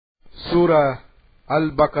சூரா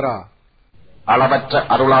அல் பக்ரா. அளவற்ற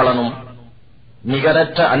அருளாளனும்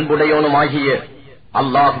நிகரற்ற அன்புடையோனுமாகிய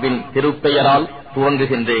அல்லாஹ்வின் திருப்பெயரால்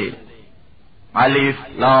துவங்குகின்றேன். அலிஃப்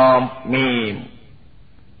லாம் மீம்.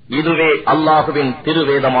 இதுவே அல்லாஹுவின்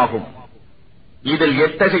திருவேதமாகும். இதில்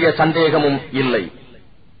எத்தகைய சந்தேகமும் இல்லை.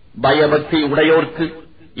 பயபக்தி உடையோர்க்கு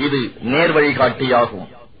இது நேர்வழிகாட்டியாகும்.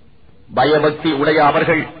 பயபக்தி உடைய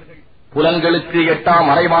அவர்கள் புலன்களுக்கு எட்டா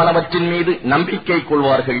மறைவானவற்றின் மீது நம்பிக்கை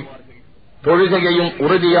கொள்வார்கள். தொழுகையையும்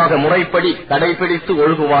உறுதியாக முறைப்படி கடைபிடித்து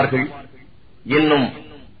ஒழுகுவார்கள். இன்னும்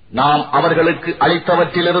நாம் அவர்களுக்கு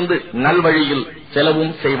அளித்தவற்றிலிருந்து நல்வழியில்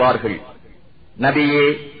செலவும் செய்வார்கள். நபியே,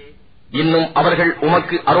 இன்னும் அவர்கள்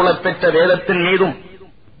உமக்கு அருளப்பெற்ற வேதத்தின் மீதும்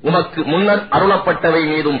உமக்கு முன்னர் அருளப்பட்டவை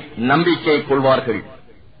மீதும் நம்பிக்கை கொள்வார்கள்.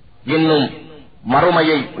 இன்னும்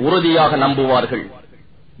மறுமையை உறுதியாக நம்புவார்கள்.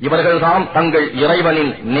 இவர்கள்தான் தங்கள்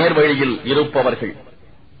இறைவனின் நேர்வழியில் இருப்பவர்கள்.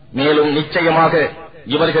 மேலும் நிச்சயமாக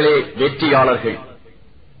இவர்களே வெற்றியாளர்கள்.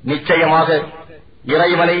 நிச்சயமாக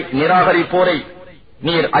இறைவனை நிராகரிப்போரை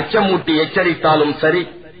நீர் அச்சமூட்டி எச்சரித்தாலும் சரி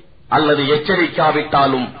அல்லது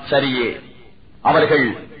எச்சரிக்காவிட்டாலும் சரியே, அவர்கள்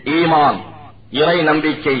ஈமான் இறை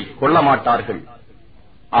நம்பிக்கை கொள்ள மாட்டார்கள்.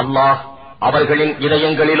 அல்லாஹ் அவர்களின்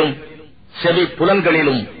இதயங்களிலும் செவி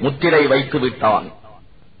புலன்களிலும் முத்திரை வைத்து விட்டான்.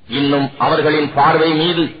 இன்னும் அவர்களின் பார்வை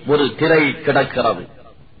மீது ஒரு திரை கிடக்கிறது.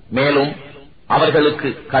 மேலும் அவர்களுக்கு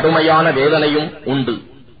கடுமையான வேதனையும் உண்டு.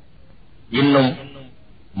 இன்னும்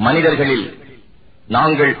மனிதர்களில்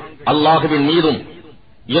நாங்கள் அல்லாஹுவின் மீதும்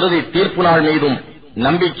இறுதி தீர்ப்பு நாள் மீதும்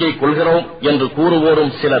நம்பிக்கை கொள்கிறோம் என்று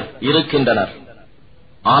கூறுவோரும் சிலர் இருக்கின்றனர்.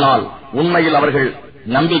 ஆனால் உண்மையில் அவர்கள்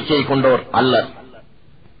நம்பிக்கை கொண்டோர் அல்லர்.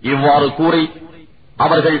 இவ்வாறு கூறி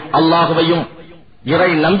அவர்கள் அல்லாஹுவையும் இறை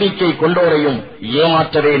நம்பிக்கை கொண்டோரையும்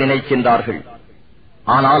ஏமாற்றவே நினைக்கின்றார்கள்.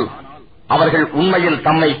 ஆனால் அவர்கள் உண்மையில்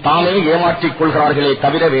தம்மை தாமே ஏமாற்றிக் கொள்கிறார்களே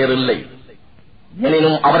தவிர வேறில்லை.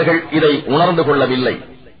 எனினும் அவர்கள் இதை உணர்ந்து கொள்ளவில்லை.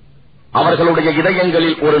 அவர்களுடைய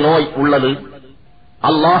இதயங்களில் ஒரு நோய் உள்ளது.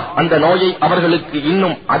 அல்லாஹ் அந்த நோயை அவர்களுக்கு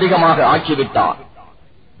இன்னும் அதிகமாக ஆக்கிவிட்டார்.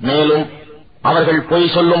 மேலும் அவர்கள் பொய்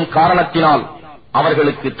சொல்லும் காரணத்தினால்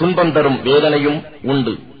அவர்களுக்கு துன்பம் தரும் வேதனையும்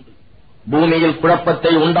உண்டு. பூமியில்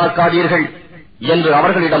குழப்பத்தை உண்டாக்காதீர்கள் என்று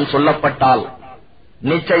அவர்களிடம் சொல்லப்பட்டால்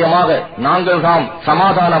நிச்சயமாக நாங்கள்தாம்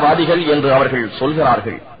சமாதானவாதிகள் என்று அவர்கள்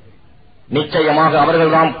சொல்கிறார்கள். நிச்சயமாக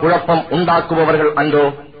அவர்கள்தாம் குழப்பம் உண்டாக்குபவர்கள் அன்றோ?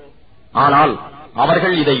 ஆனால்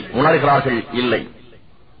அவர்கள் இதை உணர்கிறார்கள் இல்லை.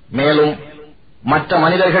 மேலும் மற்ற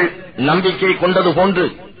மனிதர்கள் நம்பிக்கை கொண்டது போன்று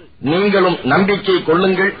நீங்களும் நம்பிக்கை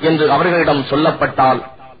கொள்ளுங்கள் என்று அவர்களிடம் சொல்லப்பட்டால்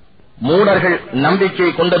மூடர்கள் நம்பிக்கை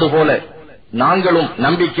கொண்டது போல நாங்களும்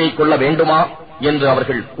நம்பிக்கை கொள்ள வேண்டுமா என்று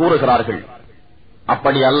அவர்கள் கூறுகிறார்கள்.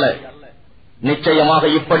 அப்படி அல்ல. நிச்சயமாக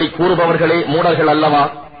இப்படி கூறுபவர்களே மூடர்கள் அல்லவா?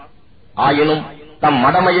 ஆயினும் தம்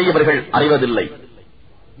மடமையை இவர்கள் அறிவதில்லை.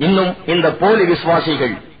 இன்னும் இந்த போலி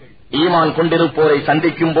விசுவாசிகள் ஈமான் கொண்டிருப்போரை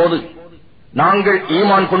சந்திக்கும் போது நாங்கள்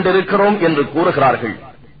ஈமான் கொண்டிருக்கிறோம் என்று கூறுகிறார்கள்.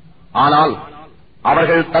 ஆனால்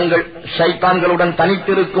அவர்கள் தங்கள் ஷைத்தான்களுடன்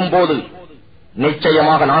தனித்திருக்கும் போது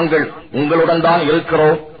நிச்சயமாக நாங்கள் உங்களுடன் தான்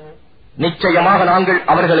இருக்கிறோம், நிச்சயமாக நாங்கள்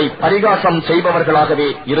அவர்களை பரிகாசம் செய்பவர்களாகவே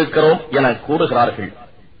இருக்கிறோம் என கூறுகிறார்கள்.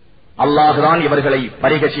 அல்லாஹுதான் இவர்களை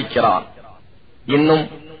பரிகசிக்கிறான். இன்னும்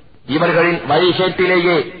இவர்களின்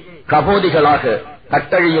வழிகேட்டிலேயே கபோதிகளாக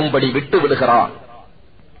கட்டழியும்படி விட்டு விடுகிறான்.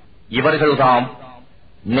 இவர்கள்தாம்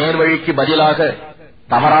நேர்வழிக்கு பதிலாக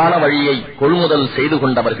தவறான வழியை கொள்முதல் செய்து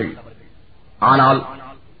கொண்டவர்கள். ஆனால்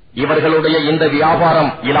இவர்களுடைய இந்த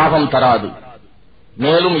வியாபாரம் இலாபம் தராது.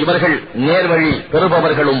 மேலும் இவர்கள் நேர்வழி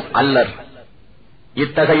பெறுபவர்களும் அல்லர்.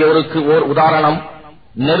 இத்தகையோருக்கு ஓர் உதாரணம்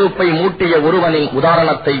நெருப்பை மூட்டிய ஒருவனின்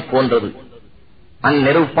உதாரணத்தை போன்றது.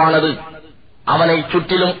 அந்நெருப்பானது அவனை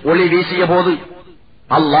சுற்றிலும் ஒளி வீசிய போது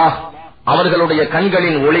அல்லாஹ் அவர்களுடைய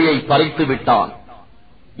கண்களின் ஒளியை பறித்து விட்டான்.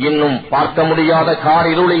 இன்னும் பார்க்க முடியாத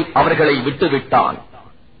காரிருளில் அவர்களை விட்டுவிட்டான்.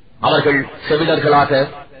 அவர்கள் செவிடர்களாக,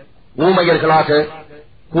 ஊமையர்களாக,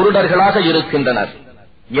 குருடர்களாக இருக்கின்றனர்.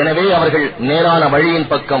 எனவே அவர்கள் நேரான வழியின்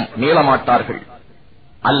பக்கம் மீளமாட்டார்கள்.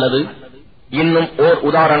 அல்லது இன்னும் ஓர்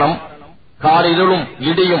உதாரணம், காரிருளும்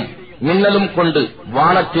இடியும் மின்னலும் கொண்டு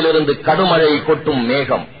வானத்திலிருந்து கடுமழை கொட்டும்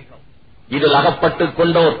மேகம். இதில் அகப்பட்டுக்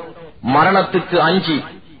கொண்டோர் மரணத்துக்கு அஞ்சி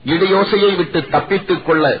இடியோசையை விட்டு தப்பித்துக்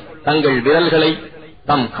கொள்ள தங்கள் விரல்களை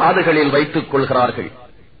தம் காதுகளில் வைத்துக் கொள்கிறார்கள்.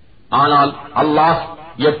 ஆனால் அல்லாஹ்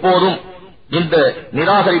எப்போதும் இந்த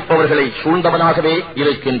நிராகரிப்பவர்களை சூழ்ந்தவனாகவே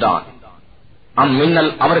இருக்கின்றான்.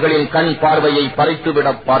 அம்மின்னல் அவர்களின் கண் பார்வையை பறித்துவிட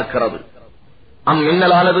பார்க்கிறது.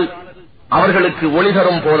 அம்மின்னலானது அவர்களுக்கு ஒளி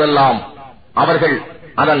தரும் போதெல்லாம் அவர்கள்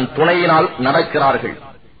அதன் துணையினால் நடக்கிறார்கள்.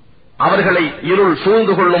 அவர்களை இருள்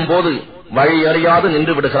சூழ்ந்து கொள்ளும் போது வழி அறியாது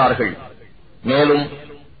நின்று விடுகிறார்கள். மேலும்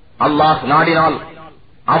அல்லாஹ் நாடினால்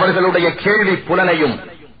அவர்களுடைய கேள்வி புலனையும்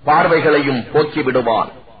பார்வைகளையும்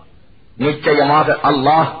போக்கிவிடுவான். நிச்சயமாக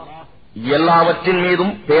அல்லாஹ் எல்லாவற்றின்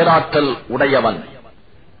மீதும் பேராற்றல் உடையவன்.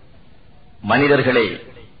 மனிதர்களே,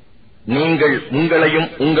 நீங்கள் உங்களையும்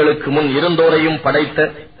உங்களுக்கு முன் இருந்தோரையும் படைத்த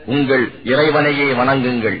உங்கள் இறைவனையே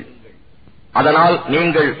வணங்குங்கள். அதனால்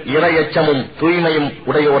நீங்கள் இறையச்சமும் தூய்மையும்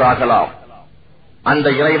உடையோராகலாம். அந்த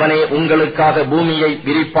இறைவனே உங்களுக்காக பூமியை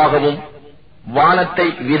விரிப்பாகவும் வானத்தை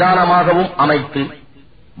விதானமாகவும் அமைத்து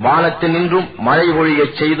வானத்தினின்றும் மழை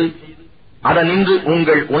பொழியச் செய்து அதனின்று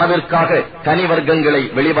உங்கள் உணவிற்காக கனிவர்க்கங்களை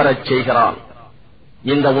வெளிவரச் செய்கிறான்.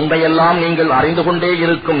 இந்த உண்மையெல்லாம் நீங்கள் அறிந்து கொண்டே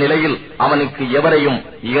இருக்கும் நிலையில் அவனுக்கு எவரையும்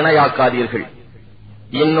இணையாக்காதீர்கள்.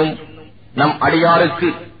 இன்னும் நம் அடியாருக்கு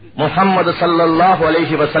முஹம்மது ஸல்லல்லாஹு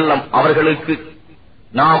அலைஹி வஸல்லம் அவர்களுக்கு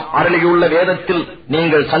நாம் அருளியுள்ள வேதத்தில்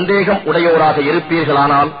நீங்கள் சந்தேகம் உடையோராக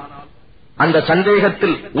இருப்பீர்களானால், அந்த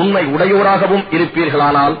சந்தேகத்தில் உண்மை உடையோராகவும்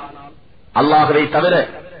இருப்பீர்களானால், அல்லாஹ்வை தவிர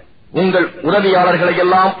உங்கள்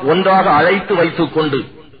உதவியாளர்களையெல்லாம் ஒன்றாக அழைத்து வைத்துக் கொண்டு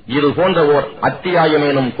இது போன்ற ஓர்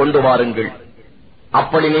அத்தியாயமேனும் கொண்டு வாருங்கள்.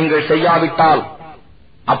 அப்படி நீங்கள் செய்யாவிட்டால்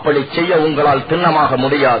அப்படி செய்ய உங்களால் திண்ணமாக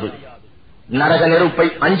முடியாது. நரக நெருப்பை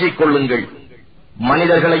அஞ்சிக் கொள்ளுங்கள்.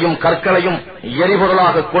 மனிதர்களையும் கற்களையும்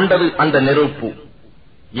எரிபொருளாக கொண்டது அந்த நெருப்பு.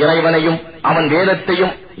 இறைவனையும் அவன்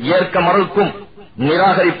வேதத்தையும் ஏற்க மறுக்கும்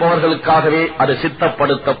நிராகரிப்பவர்களுக்காகவே அது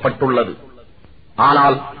சித்தப்படுத்தப்பட்டுள்ளது.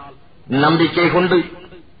 ஆனால் நம்பிக்கை கொண்டு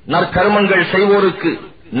நற்கர்மங்கள் செய்வோருக்கு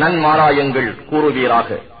நன்மாராயங்கள் கூறுவீராக.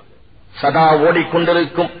 சதா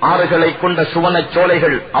ஓடிக்கொண்டிருக்கும் ஆறுகளை கொண்ட சுவனச்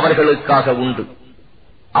சோலைகள் அவர்களுக்காக உண்டு.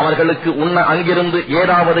 அவர்களுக்கு உண்ண அங்கிருந்து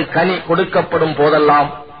ஏதாவது கனி கொடுக்கப்படும் போதெல்லாம்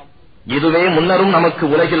இதுவே முன்னரும் நமக்கு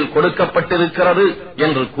உலகில் கொடுக்கப்பட்டிருக்கிறது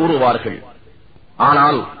என்று கூறுவார்கள்.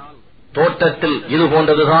 ஆனால் தோற்றத்தில் இது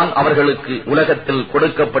போன்றதுதான் அவர்களுக்கு உலகத்தில்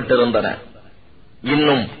கொடுக்கப்பட்டிருந்தன.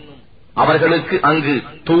 இன்னும் அவர்களுக்கு அங்கு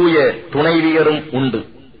தூய துணைவியரும் உண்டு.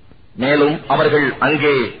 மேலும் அவர்கள்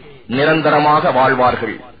அங்கே நிரந்தரமாக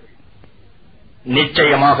வாழ்வார்கள்.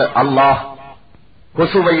 நிச்சயமாக அல்லாஹ்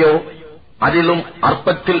கொசுவையோ அதிலும்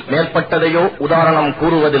அற்பத்தில் மேற்பட்டதையோ உதாரணம்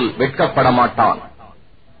கூறுவதில் வெட்கப்பட மாட்டான்.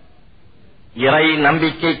 இறை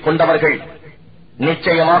நம்பிக்கை கொண்டவர்கள்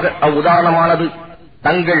நிச்சயமாக அவ்வுதாரணமானது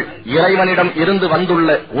தங்கள் இறைவனிடம் இருந்து வந்துள்ள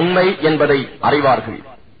உண்மை என்பதை அறிவார்கள்.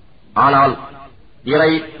 ஆனால்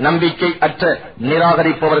இறை நம்பிக்கை அற்ற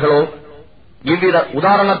நிராகரிப்பவர்களோ இவ்வித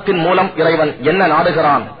உதாரணத்தின் மூலம் இறைவன் என்ன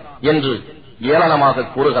நாடுகிறான் என்று ஏளனமாக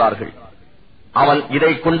கூறுகிறார்கள். அவன்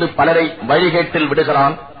இதை கொண்டு பலரை வழிகேட்டில்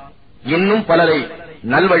விடுகிறான், இன்னும் பலரை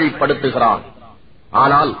நல்வழிப்படுத்துகிறான்.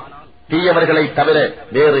 ஆனால் தீயவர்களை தவிர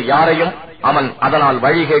வேறு யாரையும் அவன் அதனால்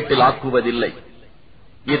வழிகேட்டில் ஆக்குவதில்லை.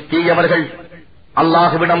 இத்தீயவர்கள்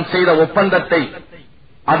அல்லாஹுவிடம் செய்த ஒப்பந்தத்தை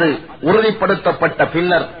அது உறுதிப்படுத்தப்பட்ட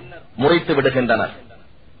பின்னர் முறித்து விடுகின்றனர்.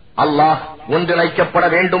 அல்லாஹ் ஒன்றிணைக்கப்பட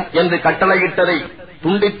வேண்டும் என்று கட்டளையிட்டதை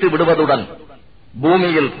துண்டித்து விடுவதுடன்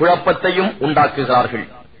பூமியில் குழப்பத்தையும் உண்டாக்குகிறார்கள்.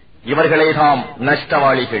 இவர்களேதாம்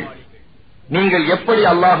நஷ்டவாளிகள். நீங்கள் எப்படி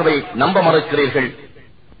அல்லாஹுவை நம்ப மறுக்கிறீர்கள்?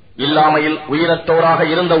 இல்லாமையில் உயிரற்றோராக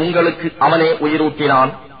இருந்த உங்களுக்கு அவனே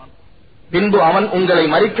உயிரூட்டினான். பின்பு அவன் உங்களை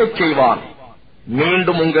மரிக்கச் செய்வான்,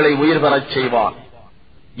 மீண்டும் உங்களை உயிர் பெறச் செய்வான்.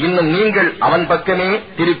 இன்னும் நீங்கள் அவன் பக்கமே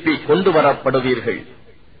திருப்பி கொண்டு வரப்படுவீர்கள்.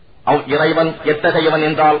 இறைவன் எத்தகையவன்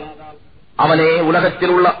என்றால் அவனே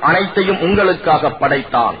உலகத்தில் உள்ள அனைத்தையும் உங்களுக்காக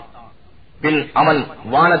படைத்தான். பின் அவன்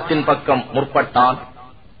வானத்தின் பக்கம் முற்பட்டான்,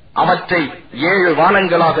 அவற்றை 7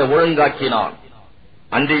 வானங்களாக ஒழுங்காக்கினான்.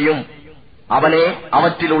 அன்றியும் அவனே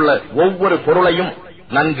அவற்றில் உள்ள ஒவ்வொரு பொருளையும்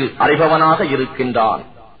நன்கு அறிபவனாக இருக்கின்றான்.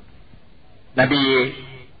 நபியே,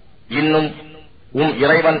 இன்னும்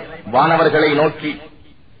இறைவன் வானவர்களை நோக்கி,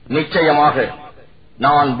 நிச்சயமாக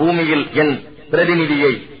நான் பூமியில் என்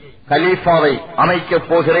பிரதிநிதியை கலீஃபாவை அமைக்கப்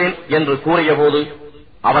போகிறேன் என்று கூறியபோது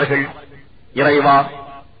அவர்கள், இறைவா,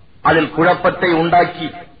 அதில் குழப்பத்தை உண்டாக்கி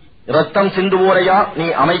இரத்தம் சிந்துவோரையா நீ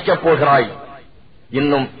அமைக்கப் போகிறாய்?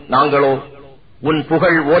 இன்னும் நாங்களோ உன்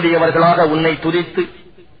புகழ் ஓதியவர்களாக உன்னை துதித்து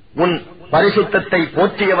உன் பரிசுத்தத்தை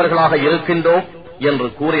போற்றியவர்களாக இருக்கின்றோம் என்று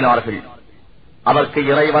கூறினார்கள். அதற்கு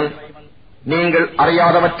இறைவன், நீங்கள்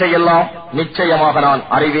அறியாதவற்றையெல்லாம் நிச்சயமாக நான்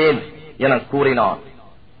அறிவேன் என கூறினான்.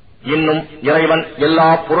 இன்னும் இறைவன் எல்லா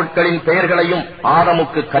பொருட்களின் பெயர்களையும்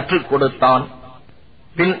ஆதமுக்கு கற்றுக் கொடுத்தான்.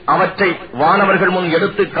 பின் அவற்றை வானவர்கள் முன்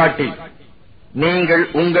எடுத்துக் காட்டி, நீங்கள்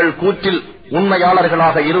உங்கள் கூற்றில்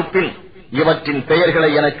உண்மையாளர்களாக இருப்பின் இவற்றின் பெயர்களை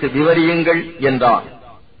எனக்கு விவரியுங்கள் என்றான்.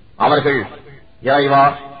 அவர்கள், இறைவா,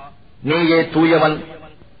 நீயே தூயவன்,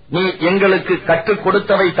 நீ எங்களுக்கு கற்றுக்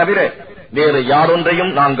கொடுத்தவை தவிர வேறு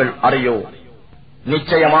யாரொன்றையும் நாங்கள் அறியோ.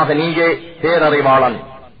 நிச்சயமாக நீயே பேரறிவாளன்,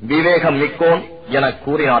 விவேகம் மிக்கோன் என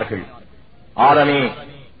கூறினார்கள். ஆதமே,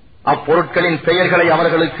 அப்பொருட்களின் பெயர்களை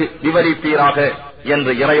அவர்களுக்கு விவரிப்பீராக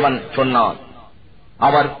என்று இறைவன் சொன்னான்.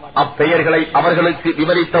 அவர் அப்பெயர்களை அவர்களுக்கு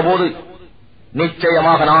விவரித்தபோது,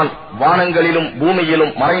 நிச்சயமாக நான் வானங்களிலும்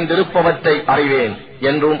பூமியிலும் மறைந்திருப்பவற்றை அறிவேன்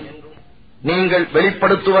என்றும், நீங்கள்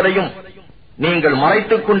வெளிப்படுத்துவதையும் நீங்கள்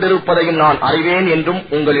மறைத்துக் கொண்டிருப்பதையும் நான் அறிவேன் என்றும்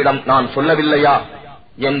உங்களிடம் நான் சொல்லவில்லையா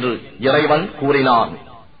என்று இறைவன் கூறினான்.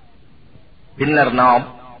 பின்னர் நாம்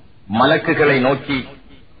மலக்குகளை நோக்கி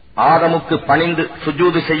ஆதமுக்கு பணிந்து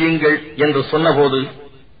சுஜூது செய்யுங்கள் என்று சொன்னபோது,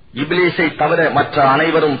 இப்லீஸை தவிர மற்ற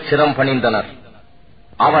அனைவரும் சிரம் பணிந்தனர்.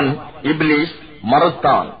 அவன் இப்லீஸ்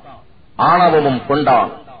மறுத்தான், ஆணவமும்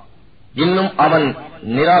கொண்டான். இன்னும் அவன்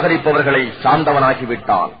நிராகரிப்பவர்களை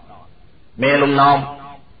சார்ந்தவனாகிவிட்டான். மேலும் நாம்,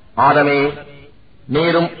 ஆதமே,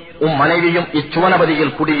 நீரும் உம் மனைவியும்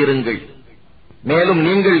இச்சுவனபதியில் குடியிருங்கள். மேலும்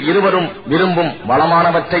நீங்கள் இருவரும் விரும்பும்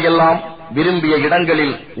வளமானவற்றையெல்லாம் விரும்பிய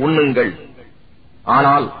இடங்களில் உண்ணுங்கள்.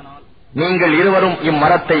 ஆனால் நீங்கள் இருவரும்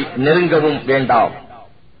இம்மரத்தை நெருங்கவும் வேண்டாம்.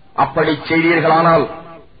 அப்படி செய்தீர்களானால்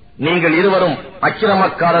நீங்கள் இருவரும்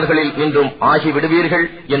அக்கிரமக்காரர்களில் இன்றும் ஆகிவிடுவீர்கள்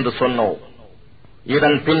என்று சொன்னோம்.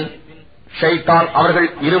 இதன் பின் ஷைத்தான் அவர்கள்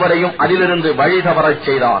இருவரையும் அதிலிருந்து வழி தவறச்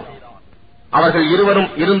செய்தான். அவர்கள் இருவரும்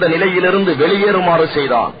இருந்த நிலையிலிருந்து வெளியேறுமாறு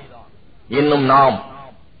செய்தான். இன்னும் நாம்,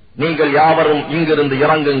 நீங்கள் யாவரும் இங்கிருந்து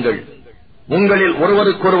இறங்குங்கள். உங்களில்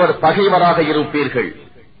ஒருவருக்கொருவர் பகைவராக இருப்பீர்கள்.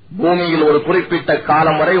 பூமியில் ஒரு குறிப்பிட்ட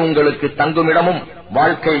காலம் வரை உங்களுக்கு தங்குமிடமும்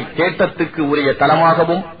வாழ்க்கை தேட்டத்துக்கு உரிய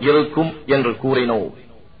தலமாகவும் இருக்கும் என்று கூறினோம்.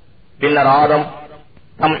 பின்னர் ஆதம்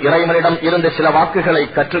தம் இறைவனிடம் இருந்த சில வாக்குகளை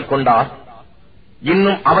கற்றுக்கொண்டார்.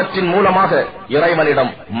 இன்னும் அவற்றின் மூலமாக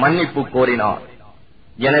இறைவனிடம் மன்னிப்பு கோரினார்.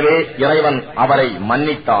 எனவே இறைவன் அவரை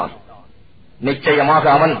மன்னித்தான். நிச்சயமாக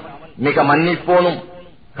அவன் மிக மன்னிப்போனும்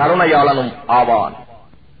கருணையாளனும் ஆவான்.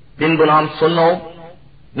 பின்பு நாம் சொன்னோம்,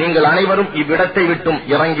 நீங்கள் அனைவரும் இவ்விடத்தை விட்டும்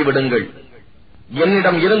இறங்கிவிடுங்கள்.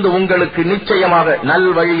 என்னிடம் இருந்து உங்களுக்கு நிச்சயமாக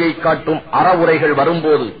நல்வழியை காட்டும் அறவுரைகள்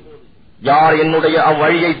வரும்போது, யார் என்னுடைய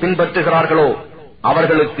அவ்வழியை பின்பற்றுகிறார்களோ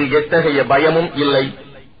அவர்களுக்கு எத்தகைய பயமும் இல்லை,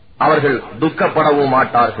 அவர்கள் துக்கப்படவும்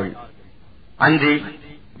மாட்டார்கள். அன்றி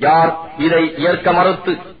யார் இதை ஏற்க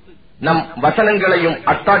மறுத்து நம் வசனங்களையும்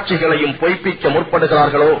அத்தாட்சிகளையும் பொய்ப்பிக்க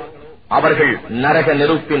முற்படுகிறார்களோ அவர்கள் நரக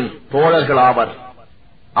நெருப்பின் தோழர்களாவர்.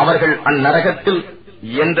 அவர்கள் அந்நரகத்தில்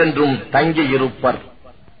என்றென்றும் தங்கியிருப்பர்.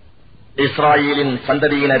 இஸ்ராயேலின்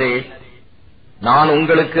சந்ததியினரே, நான்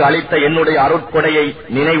உங்களுக்கு அளித்த என்னுடைய அருட்கொடையை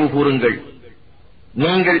நினைவு கூறுங்கள்.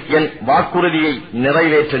 நீங்கள் என் வாக்குறுதியை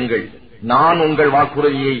நிறைவேற்றுங்கள். நான் உங்கள்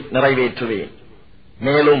வாக்குறுதியை நிறைவேற்றுவேன்.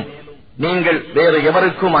 மேலும் நீங்கள் வேறு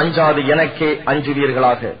எவருக்கும் அஞ்சாது எனக்கே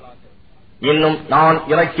அஞ்சுவீர்களாக. இன்னும் நான்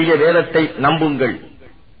இறக்கிய வேதத்தை நம்புங்கள்.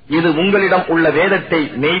 இது உங்களிடம் உள்ள வேதத்தை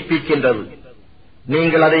மெய்ப்பிக்கின்றது.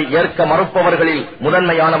 நீங்கள் அதை ஏற்க மறுப்பவர்களில்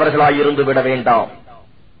முதன்மையானவர்களாயிருந்து விட வேண்டாம்.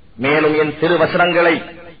 மேலும் என் திருவசனங்களை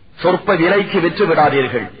சொற்ப விலைக்கு விற்று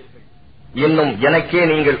விடாதீர்கள். இன்னும் எனக்கே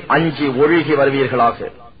நீங்கள் அஞ்சி ஒழுகி வருவீர்களாக.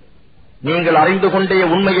 நீங்கள் அறிந்து கொண்டே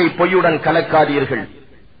உண்மையை பொய்யுடன் கலக்காதீர்கள்.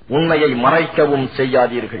 உண்மையை மறைக்கவும்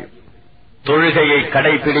செய்யாதீர்கள். தொழுகையை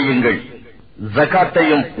கடைபிடியுங்கள்.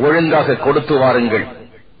 ஜகாத்தையும் ஒழுங்காக கொடுத்து வாருங்கள்.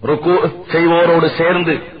 ருக்கு செய்வோரோடு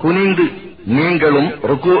சேர்ந்து குனிந்து நீங்களும்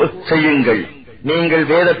ருக்கு செய்யுங்கள். நீங்கள்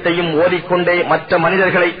வேதத்தையும் ஓதிக்கொண்டே மற்ற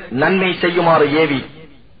மனிதர்களை நன்மை செய்யுமாறு ஏவி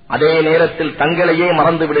அதே நேரத்தில் தங்களையே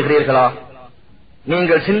மறந்து விடுகிறீர்களா?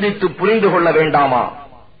 நீங்கள் சிந்தித்து புரிந்து கொள்ள வேண்டாமா?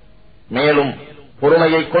 மேலும்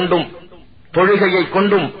பொறுமையை கொண்டும் தொழுகையை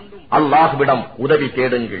கொண்டும் அல்லாஹ்விடம் உதவி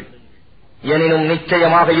தேடுங்கள். எனினும்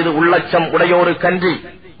நிச்சயமாக இது உள்ளச்சம் உடையோருக்கன்றி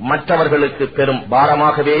மற்றவர்களுக்கு பெரும்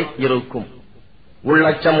பாரமாகவே இருக்கும்.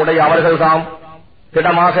 உள்ளச்சம் உடைய அவர்கள்தாம்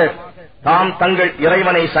திடமாக தாம் தங்கள்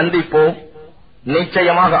இறைவனை சந்திப்போம்,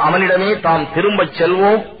 நிச்சயமாக அவனிடமே தாம் திரும்பச்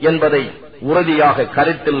செல்வோம் என்பதை உறுதியாக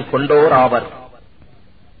கருத்தில் கொண்டோர் ஆவர்.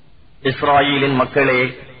 இஸ்ராயேலின் மக்களே,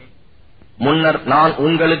 முன்னர் நான்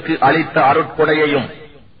உங்களுக்கு அளித்த அருட்கொடையையும்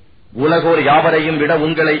உலகோர் யாவரையும் விட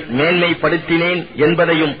உங்களை மேன்மைப்படுத்தினேன்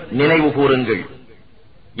என்பதையும் நினைவு கூறுங்கள்.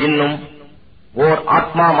 இன்னும் ஓர்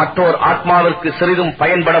ஆத்மா மற்றோர் ஆத்மாவிற்கு சிறிதும்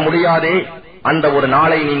பயன்பட முடியாதே அந்த ஒரு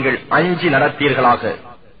நாளை நீங்கள் அஞ்சி நடத்தீர்களாக.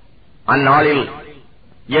 அந்நாளில்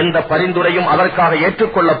எந்த பரிந்துரையும் அதற்காக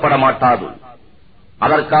ஏற்றுக்கொள்ளப்பட மாட்டாது.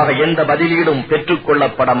 அதற்காக எந்த பதிலீடும் பெற்றுக்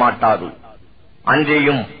கொள்ளப்பட மாட்டாது.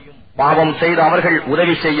 அன்றையும் பாவம் செய்த அவர்கள்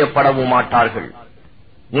உதவி செய்யப்படவும் மாட்டார்கள்.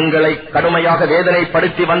 உங்களை கடுமையாக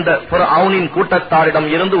வேதனைப்படுத்தி வந்த ஃபிர்அவுனின் கூட்டத்தாரிடம்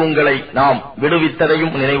இருந்து உங்களை நாம்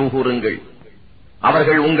விடுவித்ததையும் நினைவு கூறுங்கள்.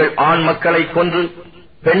 அவர்கள் உங்கள் ஆண் மக்களை கொன்று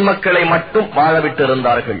பெண் மக்களை மட்டும்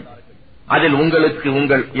வாழவிட்டிருந்தார்கள். அதில் உங்களுக்கு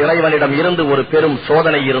உங்கள் இறைவனிடம் இருந்து ஒரு பெரும்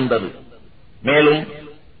சோதனை இருந்தது. மேலும்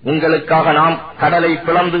உங்களுக்காக நாம் கடலை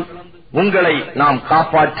பிளந்து உங்களை நாம்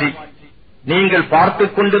காப்பாற்றி நீங்கள்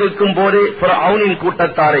பார்த்துக் கொண்டிருக்கும் போதே ஃபிர்அவுனின்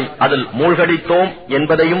கூட்டத்தாரை அதில் மூழ்கடித்தோம்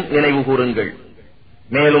என்பதையும் நினைவு கூறுங்கள்.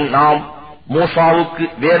 மேலும் நாம் மூசாவுக்கு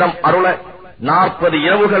வேதம் அருள 40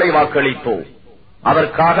 இரவுகளை வாக்களித்தோம்.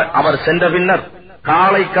 அதற்காக அவர் சென்ற பின்னர்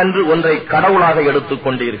காளை கன்று ஒன்றை கடவுளாக எடுத்துக்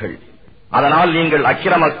கொண்டீர்கள். அதனால் நீங்கள்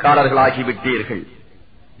அக்கிரமக்காரர்களாகிவிட்டீர்கள்.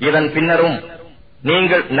 இதன் பின்னரும்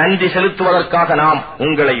நீங்கள் நன்றி செலுத்துவதற்காக நாம்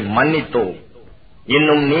உங்களை மன்னித்தோம்.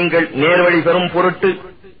 இன்னும் நீங்கள் நேர்வழி பெறும் பொருட்டு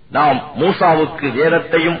நாம் மூசாவுக்கு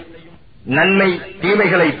வேதத்தையும் நன்மை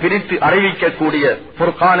தீமைகளை பிரித்து அறிவிக்கக்கூடிய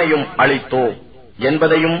ஃபுர்கானையும் அளித்தோம்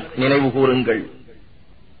என்பதையும் நினைவு கூறுங்கள்.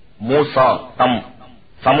 மூசா தம்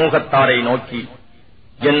சமூகத்தாரை நோக்கி,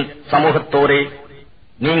 என் சமூகத்தோரே,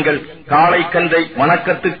 நீங்கள் காளை கன்றை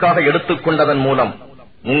வணக்கத்துக்காக எடுத்துக் கொண்டதன் மூலம்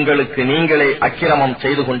உங்களுக்கு நீங்களே அக்கிரமம்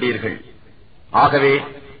செய்து கொண்டீர்கள். ஆகவே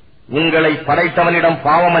உங்களை படைத்தவனிடம்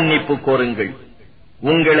பாவ மன்னிப்பு கோருங்கள்.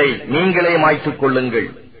 உங்களை நீங்களே மாய்த்துக் கொள்ளுங்கள்.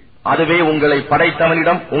 அதுவே உங்களை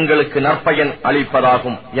படைத்தவனிடம் உங்களுக்கு நற்பயன்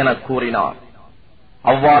அளிப்பதாகும் என கூறினார்.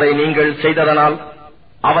 அவ்வாறே நீங்கள் செய்ததனால்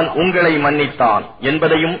அவன் உங்களை மன்னித்தான்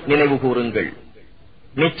என்பதையும் நினைவு கூறுங்கள்.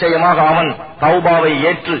 நிச்சயமாக அவன் தௌபாவை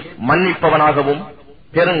ஏற்று மன்னிப்பவனாகவும்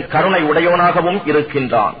பெரும் கருணை உடையவனாகவும்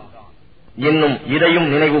இருக்கின்றான். இன்னும் இதையும்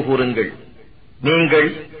நினைவு கூறுங்கள். நீங்கள்,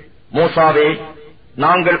 மூசாவே,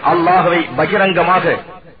 நாங்கள் அல்லாஹ்வை பகிரங்கமாக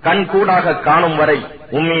கண்கூடாக காணும் வரை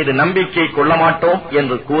உம்மீது நம்பிக்கை கொள்ள மாட்டோம்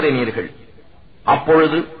என்று கூறினீர்கள்.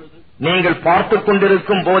 அப்பொழுது நீங்கள் பார்த்துக்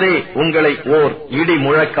கொண்டிருக்கும் போதே உங்களை ஓர் இடி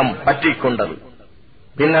முழக்கம் பற்றிக் கொண்டது.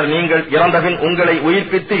 பின்னர் நீங்கள் இறந்தபின் உங்களை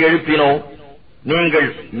உயிர்ப்பித்து எழுப்பினோ, நீங்கள்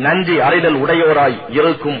நன்றி அறிதல் உடையோராய்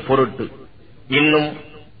இருக்கும் பொருட்டு. இன்னும்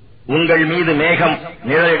உங்கள் மீது மேகம்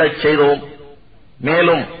நிழலிடச் செய்தோம்.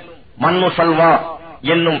 மேலும் மன்னு சல்வா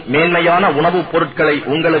என்னும் மேன்மையான உணவுப் பொருட்களை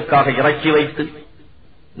உங்களுக்காக இறக்கி வைத்து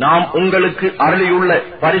நாம் உங்களுக்கு அருளியுள்ள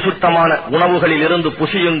பரிசுத்தமான உணவுகளில் இருந்து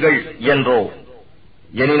புசியுங்கள் என்றோ.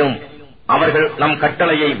 எனினும் அவர்கள் நம்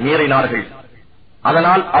கட்டளையை மீறினார்கள்.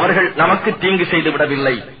 அதனால் அவர்கள் நமக்கு தீங்கு செய்து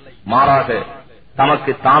விடவில்லை, மாறாக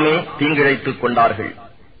தமக்கு தாமே தீங்கிழைத்துக் கொண்டார்கள்.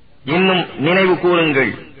 இன்னும் நினைவு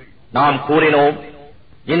கூறுங்கள், நாம் கூறினோம்,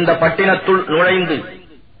 இந்த பட்டினத்துள் நுழைந்து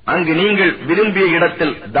அங்கு நீங்கள் விரும்பிய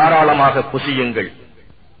இடத்தில் தாராளமாக புசியுங்கள்.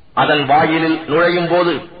 அதன் வாயிலில் நுழையும்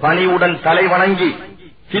போது பணிவுடன் தலை வணங்கி,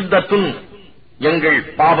 சித்தத்துன், எங்கள்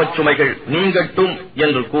பாவச் சுமைகள் நீங்கட்டும்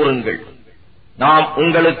என்று கூறுங்கள். நாம்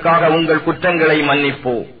உங்களுக்காக உங்கள் குற்றங்களை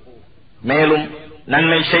மன்னிப்போம். மேலும்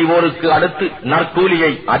நன்மை செய்வோருக்கு அடுத்து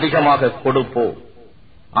நற்கூலியை அதிகமாக கொடுப்போம்.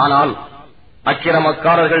 ஆனால்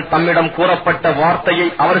அக்கிரமக்காரர்கள் தம்மிடம் கூறப்பட்ட வார்த்தையை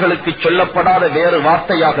அவர்களுக்கு சொல்லப்படாத வேறு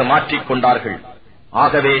வார்த்தையாக மாற்றிக் கொண்டார்கள்.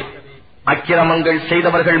 ஆகவே அக்கிரமங்கள்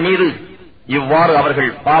செய்தவர்கள் மீது இவ்வாறு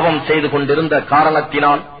அவர்கள் பாவம் செய்து கொண்டிருந்த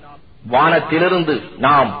காரணத்தினால் வானத்திலிருந்து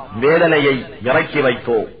நாம் வேதனையை இறக்கி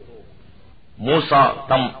வைத்தோம். மூசா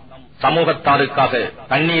தம் சமூகத்தாருக்காக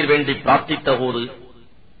தண்ணீர் வேண்டி பிரார்த்தித்த போது,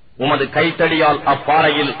 உமது கைத்தடியால்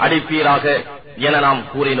அப்பாறையில் அடிப்பீராக என நாம்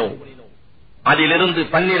கூறினோம். அதிலிருந்து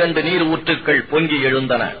 12 நீர் ஊற்றுக்கள் பொங்கி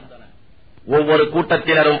எழுந்தன. ஒவ்வொரு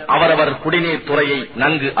கூட்டத்தினரும் அவரவர் குடிநீர் துறையை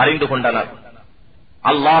நன்கு அறிந்து கொண்டனர்.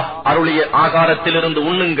 அல்லாஹ் அருளிய ஆகாரத்திலிருந்து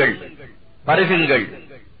உண்ணுங்கள், பருகுங்கள்,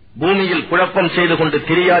 பூமியில் குழப்பம் செய்து கொண்டு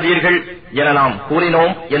திரியாதீர்கள் என நாம்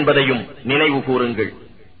கூறினோம் என்பதையும் நினைவு கூறுங்கள்.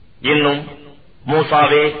 இன்னும்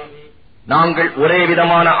மூசாவே, நாங்கள் ஒரே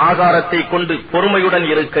விதமான ஆகாரத்தை கொண்டு பொறுமையுடன்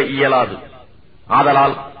இருக்க இயலாது.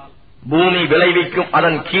 ஆதலால் பூமி விளைவிக்கும்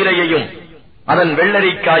அதன் கீரையையும் அதன்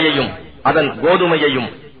வெள்ளரிக்காயையும் அதன் கோதுமையையும்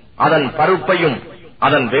அதன் பருப்பையும்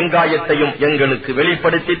அதன் வெங்காயத்தையும் எங்களுக்கு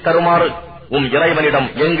வெளிப்படுத்தி தருமாறு உம் இறைவனிடம்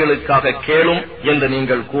எங்களுக்காக கேளும் என்று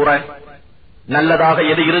நீங்கள் கூற, நல்லதாக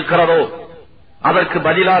எது இருக்கிறதோ அதற்கு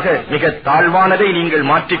பதிலாக மிக தாழ்வானதை நீங்கள்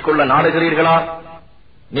மாற்றிக்கொள்ள நாடுகிறீர்களா?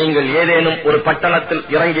 நீங்கள் ஏதேனும் ஒரு பட்டணத்தில்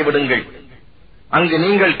இறங்கிவிடுங்கள். அங்கு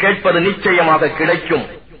நீங்கள் கேட்பது நிச்சயமாக கிடைக்கும்.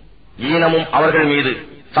 ஈனமும் அவர்கள் மீது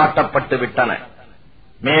சாட்டப்பட்டு விட்டன.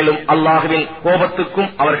 மேலும் அல்லாஹுவின் கோபத்துக்கும்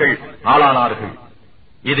அவர்கள் ஆளானார்கள்.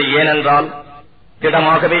 இது ஏனென்றால்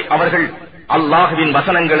திடமாகவே அவர்கள் அல்லாஹுவின்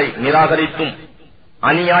வசனங்களை நிராகரித்தும்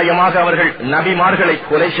அநியாயமாக அவர்கள் நபிமார்களை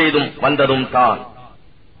கொலை செய்தும் வந்ததும் தான்.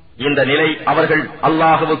 இந்த நிலை அவர்கள்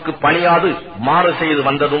அல்லாஹுவுக்கு பணியாது மாறு செய்து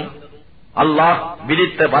வந்ததும் அல்லாஹ்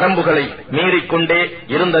விதித்த வரம்புகளை மீறிக்கொண்டே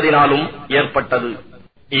இருந்ததினாலும் ஏற்பட்டது.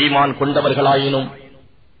 ஈமான் கொண்டவர்களாயினும்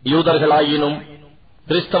யூதர்களாயினும்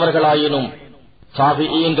கிறிஸ்தவர்களாயினும்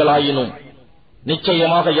சாபிஈன்களாயினும்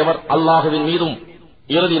நிச்சயமாக எவர் அல்லாஹுவின் மீதும்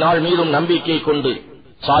இறுதி நாள் மீதும் நம்பிக்கை கொண்டு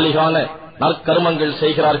சாலிகான நற்கர்மங்கள்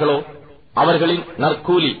செய்கிறார்களோ அவர்களின்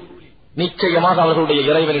நற்கூலி நிச்சயமாக அவர்களுடைய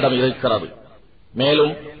இறைவனிடம் இருக்கிறது.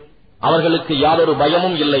 மேலும் அவர்களுக்கு யாதொரு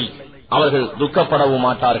பயமும் இல்லை, அவர்கள் துக்கப்படவும்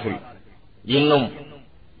மாட்டார்கள். இன்னும்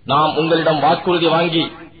நாம் உங்களிடம் வாக்குறுதி வாங்கி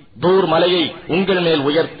தூர் மலையை உங்கள் மேல்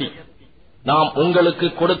உயர்த்தி நாம் உங்களுக்கு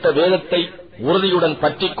கொடுத்த வேதத்தை உறுதியுடன்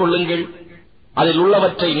பற்றிக் கொள்ளுங்கள், அதில்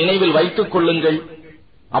உள்ளவற்றை நினைவில் வைத்துக் கொள்ளுங்கள்,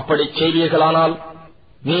 அப்படி செய்வீர்களானால்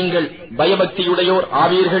நீங்கள் பயபக்தியுடையோர்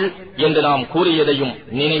ஆவீர்கள் என்று நாம் கூறியதையும்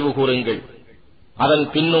நினைவு கூறுங்கள். அதன்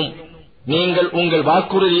பின்னும் நீங்கள் உங்கள்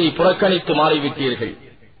வாக்குறுதியை புறக்கணித்து மாறிவிட்டீர்கள்.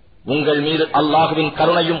 உங்கள் மீது அல்லாஹுவின்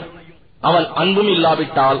கருணையும் அவன் அன்பும்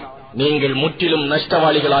இல்லாவிட்டால் நீங்கள் முற்றிலும்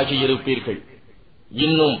நஷ்டவாளிகளாகி இருப்பீர்கள்.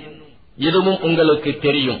 இன்னும் இதுவும் உங்களுக்கு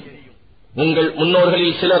தெரியும், உங்கள்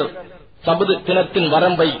முன்னோர்களில் சிலர் சபது தினத்தின்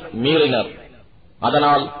வரம்பை மீறினர்.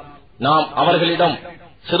 அதனால் நாம் அவர்களிடம்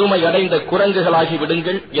சிறுமையடைந்த குரங்குகளாகி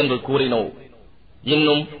விடுங்கள் என்று கூறினோம்.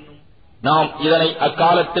 இன்னும் நாம் இதனை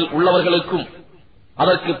அக்காலத்தில் உள்ளவர்களுக்கும்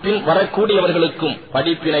அதற்கு பின் வரக்கூடியவர்களுக்கும்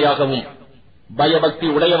படிப்பினையாகவும் பயபக்தி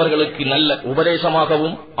உடையவர்களுக்கு நல்ல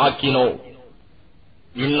உபதேசமாகவும் ஆக்கினோ.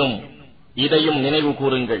 இன்னும் இதையும் நினைவு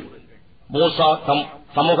கூறுங்கள், மூசா தம்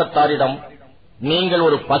சமூகத்தாரிடம் நீங்கள்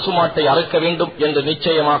ஒரு பசுமாட்டை அறுக்க வேண்டும் என்று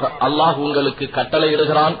நிச்சயமாக அல்லாஹ் உங்களுக்கு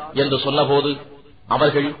கட்டளையிடுகிறான் என்று சொன்னபோது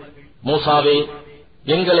அவர்கள், மூசாவே,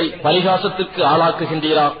 எங்களை பரிகாசத்துக்கு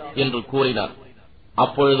ஆளாக்குகின்றீரா என்று கூறினார்.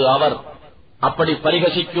 அப்பொழுது அவர், அப்படி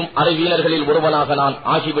பரிகசிக்கும் அறிவீனர்களில் ஒருவனாக நான்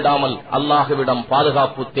ஆகிவிடாமல் அல்லாஹுவிடம்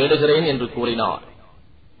பாதுகாப்பு தேடுகிறேன் என்று கூறினார்.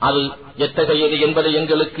 அது எத்தகையது என்பதை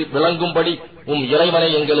எங்களுக்கு விளங்கும்படி இறைவனை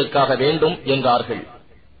எங்களுக்காக வேண்டும் என்றார்கள்.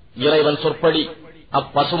 இறைவன் சொற்படி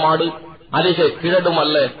அப்பசுமாடு அதிக கிழடும்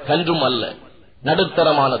அல்ல, கன்றும் அல்ல,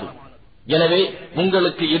 நடுத்தரமானது. எனவே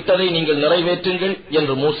உங்களுக்கு இட்டதை நீங்கள் நிறைவேற்றுங்கள்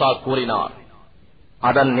என்று மூசா கூறினார்.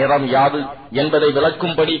 அதன் நிறம் யாது என்பதை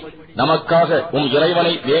விளக்கும்படி நமக்காக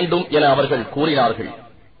இறைவனை வேண்டும் என அவர்கள் கூறினார்கள்.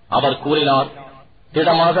 அவர் கூறினார்,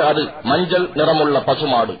 திடமாக அது மஞ்சள் நிறமுள்ள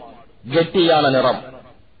பசுமாடு, கெட்டியான நிறம்,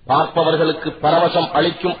 பார்ப்பவர்களுக்கு பரவசம்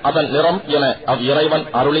அளிக்கும் அதன் நிறம் என இறைவன்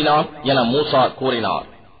அருளினான் என மூசா கூறினார்.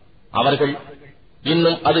 அவர்கள்,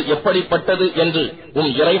 இன்னும் அது எப்படிப்பட்டது என்று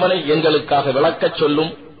இறைவனை எங்களுக்காக விளக்கச்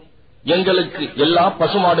சொல்லும், எங்களுக்கு எல்லா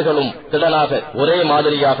பசுமாடுகளும் திடனாக ஒரே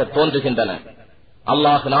மாதிரியாக தோன்றுகின்றன.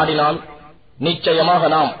 அல்லாஹ் நாடினால் நிச்சயமாக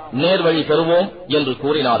நாம் நேர்வழி பெறுவோம் என்று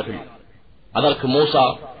கூறினார்கள். அதற்கு மூசா,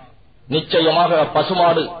 நிச்சயமாக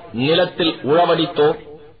அப்பசுமாடு நிலத்தில் உழவடித்தோ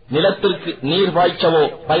நிலத்திற்கு நீர் பாய்ச்சவோ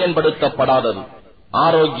பயன்படுத்தப்படாதது,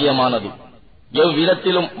 ஆரோக்கியமானது,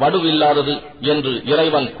 எவ்விதத்திலும் வடுவில்லாதது என்று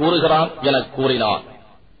இறைவன் கூறுகிறான் என கூறினார்.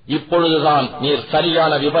 இப்பொழுதுதான் நீர்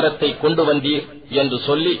சரியான விவரத்தை கொண்டு வந்தீர் என்று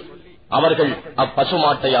சொல்லி அவர்கள்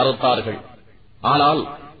அப்பசுமாட்டை அறுத்தார்கள். ஆனால்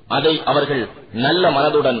அதை அவர்கள் நல்ல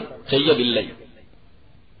மனதுடன் செய்யவில்லை.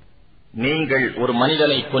 நீங்கள் ஒரு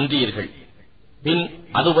மனிதனை கொன்றீர்கள், பின்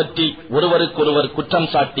அது பற்றி ஒருவருக்கொருவர் குற்றம்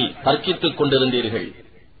சாட்டி தர்க்கித்துக் கொண்டிருந்தீர்கள்.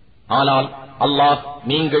 ஆனால் அல்லாஹ்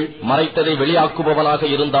நீங்கள் மறைத்ததை வெளியாக்குபவனாக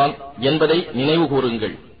இருந்தான் என்பதை நினைவு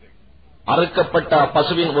கூறுங்கள். அறுக்கப்பட்ட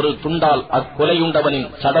அப்பசுவின் ஒரு துண்டால் அக்கொலையுண்டவனின்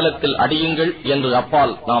சடலத்தில் அடியுங்கள் என்று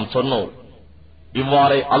அப்பால் நாம் சொன்னோம்.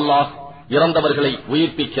 இவ்வாறே அல்லாஹ் இறந்தவர்களை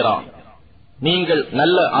உயிர்ப்பிக்கிறான். நீங்கள்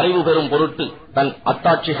நல்ல அறிவு பெறும் பொருட்டு தன்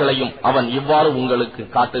அத்தாட்சிகளையும் அவன் இவ்வாறு உங்களுக்கு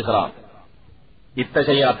காட்டுகிறான்.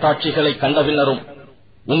 இத்தகைய அத்தாட்சிகளை கண்டபின்னரும்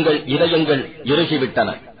உங்கள் இதயங்கள் இறுகிவிட்டன.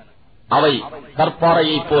 அவை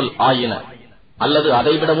கற்பாறையைப் போல் ஆயின, அல்லது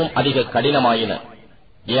அதைவிடவும் அதிக கடினமாயின.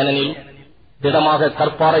 ஏனெனில் திடமாக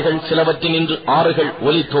கற்பாறைகள் சிலவற்றினின்று ஆறுகள்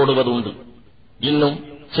ஒலித்தோடுவதுண்டு. இன்னும்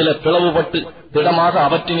சில பிளவுபட்டு திடமாக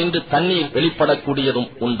அவற்றினின்று தண்ணீர் வெளிப்படக்கூடியதும்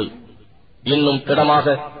உண்டு. இன்னும்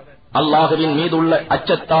திடமாக அல்லாஹுவின் மீதுள்ள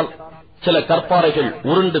அச்சத்தால் சில கற்பாறைகள்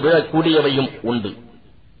உருண்டு விழக்கூடியவையும் உண்டு.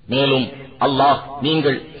 மேலும் அல்லாஹ்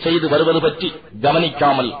நீங்கள் செய்து வருவது பற்றி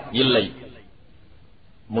கவனிக்காமல் இல்லை.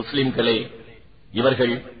 முஸ்லிம்களே,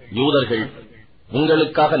 இவர்கள் யூதர்கள்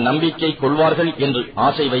உங்களுக்காக நம்பிக்கை கொள்வார்கள் என்று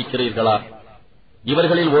ஆசை வைக்கிறீர்களா?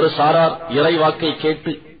 இவர்களில் ஒரு சாரார் இறைவாக்கை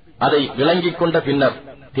கேட்டு அதை விளங்கிக் கொண்ட பின்னர்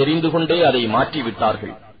தெரிந்து கொண்டே அதை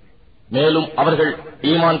மாற்றிவிட்டார்கள். மேலும் அவர்கள்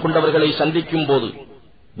ஈமான் கொண்டவர்களை சந்திக்கும் போது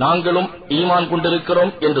நாங்களும் ஈமான்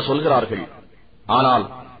கொண்டிருக்கிறோம் என்று சொல்கிறார்கள். ஆனால்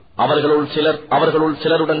அவர்களுள்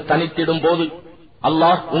சிலருடன் தனித்திடும் போது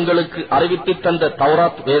அல்லாஹ் உங்களுக்கு அறிவித்து தந்த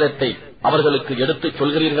தௌராத் வேதத்தை அவர்களுக்கு எடுத்துச்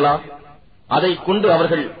சொல்கிறீர்களா? அதை கொண்டு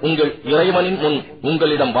அவர்கள் உங்கள் இறைவனின் முன்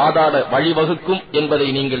உங்களிடம் வாதாட வழிவகுக்கும் என்பதை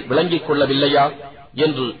நீங்கள் விளங்கிக் கொள்ளவில்லையா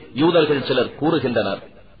என்று யூதர்கள் சிலர் கூறுகின்றனர்.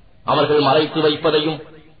 அவர்கள் மறைத்து வைப்பதையும்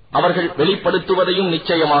அவர்கள் வெளிப்படுத்துவதையும்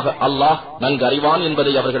நிச்சயமாக அல்லாஹ் நன்கு அறிவான்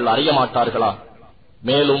என்பதை அவர்கள் அறிய மாட்டார்களா?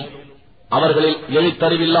 மேலும் அவர்களில்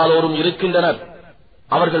எழுத்தறிவில்லாதோரும் இருக்கின்றனர்.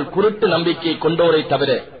 அவர்கள் குருட்டு நம்பிக்கை கொண்டோரை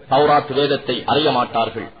தவிர தௌராத் வேதத்தை அறிய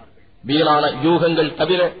மாட்டார்கள். வீணான யூகங்கள்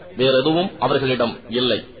தவிர வேறெதுவும் அவர்களிடம்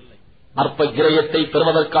இல்லை. அற்ப கிரயத்தை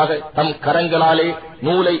பெறுவதற்காக தம் கரங்களாலே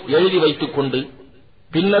நூலை எழுதி வைத்துக் கொண்டு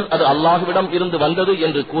பின்னர் அது அல்லாஹுவிடம் இருந்து வந்தது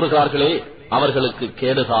என்று கூறுகிறார்களே, அவர்களுக்கு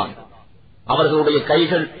கேடுதான். அவர்களுடைய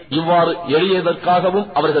கைகள் இவ்வாறு எளியதற்காகவும்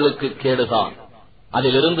அவர்களுக்கு கேடுதான்.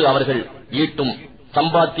 அதிலிருந்து அவர்கள் ஈட்டும்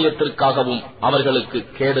சம்பாத்தியத்திற்காகவும் அவர்களுக்கு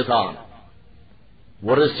கேடுதான்.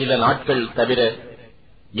 ஒரு சில நாட்கள் தவிர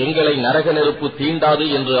எங்களை நரக நெருப்பு தீண்டாது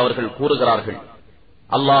என்று அவர்கள் கூறுகிறார்கள்.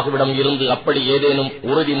 அல்லாஹுவிடம் இருந்து அப்படி ஏதேனும்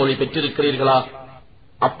உறுதிமொழி பெற்றிருக்கிறீர்களா?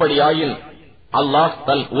 அப்படியாயின் அல்லாஹ்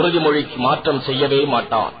தன் உறுதிமொழிக்கு மாற்றம் செய்யவே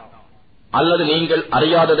மாட்டான். அல்லது நீங்கள்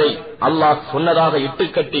அறியாததை அல்லாஹ் சொன்னதாக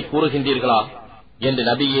இட்டுக்கட்டி கூறுகின்றீர்களா என்று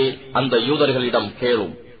நபியே அந்த யூதர்களிடம்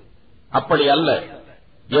கேளும். அப்படி அல்ல.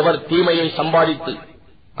 எவர் தீமையை சம்பாதித்து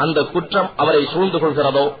அந்த குற்றம் அவரை சூழ்ந்து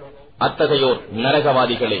கொள்கிறதோ அத்தகையோர்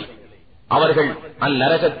நரகவாதிகளே. அவர்கள்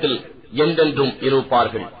அந்நரகத்தில் என்றென்றும்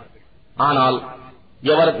இருப்பார்கள். ஆனால்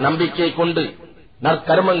எவர் நம்பிக்கை கொண்டு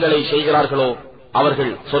நற்கர்மங்களை செய்கிறார்களோ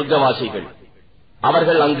அவர்கள் சொர்க்கவாசிகள்.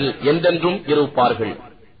 அவர்கள் அங்கு என்றென்றும் இருப்பார்கள்.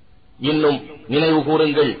 இன்னும் நினைவு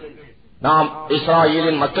கூறுங்கள், நாம்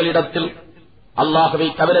இஸ்ராயேலின் மக்களிடத்தில் அல்லாஹ்வை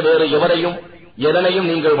தவிர வேறு எவரையும் எதனையும்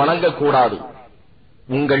நீங்கள் வணங்கக்கூடாது.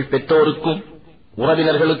 உங்கள் பெற்றோருக்கும்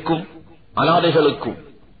உறவினர்களுக்கும் அனாதைகளுக்கும்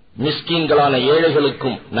மிஸ்கீன்களான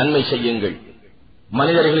ஏழைகளுக்கும் நன்மை செய்யுங்கள்.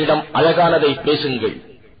 மனிதர்களிடம் அழகானதை பேசுங்கள்.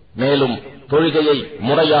 மேலும் தொழுகையை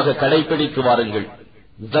முறையாக கடைபிடித்து வாருங்கள்.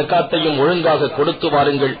 ஜக்காத்தையும் ஒழுங்காக கொடுத்து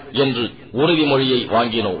வாருங்கள் என்று உறுதிமொழியை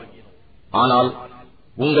வாங்கினோம். ஆனால்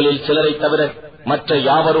உங்களில் சிலரை தவிர மற்ற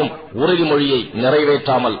யாவரும் உறுதிமொழியை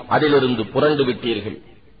நிறைவேற்றாமல் அதிலிருந்து புரண்டு விட்டீர்கள்.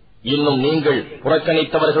 இன்னும் நீங்கள்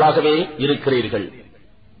புறக்கணித்தவர்களாகவே இருக்கிறீர்கள்.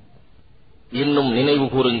 இன்னும் நினைவு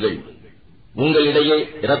கூறுங்கள், உங்களிடையே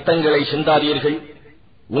இரத்தங்களை சிந்தாதீர்கள்.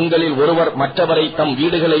 உங்களில் ஒருவர் மற்றவரை தம்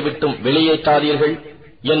வீடுகளை விட்டும் வெளியேற்றாதீர்கள்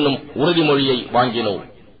என்னும் உறுதிமொழியை வாங்கினோம்.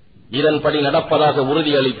 இதன்படி நடப்பதாக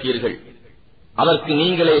உறுதியளித்தீர்கள். அதற்கு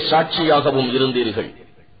நீங்களே சாட்சியாகவும் இருந்தீர்கள்.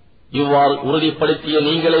 இவ்வாறு உறுதிப்படுத்திய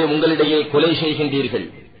நீங்களே உங்களிடையே கொலை செய்கின்றீர்கள்.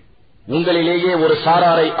 உங்களிலேயே ஒரு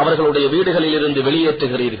சாராரை அவர்களுடைய வீடுகளில் இருந்து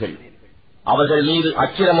வெளியேற்றுகிறீர்கள். அவர்கள் மீது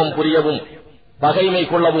அக்கிரமம் புரியவும் பகைமை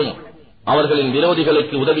கொள்ளவும் அவர்களின்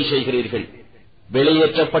விரோதிகளுக்கு உதவி செய்கிறீர்கள்.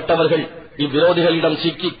 வெளியேற்றப்பட்டவர்கள் இவ்விரோதிகளிடம்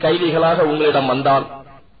சிக்கி கைதிகளாக உங்களிடம் வந்தால்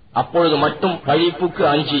அப்பொழுது மட்டும் பழிப்புக்கு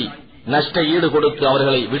அஞ்சி நஷ்ட ஈடு கொடுத்து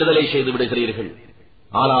அவர்களை விடுதலை செய்து விடுகிறீர்கள்.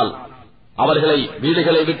 ஆனால் அவர்களை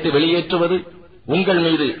வீடுகளை விட்டு வெளியேற்றுவது உங்கள்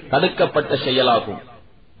மீது தடுக்கப்பட்ட செயலாகும்.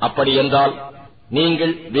 அப்படி என்றால்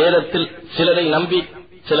நீங்கள் வேதத்தில் சிலரை நம்பி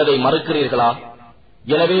சிலரை மறுக்கிறீர்களா?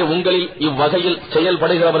 எனவே உங்களில் இவ்வகையில்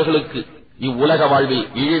செயல்படுகிறவர்களுக்கு இவ்வுலக வாழ்வில்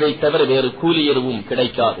இழிவை தவிர வேறு கூலி எதுவும்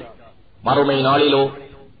கிடைக்காது. மறுமை நாளிலோ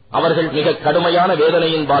அவர்கள் மிக கடுமையான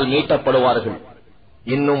வேதனையின்பால் மீட்டப்படுவார்கள்.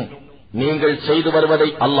 இன்னும் நீங்கள் செய்து வருவதை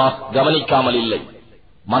அல்லாஹ் கவனிக்காமல் இல்லை.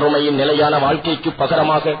 மறுமையின் நிலையான வாழ்க்கைக்கு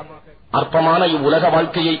பகரமாக அற்பமான இவ்வுலக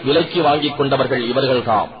வாழ்க்கையை விலைக்கு வாங்கிக் கொண்டவர்கள்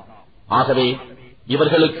இவர்கள்தாம். ஆகவே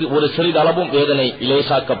இவர்களுக்கு ஒரு சிறிதளவும் வேதனை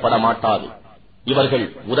இலேசாக்கப்பட மாட்டாது. இவர்கள்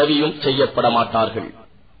உதவியும் செய்யப்பட மாட்டார்கள்.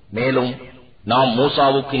 மேலும் நாம்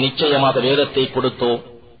மூசாவுக்கு நிச்சயமாக வேதத்தை கொடுத்தோம்.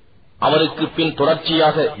 அவருக்கு பின்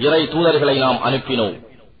தொடர்ச்சியாக இறை தூதர்களை நாம் அனுப்பினோம்.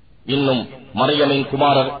 இன்னும் மரியமின்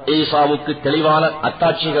குமாரர் ஈசாவுக்கு தெளிவான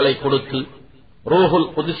அத்தாட்சிகளை கொடுத்து ரூஹுல்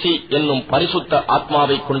குத்ஸி என்னும் பரிசுத்த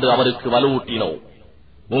ஆத்மாவை கொண்டு அவருக்கு வலுவூட்டினோம்.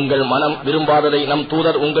 உங்கள் மனம் விரும்பாததை நம்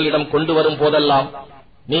தூதர் உங்களிடம் கொண்டு வரும் போதெல்லாம்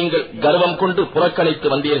நீங்கள் கர்வம் கொண்டு புறக்கணித்து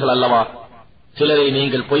வந்தீர்கள் அல்லவா? சிலரை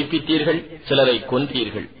நீங்கள் பொய்ப்பித்தீர்கள், சிலரை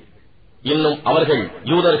கொன்றீர்கள். இன்னும் அவர்கள்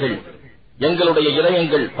யூதர்கள் எங்களுடைய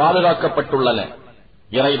இதயங்கள் பாதுகாக்கப்பட்டுள்ளன,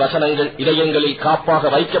 இறை வசனங்கள் இதயங்களில் காப்பாக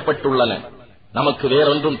வைக்கப்பட்டுள்ளன, நமக்கு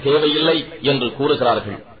வேறொன்றும் தேவையில்லை என்று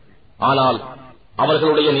கூறுகிறார்கள். ஆனால்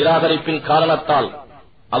அவர்களுடைய நிராகரிப்பின் காரணத்தால்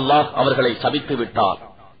அல்லாஹ் அவர்களை சபித்து விட்டார்.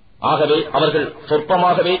 ஆகவே அவர்கள்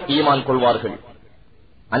சொற்பமாகவே ஈமான் கொள்வார்கள்.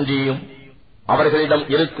 அன்றியும் அவர்களிடம்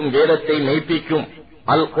இருக்கும் வேதத்தை மெய்ப்பிக்கும்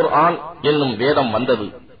அல் குர்ஆன் என்னும் வேதம் வந்தது.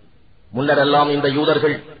 முன்னரெல்லாம் இந்த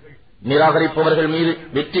யூதர்கள் நிராகரிப்பவர்கள் மீது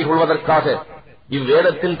வெற்றி கொள்வதற்காக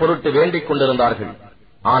இவ்வேதத்தின் பொருட்டு வேண்டிக் கொண்டிருந்தார்கள்.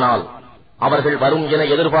 ஆனால் அவர்கள் வரும் என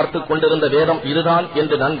எதிர்பார்த்துக் கொண்டிருந்த வேதம் இதுதான்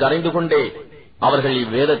என்று நன்கறிந்து கொண்டே அவர்கள்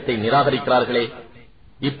இவ்வேதத்தை நிராகரிக்கிறார்களே.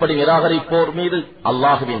 இப்படி நிராகரிப்போர் மீது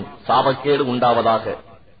அல்லாஹுவின் சாபக்கேடு உண்டாவதாக.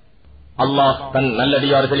 அல்லாஹ் தன்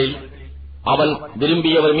நல்லடியார்களில் அவன்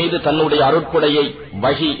விரும்பியவர் மீது தன்னுடைய அருட்கொடையை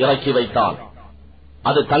வஹி இறக்கி வைத்தான்.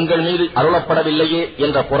 அது தங்கள் மீது அருளப்படவில்லையே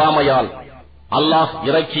என்ற பொறாமையால் அல்லாஹ்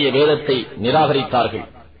இறக்கிய வேதத்தை நிராகரித்தார்கள்.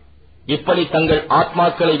 இப்படி தங்கள்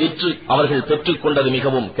ஆத்மாக்களை விற்று அவர்கள் பெற்றுக் கொண்டது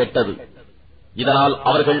மிகவும் கெட்டது. இதனால்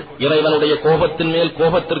அவர்கள் இறைவனுடைய கோபத்தின் மேல்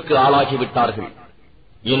கோபத்திற்கு ஆளாகிவிட்டார்கள்.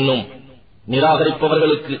 இன்னும்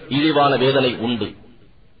நிராகரிப்பவர்களுக்கு இழிவான வேதனை உண்டு.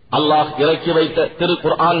 அல்லாஹ் இறக்கி வைத்த திரு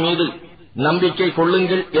குர்ஆன் மீது நம்பிக்கை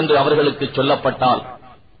கொள்ளுங்கள் என்று அவர்களுக்கு சொல்லப்பட்டால்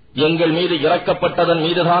எங்கள் மீது இறக்கப்பட்டதன்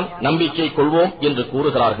மீதுதான் நம்பிக்கை கொள்வோம் என்று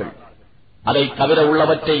கூறுகிறார்கள். அதை தவிர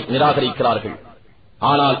உள்ளவற்றை நிராகரிக்கிறார்கள்.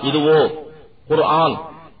 ஆனால் இதுவோ குர்ஆன்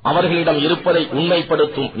அவர்களிடம் இருப்பதை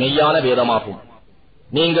உண்மைப்படுத்தும் மெய்யான வேதமாகும்.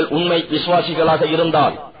 நீங்கள் உண்மை விசுவாசிகளாக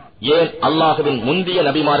இருந்தால் ஏன் அல்லாஹுவின் முந்திய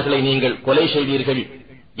நபிமார்களை நீங்கள் கொலை செய்தீர்கள்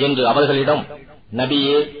என்று அவர்களிடம்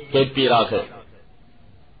நபியே கேட்பீராக.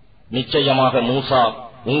 நிச்சயமாக மூசா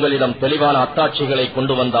உங்களிடம் தெளிவான அத்தாட்சிகளை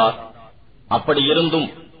கொண்டு வந்தார். அப்படி இருந்தும்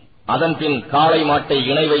அதன்பின் காளை மாட்டை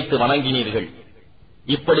இணை வைத்து வணங்கினீர்கள்.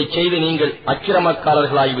 இப்படி செய்து நீங்கள்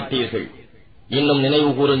அக்கிரமக்காரர்களாய்விட்டீர்கள். இன்னும்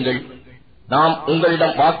நினைவு கூறுங்கள், நாம்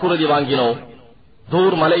உங்களிடம் வாக்குறுதி வாங்கினோம்.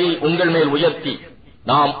 தூர் மலையை உங்கள் மேல் உயர்த்தி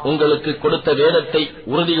நாம் உங்களுக்கு கொடுத்த வேதத்தை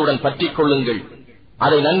உறுதியுடன் பற்றிக் கொள்ளுங்கள்,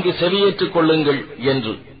 அதை நன்கு செவியேற்றுக் கொள்ளுங்கள்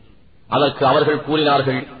என்று. அதற்கு அவர்கள்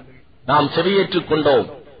கூறினார்கள், நாம் செவியேற்றுக் கொண்டோம்,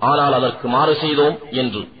 ஆனால் அதற்கு மாறு செய்தோம்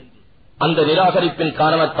என்று. அந்த நிராகரிப்பின்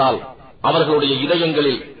காரணத்தால் அவர்களுடைய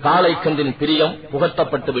இதயங்களில் காளைக்கன்றின் பிரியம்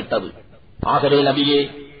புகட்டப்பட்டு விட்டது. ஆகவே நபியே,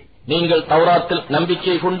 நீங்கள் தௌராத்தில்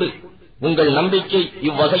நம்பிக்கை கொண்டு உங்கள் நம்பிக்கை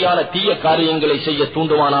இவ்வகையான தீய காரியங்களை செய்ய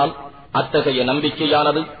தூண்டுவானால் அத்தகைய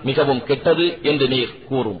நம்பிக்கையானது மிகவும் கெட்டது என்று நீர்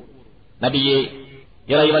கூறும். நபியே,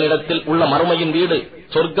 இறைவனிடத்தில் உள்ள மறுமையின் வீடு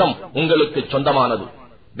சொர்க்கம் உங்களுக்கு சொந்தமானது,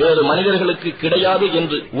 வேறு மனிதர்களுக்கு கிடையாது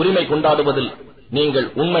என்று உரிமை கொண்டாடுவதில் நீங்கள்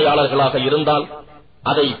உண்மையாளர்களாக இருந்தால்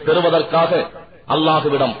அதை பெறுவதற்காக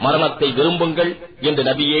அல்லாஹுவிடம் மரணத்தை விரும்புங்கள் என்று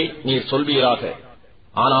நபியே நீர் சொல்வீராக.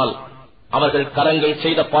 ஆனால் அவர்கள் கரங்கள்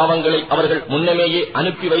செய்த பாவங்களை அவர்கள் முன்னமேயே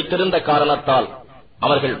அனுப்பி வைத்திருந்த காரணத்தால்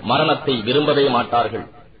அவர்கள் மரணத்தை விரும்பவே மாட்டார்கள்.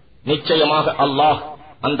 நிச்சயமாக அல்லாஹ்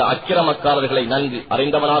அந்த அக்கிரமக்காரர்களை நன்கு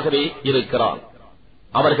அறிந்தவனாகவே இருக்கிறான்.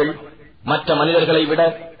 அவர்கள் மற்ற மனிதர்களை விட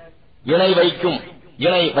இணை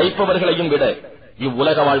வைப்பவர்களையும் விட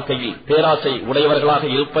இவ்வுலக வாழ்க்கையில் பேராசை உடையவர்களாக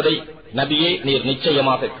இருப்பதை நபியே நீர்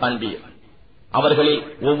நிச்சயமாக காண்பீர். அவர்களில்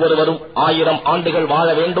ஒவ்வொருவரும் 1000 ஆண்டுகள் வாழ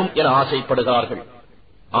வேண்டும் என ஆசைப்படுகிறார்கள்.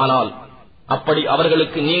 ஆனால் அப்படி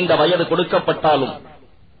அவர்களுக்கு நீண்ட வயது கொடுக்கப்பட்டாலும்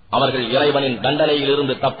அவர்கள் இறைவனின்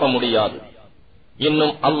தண்டனையிலிருந்து தப்ப முடியாது.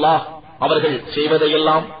 இன்னும் அல்லாஹ் அவர்கள்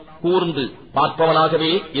செய்வதையெல்லாம் கூர்ந்து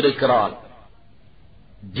பார்ப்பவனாகவே இருக்கிறான்.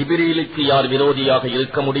 ஜிப்ரீலுக்கு யார் விரோதியாக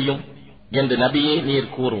இருக்க முடியும் என்று நபியே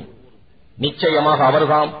நீர் கூறும். நிச்சயமாக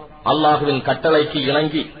அவர்தாம் அல்லாஹுவின் கட்டளைக்கு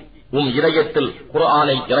இணங்கி இதயத்தில்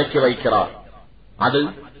குர்ஆனை இறக்கி வைக்கிறார். அது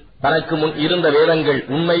தனக்கு முன் இருந்த வேதங்கள்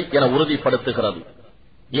உண்மை என உறுதிப்படுத்துகிறது.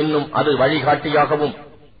 இன்னும் அது வழிகாட்டியாகவும்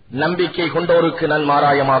நம்பிக்கை கொண்டோருக்கு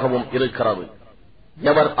நன்மாராயமாகவும் இருக்கிறது.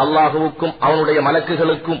 எவர் அல்லாஹுவுக்கும் அவனுடைய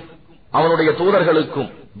மலக்குகளுக்கும் அவனுடைய தூதர்களுக்கும்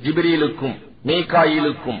ஜிப்ரீலுக்கும்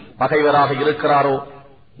மீகாயிலுக்கும் பகைவராக இருக்கிறாரோ,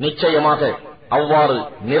 நிச்சயமாக அவ்வாறு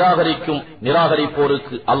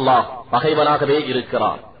நிராகரிப்போருக்கு அல்லாஹ் பகைவனாகவே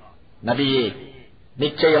இருக்கிறார். நபியே,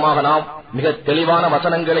 நிச்சயமாக நாம் மிக தெளிவான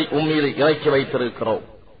வசனங்களை உம்மீது இறக்கி வைத்திருக்கிறோம்.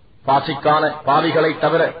 பாசிக்கான பாவிகளை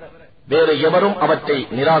தவிர வேறு எவரும் அவற்றை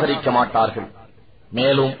நிராகரிக்க மாட்டார்கள்.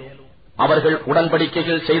 மேலும் அவர்கள்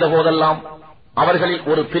உடன்படிக்கைகள் செய்த போதெல்லாம் அவர்களில்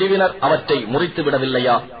ஒரு பிரிவினர் அவற்றை முறித்து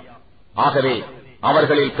விடவில்லையா? ஆகவே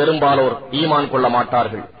அவர்களில் பெரும்பாலோர் ஈமான் கொள்ள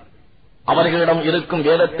மாட்டார்கள். அவர்களிடம் இருக்கும்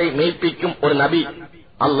வேதத்தை மெய்ப்பிக்கும் ஒரு நபி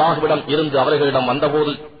அல்லாஹுவிடம் இருந்து அவர்களிடம்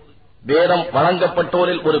வந்தபோது வேதம்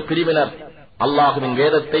வழங்கப்பட்டோரில் ஒரு பிரிவினர் அல்லாஹுவின்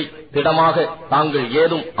வேதத்தை திடமாக தாங்கள்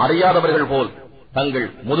ஏதும் அறியாதவர்கள் போல் தங்கள்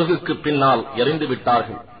முதுகுக்கு பின்னால் எறிந்து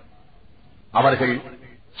விட்டார்கள். அவர்கள்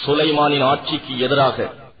சுலைமானின் ஆட்சிக்கு எதிராக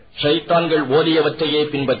ஷைத்தான்கள் ஓதியவற்றையே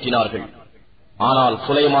பின்பற்றினார்கள். ஆனால்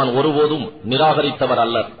சுலைமான் ஒருபோதும் நிராகரித்தவர்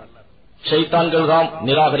அல்லர். ஷைத்தான்கள் தாம்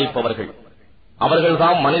நிராகரிப்பவர்கள்.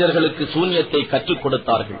 அவர்கள்தாம் மனிதர்களுக்கு சூன்யத்தை கற்றுக்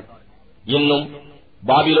கொடுத்தார்கள். இன்னும்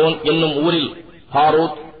பாபிலோன் என்னும் ஊரில்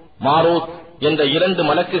ஹாரூத் மாரூத் என்ற 2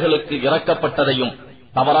 மலக்குகளுக்கு இறக்கப்பட்டதையும்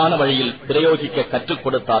தவறான வழியில் பிரயோகிக்க கற்றுக்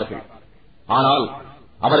கொடுத்தார்கள். ஆனால்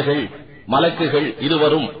அவர்கள் மலக்குகள்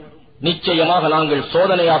இருவரும் நிச்சயமாக நாங்கள்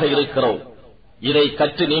சோதனையாக இருக்கிறோம், இதை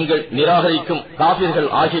கற்று நீங்கள் நிராகரிக்கும் காபிர்கள்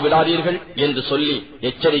ஆகிவிடாதீர்கள் என்று சொல்லி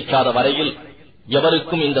எச்சரிக்காத வரையில்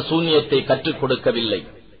எவருக்கும் இந்த சூன்யத்தை கற்றுக் கொடுக்கவில்லை.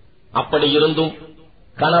 அப்படியிருந்தும்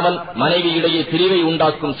கணவன் மனைவியிடையே பிரிவை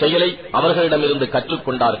உண்டாக்கும் செயலை அவர்களிடமிருந்து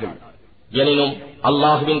கற்றுக்கொண்டார்கள். எனினும்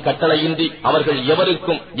அல்லாஹுவின் கட்டளையின்றி அவர்கள்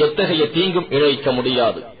எவருக்கும் எத்தகைய தீங்கும் இழைக்க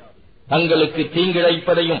முடியாது. தங்களுக்கு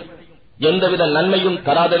தீங்கிழைப்பதையும் எந்தவித நன்மையும்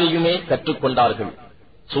தராததையுமே கற்றுக்கொண்டார்கள்.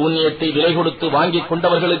 சூன்யத்தை விலை கொடுத்து வாங்கிக்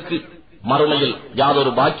கொண்டவர்களுக்கு மறுமையில்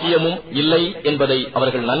யாதொரு பாக்கியமும் இல்லை என்பதை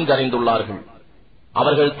அவர்கள் நன்கறிந்துள்ளார்கள்.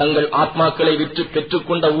 அவர்கள் தங்கள் ஆத்மாக்களை விற்று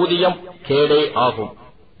பெற்றுக்கொண்ட ஊதியம் கேடே ஆகும்.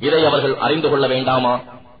 இதை அவர்கள் அறிந்து கொள்ள வேண்டாமா?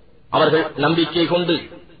 அவர்கள் நம்பிக்கை கொண்டு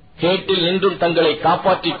கேட்டில் நின்றும் தங்களை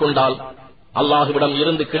காப்பாற்றிக் கொண்டால் அல்லாஹுவிடம்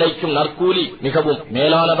இருந்து கிடைக்கும் நற்கூலி மிகவும்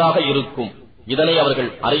மேலானதாக இருக்கும். இதனை அவர்கள்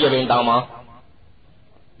அறிய வேண்டாமா?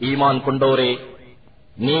 ஈமான் கொண்டோரே,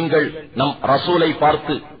 நீங்கள் நம் ரசூலை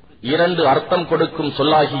பார்த்து 2 அர்த்தம் கொடுக்கும்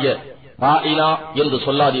சொல்லாகிய ராயினா என்று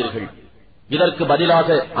சொல்லாதீர்கள். இதற்கு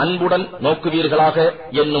பதிலாக அன்புடன் நோக்குவீர்களாக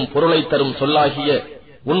என்னும் பொருளை தரும் சொல்லாகிய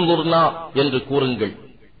உன்குர்னா என்று கூறுங்கள்.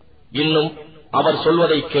 இன்னும் அவர்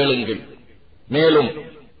சொல்வதை கேளுங்கள். மேலும்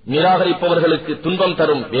நிராகரிப்பவர்களுக்கு துன்பம்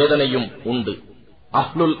தரும் வேதனையும் உண்டு.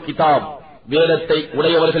 அஹ்லுல் கிதாப் வேதத்தை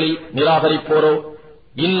உடையவர்களில் நிராகரிப்போரோ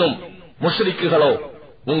இன்னும் முஷ்ரிக்குகளோ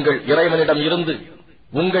உங்கள் இறைவனிடம் இருந்து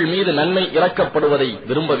உங்கள் மீது நன்மை இறக்கப்படுவதை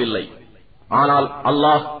விரும்பவில்லை. ஆனால்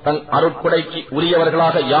அல்லாஹ் தன் அருட்கொடைக்கு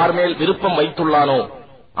உரியவர்களாக யார் மேல் விருப்பம் வைத்துள்ளானோ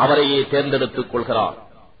அவரையே தேர்ந்தெடுத்துக் கொள்கிறார்.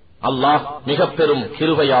 அல்லாஹ் மிக பெரும்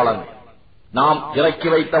கிருபையாளன். நாம் இறக்கி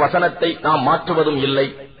வைத்த வசனத்தை நாம் மாற்றுவதும் இல்லை,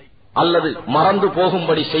 அல்லது மறந்து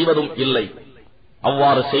போகும்படி செய்வதும் இல்லை.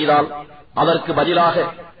 அவ்வாறு செய்தால் அதற்கு பதிலாக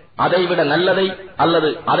அதைவிட நல்லதை அல்லது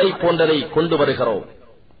அதை போன்றதை கொண்டு வருகிறோம்.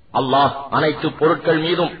 அல்லாஹ் அனைத்து பொருட்கள்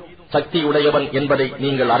மீதும் சக்தியுடையவன் என்பதை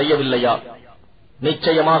நீங்கள் அறியவில்லையா?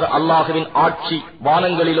 நிச்சயமாக அல்லாஹுவின் ஆட்சி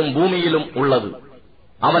வானங்களிலும் பூமியிலும் உள்ளது.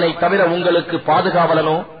 அவனை தவிர உங்களுக்கு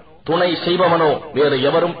பாதுகாவலனோ துணை செய்பவனோ வேறு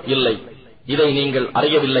எவரும் இல்லை. இதை நீங்கள்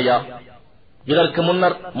அறியவில்லையா? இதற்கு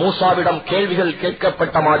முன்னர் மூசாவிடம் கேள்விகள்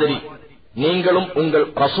கேட்கப்பட்ட மாதிரி நீங்களும் உங்கள்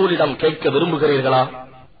ரசூலிடம் கேட்க விரும்புகிறீர்களா?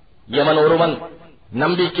 எவன் ஒருவன்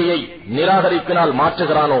நம்பிக்கையை நிராகரிப்பினால்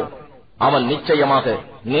மாற்றுகிறானோ அவன் நிச்சயமாக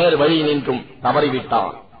நேர் வழி நின்றும்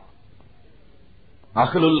தவறிவிட்டான்.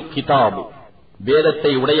 அஹ்லுல் கிதாப்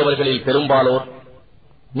வேதத்தை உடையவர்களில் பெரும்பாலோர்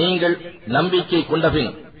நீங்கள் நம்பிக்கை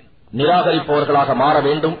கொண்டபின் நிராகரிப்பவர்களாக மாற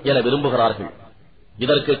வேண்டும் என விரும்புகிறார்கள்.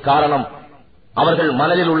 இதற்கு காரணம் அவர்கள்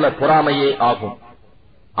மனதில் உள்ள பொறாமையே ஆகும்.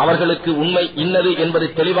 அவர்களுக்கு உண்மை இன்னது என்பது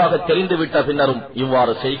தெளிவாக தெரிந்துவிட்ட பின்னரும்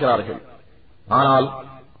இவ்வாறு செய்கிறார்கள். ஆனால்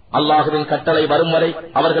அல்லாஹுவின் கட்டளை வரும் வரை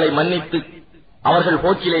அவர்களை மன்னித்து அவர்கள்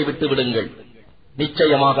போக்கிலே விட்டு விடுங்கள்.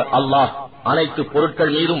 நிச்சயமாக அல்லாஹ் அனைத்து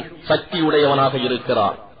பொருட்கள் மீதும் சக்தியுடையவனாக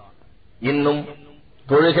இருக்கிறார். இன்னும்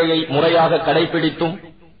தொழுகையை முறையாக கடைபிடித்தும்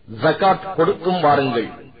ஜகாத் கொடுத்தும் வாருங்கள்.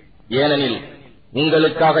 ஏனெனில்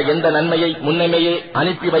உங்களுக்காக எந்த நன்மையை முன்னமேயே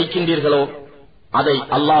அனுப்பி வைக்கின்றீர்களோ அதை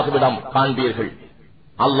அல்லாஹுவிடம் காண்பீர்கள்.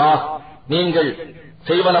 அல்லாஹ் நீங்கள்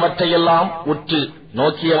செய்வனவற்றையெல்லாம் உற்று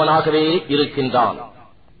நோக்கியவனாகவே இருக்கின்றான்.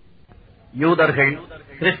 யூதர்கள்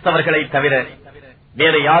கிறிஸ்தவர்களை தவிர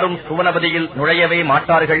வேறு யாரும் சுவனபதியில் நுழையவே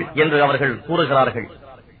மாட்டார்கள் என்று அவர்கள் கூறுகிறார்கள்.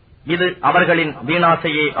 இது அவர்களின்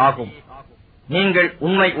வீணாசையே ஆகும். நீங்கள்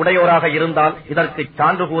உண்மை உடையோராக இருந்தால் இதற்கு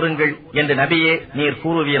சான்று கூறுங்கள் என்று நபியே நீர்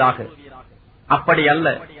கூறுவீராக. அப்படி அல்ல.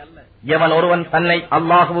 எவன் ஒருவன் தன்னை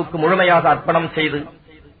அல்லாஹுவுக்கு முழுமையாக அர்ப்பணம் செய்து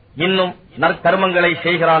இன்னும் நற்கர்மங்களை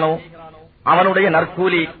செய்கிறானோ அவனுடைய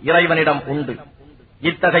நற்கூலி இறைவனிடம் உண்டு.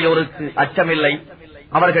 இத்தகையோருக்கு அச்சமில்லை,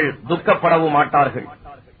 அவர்கள் துக்கப்படவும் மாட்டார்கள்.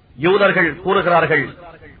 யூதர்கள் கூறுகிறார்கள்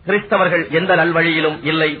கிறிஸ்தவர்கள் எந்த நல்வழியிலும்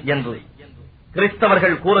இல்லை என்று.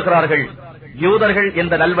 கிறிஸ்தவர்கள் கூறுகிறார்கள் யூதர்கள்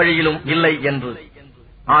எந்த நல்வழியிலும் இல்லை என்று.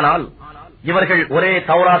 ஆனால் இவர்கள் ஒரே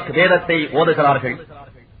தௌராத் வேதத்தை ஓதுகிறார்கள்.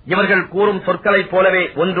 இவர்கள் கூறும் சொற்களைப் போலவே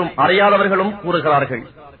ஒன்றும் அறியாதவர்களும் கூறுகிறார்கள்.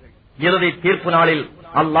 இறுதி தீர்ப்பு நாளில்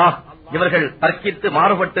அல்லாஹ் இவர்கள் தர்க்கித்து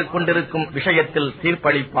மாறுபட்டுக் கொண்டிருக்கும் விஷயத்தில்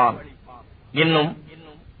தீர்ப்பளிப்பான். இன்னும்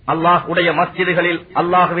அல்லாஹ் உடைய மஸ்ஜிதுகளில்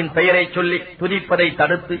அல்லாஹுவின் பெயரை சொல்லி துதிப்பதை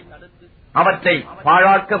தடுத்து அவற்றை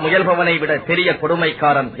பாழாக்க முயல்பவனை விட பெரிய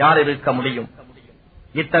கொடுமைக்காரன் யார் இருக்க முடியும்?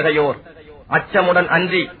 இத்தகையோர் அச்சமுடன்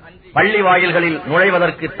அன்றி பள்ளி வாயில்களில்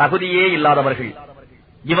நுழைவதற்கு தகுதியே இல்லாதவர்கள்.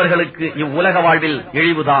 இவர்களுக்கு இவ்வுலக வாழ்வில்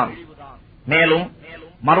இழிவுதான். மேலும்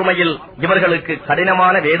மறுமையில் இவர்களுக்கு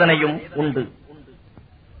கடினமான வேதனையும் உண்டு.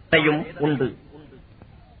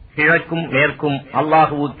 கிழக்கும் மேற்கும்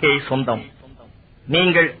அல்லாஹுவுக்கே சொந்தம்.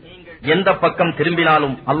 நீங்கள் எந்த பக்கம்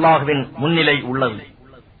திரும்பினாலும் அல்லாஹுவின் முன்னிலை உள்ளது.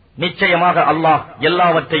 நிச்சயமாக அல்லாஹ்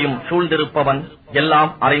எல்லாவற்றையும் சூழ்ந்திருப்பவன்,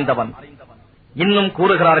 எல்லாம் அறிந்தவன். இன்னும்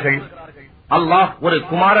கூறுகிறார்கள் அல்லாஹ் ஒரு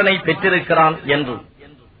குமாரனை பெற்றிருக்கிறான் என்று.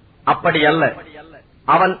 அப்படி அல்ல.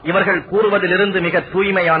 அவன் இவர்கள் கூறுவதிலிருந்து மிக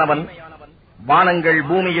தூய்மையானவன். வானங்கள்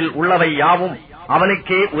பூமியில் உள்ளவை யாவும்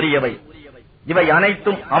அவனுக்கே உரியவை. இவை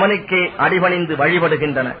அனைத்தும் அவனுக்கே அடிபணிந்து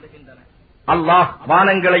வழிபடுகின்றன. அல்லாஹ்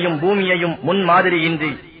வானங்களையும் பூமியையும்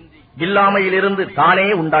முன்மாதிரியின்றி இல்லாமையிலிருந்து தானே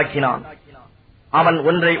உண்டாக்கினான். அவன்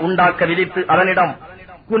ஒன்றை உண்டாக்க விதித்து அதனிடம்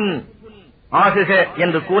குன் ஆகுக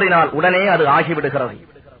என்று கூறினால் உடனே அது ஆகிவிடுகிறது.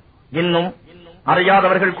 இன்னும்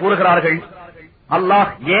அறியாதவர்கள் கூறுகிறார்கள் அல்லாஹ்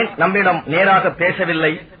ஏன் நம்மிடம் நேராக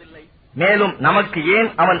பேசவில்லை, மேலும் நமக்கு ஏன்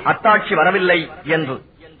அவன் அத்தாட்சி வரவில்லை என்று.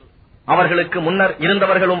 அவர்களுக்கு முன்னர்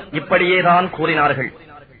இருந்தவர்களும் இப்படியேதான் கூறினார்கள்.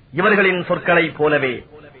 இவர்களின் சொற்களை போலவே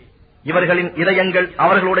இவர்களின் இதயங்கள்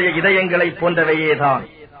அவர்களுடைய இதயங்களை போன்றவையேதான்.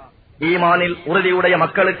 ஈமானில் உறுதியுடைய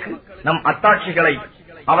மக்களுக்கு நம் அத்தாட்சிகளை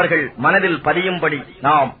அவர்கள் மனதில் பதியும்படி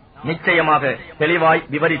நாம் நிச்சயமாக தெளிவாய்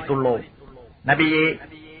விவரித்துள்ளோம். நபியே,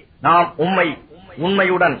 நாம்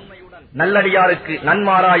உண்மையுடன் நல்லடியாருக்கு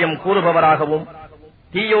நன்மாராயம் கூறுபவராகவும்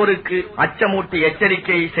தீயோருக்கு அச்சமூட்டி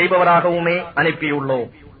எச்சரிக்கை செய்பவராகவுமே அனுப்பியுள்ளோம்.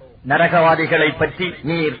 நரகவாதிகளை பற்றி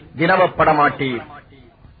நீர் வினவப்பட மாட்டீர்.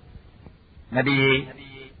 நபியே,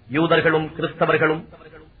 யூதர்களும் கிறிஸ்தவர்களும்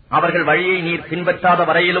அவர்கள் வழியை நீர் பின்பற்றாத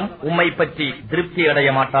வரையிலும் உம்மை பற்றி திருப்தி அடைய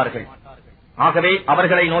மாட்டார்கள். ஆகவே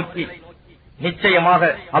அவர்களை நோக்கி, நிச்சயமாக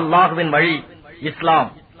அல்லாஹுவின் வழி இஸ்லாம்,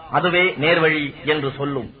 அதுவே நேர்வழி என்று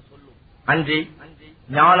சொல்லும். அன்றி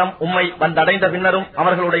ஞானம் உம்மை வந்தடைந்த பின்னரும்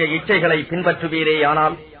அவர்களுடைய இச்சைகளை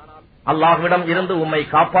பின்பற்றுவீரேயானால் அல்லாஹ்விடம் இருந்து உம்மை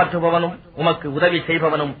காப்பாற்றுபவனும் உமக்கு உதவி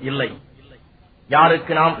செய்பவனும் இல்லை.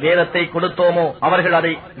 யாருக்கு நாம் வேதத்தை கொடுத்தோமோ அவர்கள்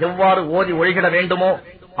அதை எவ்வாறு ஓதி ஒழிகிட வேண்டுமோ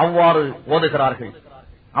அவ்வாறு ஓதுகிறார்கள்.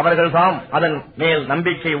 அவர்கள்தாம் அதன் மேல்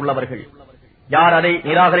நம்பிக்கை உள்ளவர்கள். யார் அதை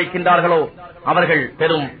நிராகரிக்கின்றார்களோ அவர்கள்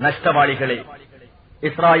பெரும் நஷ்டவாளிகளே.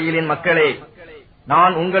 இஸ்ராயேலின் மக்களே,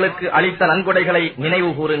 நான் உங்களுக்கு அளித்த நன்கொடைகளை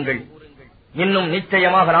நினைவு கூறுங்கள். இன்னும்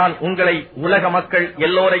நிச்சயமாக நான் உங்களை உலக மக்கள்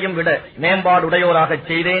எல்லோரையும் விட மேம்பாடுடையோராகச்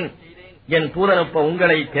செய்தேன். என் தூதனுப்ப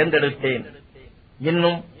உங்களை தேர்ந்தெடுத்தேன்.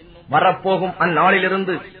 இன்னும் வரப்போகும்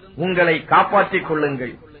அந்நாளிலிருந்து உங்களை காப்பாற்றிக்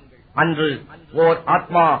கொள்ளுங்கள். அன்று ஓர்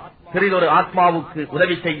ஆத்மா சிறிதொரு ஆத்மாவுக்கு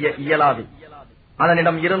உதவி செய்ய இயலாது.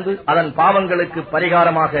 அதனிடம் இருந்து அதன் பாவங்களுக்கு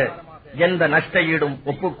பரிகாரமாக எந்த நஷ்ட ஈடும்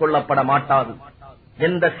ஒப்புக்கொள்ளப்பட மாட்டாது.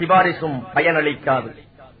 எந்த சிபாரிசும் பயனளிக்காது.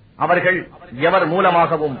 அவர்கள் எவர்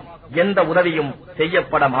மூலமாகவும் எந்த உதவியும்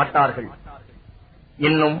செய்யப்பட மாட்டார்கள்.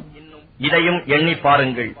 இன்னும் இதையும் எண்ணி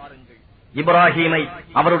பாருங்கள். இப்ராஹீமை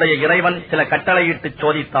அவருடைய இறைவன் சில கட்டளையிட்டு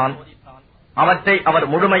சோதித்தான். அவற்றை அவர்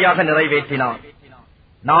முழுமையாக நிறைவேற்றினார்.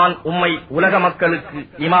 நான் உம்மை உலக மக்களுக்கு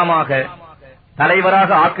இமாமாக, தலைவராக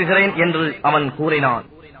ஆக்குகிறேன் என்று அவன் கூறினான்.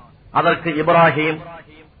 அதற்கு இப்ராஹீம்,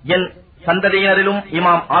 என் சந்ததியினரிலும்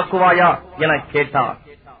இமாம் ஆக்குவாயா என கேட்டார்.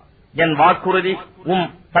 என் வாக்குறுதி உம்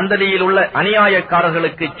சந்ததியில் உள்ள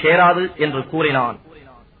அநியாயக்காரர்களுக்கு சேராது என்று கூறினான்.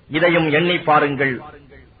 இதையும் எண்ணி பாருங்கள்.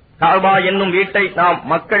 கஅபா என்னும் வீட்டை நாம்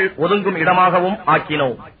மக்கள் ஒதுங்கும் இடமாகவும்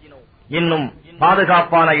ஆக்கினோம். இன்னும்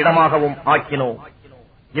பாதுகாப்பான இடமாகவும் ஆக்கினோம்.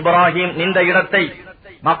 இப்ராஹீம் நின்ற இடத்தை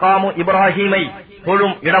மகாமு இப்ராஹீமை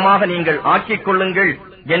தொழும் இடமாக நீங்கள் ஆக்கிக் கொள்ளுங்கள்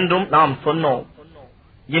என்றும் நாம் சொன்னோம்.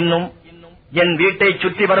 இன்னும் என் வீட்டை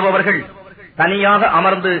சுற்றி வருபவர்கள், தனியாக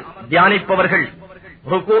அமர்ந்து தியானிப்பவர்கள்,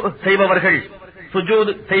 ருக்கு செய்பவர்கள்,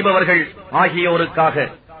 சுஜூத் செய்பவர்கள் ஆகியோருக்காக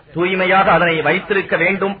தூய்மையாக அதனை வைத்திருக்க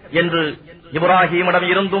வேண்டும் என்று இப்ராஹீமிடம்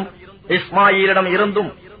இருந்தும் இஸ்மாயிலிடம் இருந்தும்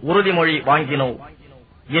உறுதிமொழி வாங்கினோம்.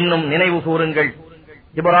 இன்னும் நினைவு கூறுங்கள்.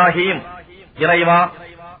 இப்ராஹீம், இறைவா,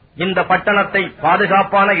 இந்த பட்டணத்தை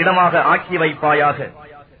பாதுகாப்பான இடமாக ஆக்கி வைப்பாயாக.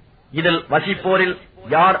 இதில் வசிப்போரில்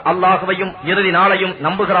யார் அல்லாஹுவையும் இறுதி நாளையும்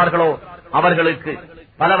நம்புகிறார்களோ அவர்களுக்கு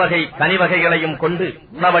பல வகை கனிவகைகளையும் கொண்டு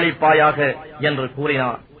உணவளிப்பாயாக என்று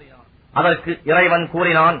கூறினார். அதற்கு இறைவன்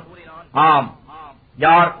கூறினான், ஆம்,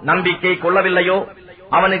 யார் நம்பிக்கை கொள்ளவில்லையோ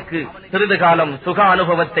அவனுக்கு சிறிது காலம் சுக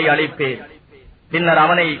அனுபவத்தை அளிப்பேன். பின்னர்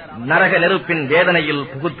அவனை நரக நெருப்பின் வேதனையில்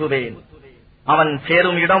புகுத்துவேன். அவன்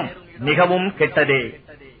சேரும் இடம் மிகவும் கெட்டதே.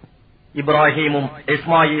 இப்ராஹீமும்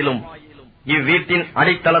இஸ்மாயிலும் இவ்வீட்டின்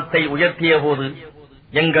அடித்தளத்தை உயர்த்திய போது,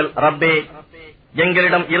 எங்கள் ரப்பே,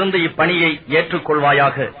 எங்களிடம் இருந்து இப்பணியை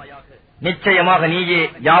ஏற்றுக்கொள்வாயாக. நிச்சயமாக நீயே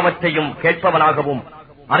யாவற்றையும் கேட்பவனாகவும்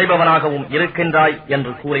அறிபவனாகவும் இருக்கின்றாய்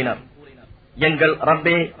என்று கூறினர். எங்கள்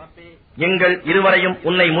ரப்பே, எங்கள் இருவரையும்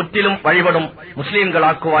உன்னை முற்றிலும் வழிபடும்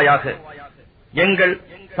முஸ்லிம்களாக்குவாயாக. எங்கள்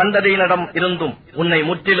சந்ததியினரிடம் இருந்தும் உன்னை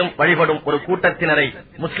முற்றிலும் வழிபடும் ஒரு கூட்டத்தினரை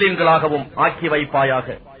முஸ்லிம்களாகவும் ஆக்கி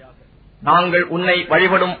வைப்பாயாக. நாங்கள் உன்னை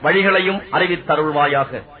வழிபடும் வழிகளையும்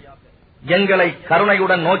அறிவித்தருள்வாயாக. எங்களை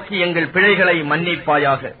கருணையுடன் நோக்கி எங்கள் பிழைகளை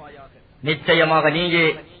மன்னிப்பாயாக. நிச்சயமாக நீயே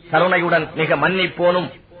கருணையுடன் மிக மன்னிப்போனும்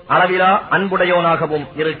அளவிலா அன்புடையோனாகவும்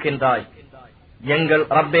இருக்கின்றாய். எங்கள்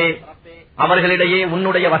ரப்பே, அவர்களிடையே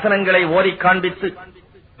உன்னுடைய வசனங்களை ஓதிக் காண்பித்து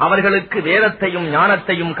அவர்களுக்கு வேதத்தையும்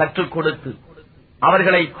ஞானத்தையும் கற்றுக் கொடுத்து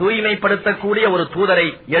அவர்களை தூய்மைப்படுத்தக்கூடிய ஒரு தூதரை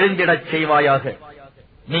எழுந்திடச் செய்வாயாக.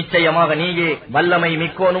 நிச்சயமாக நீயே வல்லமை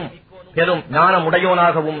மிக்கோனும் பெரும்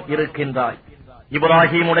ஞானமுடையோனாகவும் இருக்கின்றாய்.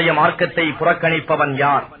 இப்ராஹீமுடைய மார்க்கத்தை புறக்கணிப்பவன்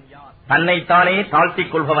யார்? தன்னைத்தானே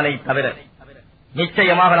தாழ்த்திக் கொள்பவனை தவிர.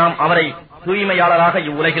 நிச்சயமாக நாம் அவரை தூய்மையாளராக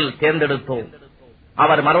இவ்வுலகில் தேர்ந்தெடுத்தோம்.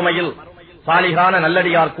 அவர் மறுமையில் சாலிகான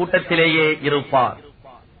நல்லடியார் கூட்டத்திலேயே இருப்பார்.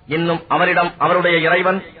 இன்னும் அவரிடம் அவருடைய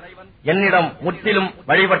இறைவன், என்னிடம் முற்றிலும்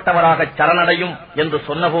வழிபட்டவராக சரணடையும் என்று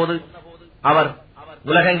சொன்னபோது அவர்,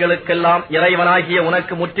 உலகங்களுக்கெல்லாம் இறைவனாகிய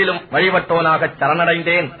உனக்கு முற்றிலும் வழிபட்டோனாக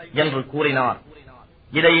சரணடைந்தேன் என்று கூறினார்.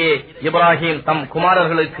 இதையே இப்ராஹீம் தம்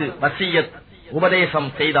குமாரர்களுக்கு வசியத் உபதேசம்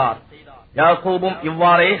செய்தார். யாக்கூபும்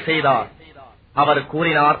இவ்வாறே செய்தார். அவர்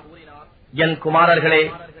கூறினார், என் குமாரர்களே,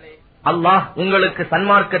 அல்லாஹ் உங்களுக்கு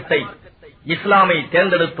சன்மார்க்கத்தை இஸ்லாமை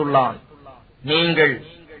தேர்ந்தெடுத்துள்ளான். நீங்கள்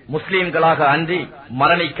முஸ்லிம்களாக அன்றி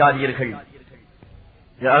மரணிக்காதீர்கள்.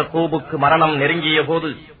 யாக்கூபுக்கு மரணம் நெருங்கிய போது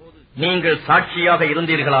நீங்கள் சாட்சியாக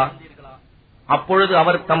இருந்தீர்களா? அப்பொழுது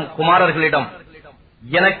அவர் தம் குமாரர்களிடம்,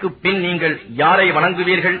 எனக்கு பின் நீங்கள் யாரை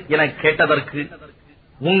வணங்குவீர்கள் என கேட்டதற்கு,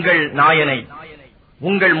 உங்கள் நாயனை,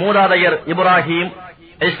 உங்கள் மூதாதையர் இப்ராஹிம்,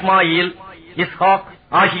 இஸ்மாயில், இஸ்ஹாக்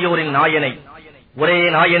ஆகியோரின் நாயனை, ஒரே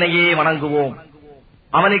நாயனையே வணங்குவோம்,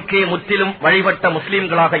 அவனுக்கே முற்றிலும் வழிபட்ட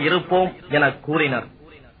முஸ்லிம்களாக இருப்போம் என கூறினர்.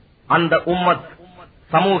 அந்த உம்மத்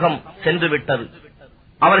சமூகம் சென்றுவிட்டது.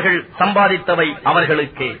 அவர்கள் சம்பாதித்தவை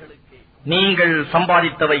அவர்களுக்கே, நீங்கள்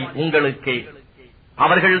சம்பாதித்தவை உங்களுக்கே.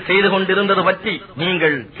 அவர்கள் செய்து கொண்டிருந்தது பற்றி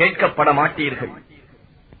நீங்கள் கேட்கப்பட மாட்டீர்கள்.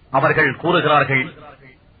 அவர்கள் கூறுகிறார்கள்,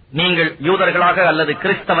 நீங்கள் யூதர்களாக அல்லது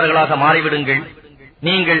கிறிஸ்தவர்களாக மாறிவிடுங்கள்,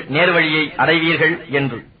 நீங்கள் நேர்வழியை அடைவீர்கள்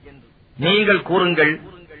என்று. நீங்கள் கூறுங்கள்,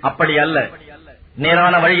 அப்படி அல்ல,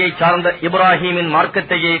 நேரான வழியை சார்ந்த இப்ராஹீமின்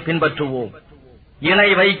மார்க்கத்தையே பின்பற்றுவோம். இணை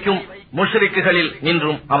வைக்கும் முஷ்ரிக்குகளில்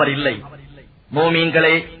நின்றும் அவர் இல்லை.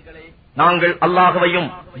 மோமீன்களே, நாங்கள் அல்லாஹ்வையும்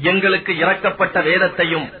எங்களுக்கு இறக்கப்பட்ட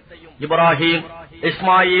வேதத்தையும் இப்ராஹிம்,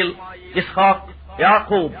 இஸ்மாயில், இஸ்ஹாக்,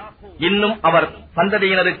 யாக்கூப் இன்னும் அவர்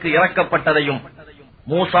சந்ததியினருக்கு இறக்கப்பட்டதையும்,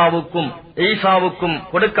 மூசாவுக்கும் ஈசாவுக்கும்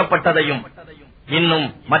கொடுக்கப்பட்டதையும், இன்னும்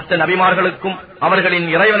மற்ற நபிமார்களுக்கும் அவர்களின்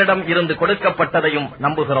இறைவனிடம் இருந்து கொடுக்கப்பட்டதையும்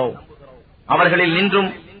நம்புகிறோம். அவர்களில் நின்றும்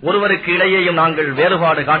ஒருவருக்கு இடையேயும் நாங்கள்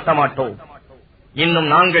வேறுபாடு காட்ட மாட்டோம். இன்னும்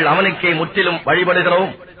நாங்கள் அவனுக்கே முற்றிலும்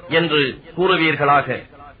வழிபடுகிறோம் என்று கூறுவீர்களாக.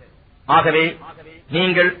 ஆகவே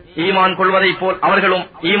நீங்கள் ஈமான் கொள்வதைப் போல் அவர்களும்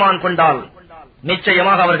ஈமான் கொண்டால்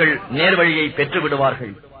நிச்சயமாக அவர்கள் நேர்வழியை பெற்று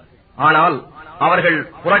விடுவார்கள். ஆனால் அவர்கள்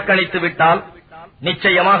புறக்கணித்து விட்டால்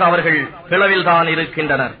நிச்சயமாக அவர்கள் பிளவில்தான்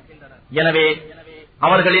இருக்கின்றனர். எனவே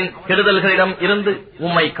அவர்களின் கெடுதல்களிடம் இருந்து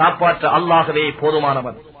உம்மை காப்பாற்ற அல்லாஹ்வே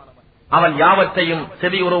போதுமானவன். அவன் யாவற்றையும்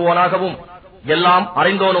செவியுறுவோனாகவும் எல்லாம்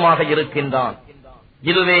அறிந்தோனுமாக இருக்கின்றான்.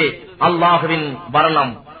 இதுவே அல்லாஹ்வின்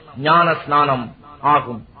வர்ணம், ஞான ஸ்நானம்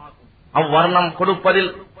ஆகும். அவ்வர்ணம் கொடுப்பதில்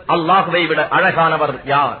அல்லாஹ்வை விட அழகானவர்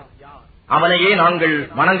யார்? அவனையே நாங்கள்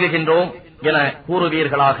வணங்குகின்றோம் என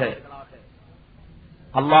கூறுவீர்களாக.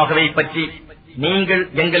 அல்லாஹ்வை பற்றி நீங்கள்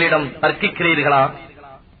எங்களிடம் தர்க்கிக்கிறீர்களா?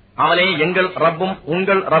 அவனே எங்கள் ரப்பும்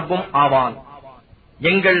உங்கள் ரப்பும் ஆவான்.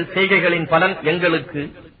 எங்கள் செய்கைகளின் பலன் எங்களுக்கு,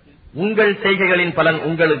 உங்கள் செய்கைகளின் பலன்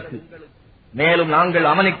உங்களுக்கு. மேலும் நாங்கள்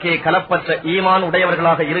அவனுக்கே கலப்பற்ற ஈமான்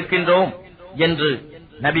உடையவர்களாக இருக்கின்றோம் என்று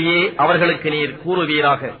நபியே அவர்களுக்கு நீர்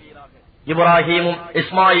கூறுவீராக. இப்ராஹீமும்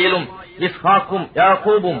இஸ்மாயிலும் இஸ்ஹாக்கும்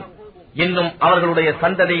யாக்கூபும் இன்னும் அவர்களுடைய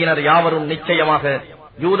சந்ததியினர் யாவரும் நிச்சயமாக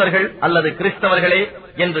யூதர்கள் அல்லது கிறிஸ்தவர்களே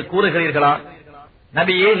என்று கூறுகிறீர்களா?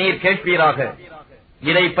 நபியே நீர் கேட்பீராக,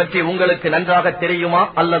 இதை பற்றி உங்களுக்கு நன்றாக தெரியுமா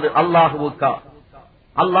அல்லது அல்லாஹுவுக்கா?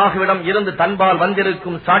 அல்லாஹுவிடம் இருந்து தன்பால்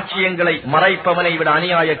வந்திருக்கும் சாட்சியங்களை மறைப்பவனை விட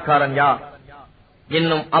அநியாயக்காரன் யார்?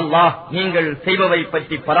 இன்னும் அல்லாஹ் நீங்கள் செய்பவை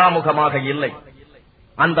பற்றி பராமுகமாக இல்லை.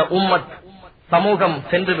 அந்த உம்மத் சமூகம்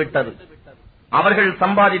சென்று விட்டது. அவர்கள்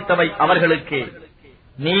சம்பாதித்தவை அவர்களுக்கே,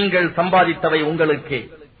 நீங்கள் சம்பாதித்தவை உங்களுக்கே.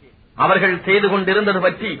 அவர்கள் செய்து கொண்டிருந்தது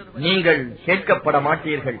பற்றி நீங்கள் கேட்கப்பட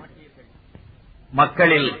மாட்டீர்கள்.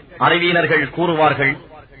 மக்களில் அறிவியினர்கள் கூறுவார்கள்,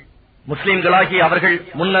 முஸ்லிம்களாகி அவர்கள்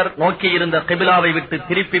முன்னர் நோக்கியிருந்த கிபிலாவை விட்டு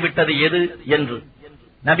திருப்பிவிட்டது எது என்று.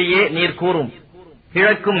 நபியே நீர் கூறும்,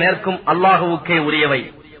 கிழக்கும் மேற்கும் அல்லாஹுவுக்கே உரியவை,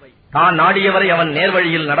 தான் நாடியவரை அவன்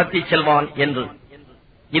நேர்வழியில் நடத்திச் செல்வான் என்று.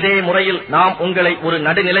 இதே முறையில் நாம் உங்களை ஒரு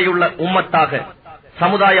நடுநிலையுள்ள உம்மத்தாக,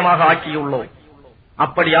 சமுதாயமாக ஆக்கியுள்ளோம்.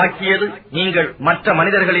 அப்படி ஆக்கியது நீங்கள் மற்ற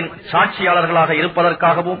மனிதர்களின் சாட்சியாளர்களாக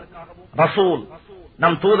இருப்பதற்காகவும், ரசூல்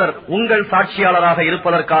நம் தூதர் உங்கள் சாட்சியாளராக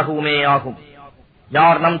இருப்பதற்காகவுமே ஆகும்.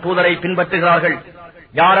 யார் நம் தூதரை பின்பற்றுகிறார்கள்,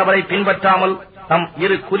 யார் அவரை பின்பற்றாமல் தம்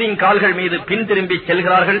இரு குதிங்கால்கள் மீது பின் திரும்பி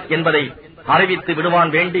செல்கிறார்கள் என்பதை அறிவித்து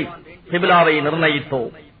விடுவான் வேண்டி கிபிலாவை நிர்ணயித்தோம்.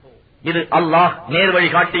 இது அல்லாஹ் நேர்வழி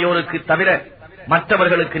காட்டியோருக்கு தவிர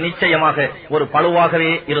மற்றவர்களுக்கு நிச்சயமாக ஒரு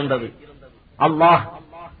பழுவாகவே இருந்தது. அல்லாஹ்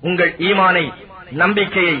உங்கள் ஈமானை,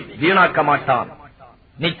 நம்பிக்கையை வீணாக்க மாட்டான்.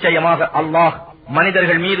 நிச்சயமாக அல்லாஹ்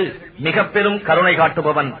மனிதர்கள் மீது மிக பெரும் கருணை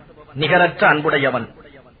காட்டுபவன், நிகரற்ற அன்புடையவன்.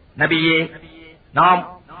 நபியே, நாம்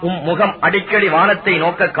முகம் அடிக்கடி வானத்தை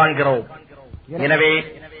நோக்க காண்கிறோம். எனவே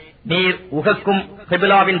நீர் உகக்கும்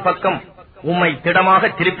கிபிலாவின் பக்கம் உம்மை திடமாக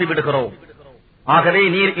திருப்பி விடுகிறோம். ஆகவே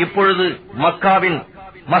நீர் இப்பொழுது மக்காவின்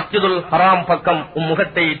மஸ்ஜிதுல் ஹராம் பக்கம்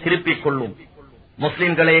முகத்தை திருப்பிக் கொள்ளும்.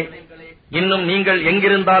 முஸ்லிம்களே, இன்னும் நீங்கள்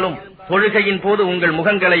எங்கிருந்தாலும் தொழுகையின் போது உங்கள்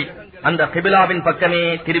முகங்களை அந்த கிபிலாவின் பக்கமே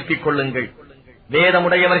திருப்பிக் கொள்ளுங்கள்.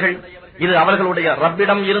 வேதமுடையவர்கள் இது அவர்களுடைய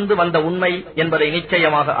ரப்பிடம் இருந்து வந்த உண்மை என்பதை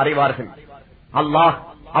நிச்சயமாக அறிவார்கள். அல்லாஹ்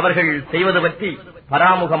அவர்கள் செய்வது பற்றி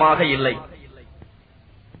பராமுகமாக இல்லை.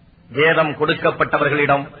 வேதம்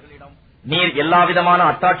கொடுக்கப்பட்டவர்களிடம் நீர் எல்லாவிதமான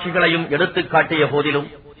அத்தாட்சிகளையும் எடுத்துக் காட்டிய போதிலும்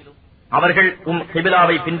அவர்கள்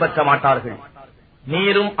கிபிலாவை பின்பற்ற மாட்டார்கள்.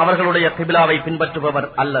 நீரும் அவர்களுடைய கிபிலாவை பின்பற்றுபவர்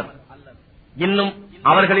அல்லர். இன்னும்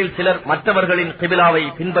அவர்களில் சிலர் மற்றவர்களின் கிபிலாவை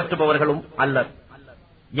பின்பற்றுபவர்களும் அல்லர்.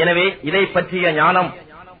 எனவே இதை பற்றிய ஞானம்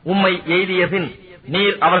உம்மை எய்திய பின்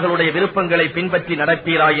நீர் அவர்களுடைய விருப்பங்களை பின்பற்றி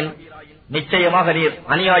நடப்பீராயின் நிச்சயமாக நீர்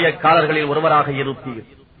அநியாயக்காரர்களில் ஒருவராக இருப்பீர்.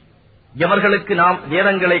 எவர்களுக்கு நாம்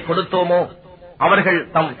வேதங்களை கொடுத்தோமோ அவர்கள்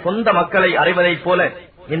தம் சொந்த மக்களை அறிவதைப் போல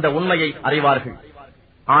இந்த உண்மையை அறிவார்கள்.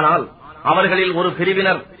 ஆனால் அவர்களில் ஒரு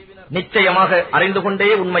பிரிவினர் நிச்சயமாக அறிந்து கொண்டே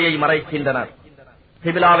உண்மையை மறைக்கின்றனர்.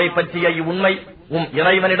 கிபிலாவை பற்றிய இவ்வுண்மை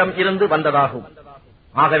இறைவனிடம் இருந்து வந்ததாகும்.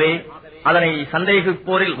 ஆகவே அதனை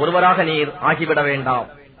சந்தேகிப்போரில் ஒருவராக நீர் ஆகிவிட வேண்டாம்.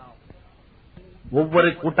 ஒவ்வொரு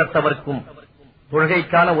கூட்டத்தவர்க்கும்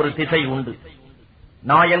தொழுகைக்கான ஒரு திசை உண்டு.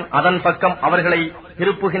 நாயன் அதன் பக்கம் அவர்களை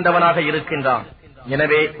திருப்புகின்றவனாக இருக்கின்றான்.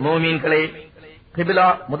 எனவே மோமீன்களே, கிபிலா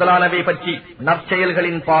முதலானவை பற்றி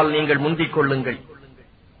நற்செயல்களின் பால் நீங்கள் முந்திக் கொள்ளுங்கள்.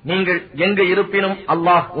 நீங்கள் எங்கு இருப்பினும்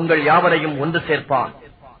அல்லாஹ் உங்கள் யாவரையும் ஒன்று சேர்ப்பான்.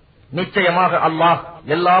 நிச்சயமாக அல்லாஹ்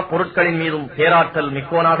எல்லா பொருட்களின் மீதும் பேராற்றல்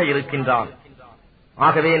மிக்கோனாக இருக்கின்றான்.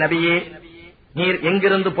 ஆகவே நபியே, நீர்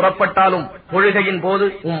எங்கிருந்து புறப்பட்டாலும் தொழுகையின் போது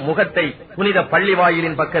முகத்தை புனித பள்ளி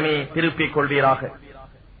வாயிலின் பக்கமே திருப்பிக் கொள்வீராக.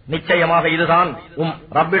 நிச்சயமாக இதுதான்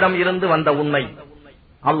ரப்பிடம் இருந்து வந்த உண்மை.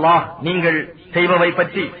 அல்லாஹ் நீங்கள் செய்பவை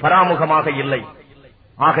பற்றி பராமுகமாக இல்லை.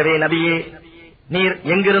 ஆகவே நபியே, நீர்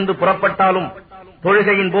எங்கிருந்து புறப்பட்டாலும்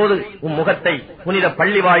தொழுகையின் போது முகத்தை புனித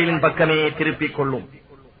பள்ளி வாயிலின் பக்கமே திருப்பிக் கொள்ளும்.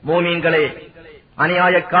 மோமீன்களே,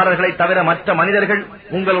 அநியாயக்காரர்களை தவிர மற்ற மனிதர்கள்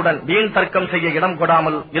உங்களுடன் வீண் தர்க்கம் செய்ய இடம்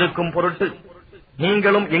கொடாமல் இருக்கும் பொருட்டு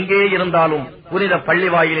நீங்களும் எங்கே இருந்தாலும் புனித பள்ளி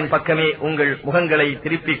வாயிலின் பக்கமே உங்கள் முகங்களை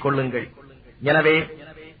திருப்பிக் கொள்ளுங்கள். எனவே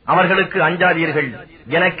அவர்களுக்கு அஞ்சாதீர்கள்,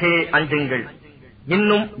 எனக்கே அஞ்சுங்கள்.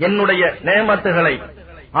 இன்னும் என்னுடைய நேமத்துகளை,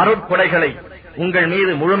 அருட்கொடைகளை உங்கள்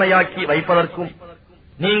மீது முழுமையாக்கி வைப்பதற்கும்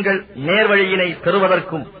நீங்கள் நேர்வழியினை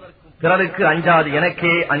பெறுவதற்கும் பிறருக்கு அஞ்சாது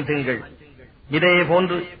எனக்கே அஞ்சுங்கள். இதே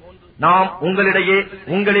போன்று நாம்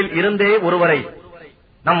உங்களில் இருந்தே ஒருவரை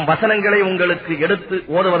நம் வசனங்களை உங்களுக்கு எடுத்து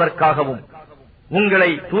ஓதுவதற்காகவும் உங்களை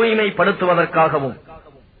தூய்மைப்படுத்துவதற்காகவும்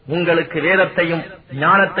உங்களுக்கு வேதத்தையும்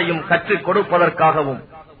ஞானத்தையும் கற்றுக் கொடுப்பதற்காகவும்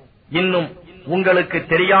இன்னும் உங்களுக்கு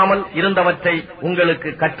தெரியாமல் இருந்தவற்றை உங்களுக்கு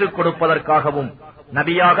கற்றுக் கொடுப்பதற்காகவும்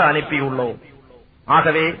நபியாக அனுப்பியுள்ளோம்.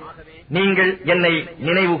 ஆகவே நீங்கள் என்னை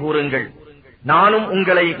நினைவு கூறுங்கள், நானும்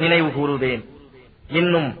உங்களை நினைவு கூறுவேன்.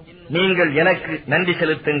 இன்னும் நீங்கள் எனக்கு நன்றி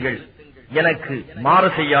செலுத்துங்கள், எனக்கு மாறு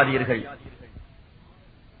செய்யாதீர்கள்.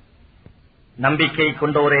 நம்பிக்கை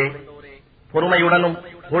கொண்டோரே, பொறுமையுடனும்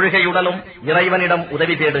தொழுகையுடனும் இறைவனிடம்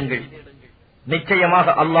உதவி தேடுங்கள்.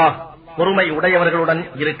 நிச்சயமாக அல்லாஹ் பொறுமை உடையவர்களுடன்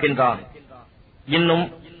இருக்கின்றான். இன்னும்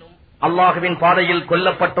அல்லாஹுவின் பாதையில்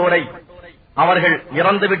கொல்லப்பட்டோரை அவர்கள்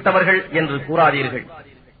இறந்துவிட்டவர்கள் என்று கூறாதீர்கள்.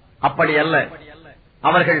 அப்படி அல்ல,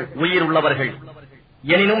 அவர்கள் உயிர் உள்ளவர்கள்.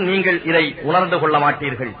 எனினும் நீங்கள் இதை உணர்ந்து கொள்ள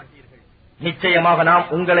மாட்டீர்கள். நிச்சயமாக நாம்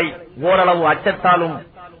உங்களை ஓரளவு அச்சத்தாலும்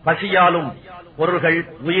பசியாலும் பொருள்கள்,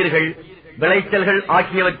 உயிர்கள், விளைச்சல்கள்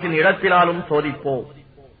ஆகியவற்றின் இடத்தினாலும் சோதிப்போம்.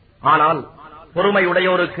 ஆனால்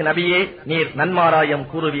பொறுமையுடையோருக்கு நபியே நீர் நன்மாராயம்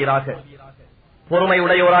கூறுவீராக.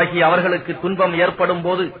 பொறுமையுடையோராகி அவர்களுக்கு துன்பம் ஏற்படும்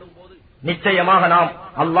போது நிச்சயமாக நாம்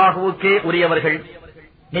அல்லாஹுவுக்கே உரியவர்கள்,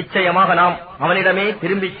 நிச்சயமாக நாம் அவனிடமே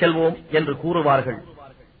திரும்பிச் செல்வோம் என்று கூறுவார்கள்.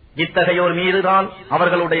 இத்தகையோர் மீதுதான்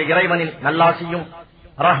அவர்களுடைய இறைவனின் நல்லாசியும்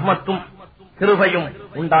ரஹ்மத்தும் கிருபையும்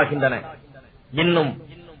உண்டாகின்றன. இன்னும்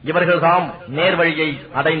இவர்கள்தாம் நேர்வழியை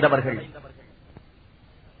அடைந்தவர்கள்.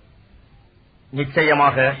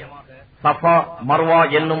 நிச்சயமாக சஃபா, மர்வா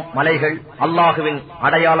என்னும் மலைகள் அல்லாஹுவின்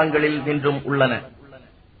அடையாளங்களில் நின்றும் உள்ளன.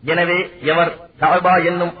 எனவே எவர் கஅபா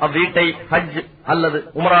என்னும் அவ்வீட்டை ஹஜ் அல்லது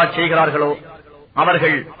உம்ரா செய்கிறார்களோ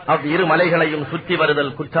அவர்கள் அவ்விரு மலைகளையும் சுற்றி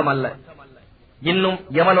வருதல் குற்றமல்ல. இன்னும்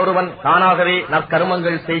எவனொருவன் தானாகவே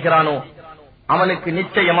நற்கருமங்கள் செய்கிறானோ அவனுக்கு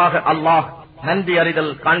நிச்சயமாக அல்லாஹ் நன்றி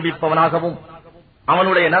அறிதல் காண்பிப்பவனாகவும்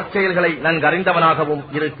அவனுடைய நற்செயல்களை நன்கறிந்தவனாகவும்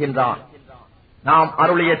இருக்கின்றான். நாம்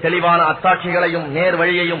அருளிய தெளிவான அத்தாட்சிகளையும் நேர்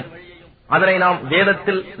வழியையும் அதனை நாம்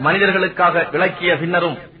வேதத்தில் மனிதர்களுக்காக விளக்கிய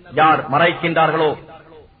பின்னரும் யார் மறைக்கின்றார்களோ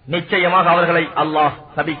நிச்சயமாக அவர்களை அல்லாஹ்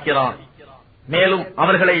சபிக்கிறான். மேலும்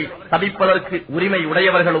அவர்களை சபிப்பதற்கு உரிமை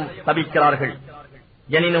உடையவர்களும் சபிக்கிறார்கள்.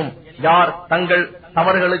 எனினும் யார் தங்கள்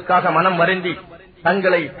தவறுகளுக்காக மனம் வருந்தி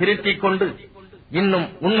தங்களை திருத்திக் கொண்டு இன்னும்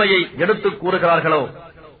உண்மையை எடுத்துக் கூறுகிறார்களோ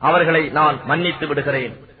அவர்களை நான் மன்னித்து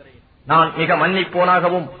விடுகிறேன். நான் மிக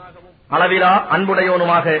மன்னிப்போனாகவும் அளவிலா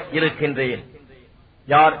அன்புடையோனுமாக இருக்கின்றேன்.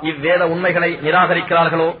 யார் இவ்வேத உண்மைகளை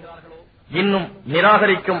நிராகரிக்கிறார்களோ இன்னும்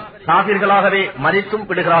நிராகரிக்கும் காபிர்களாகவே மதித்தும்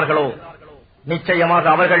விடுகிறார்களோ நிச்சயமாக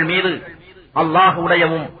அவர்கள் மீது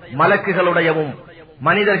அல்லாஹுடையவும் மலக்குகளுடையவும்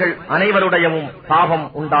மனிதர்கள் அனைவருடையவும் சாபம்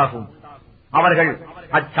உண்டாகும். அவர்கள்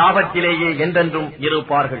அச்சாபத்திலேயே என்றென்றும்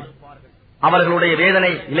இருப்பார்கள். அவர்களுடைய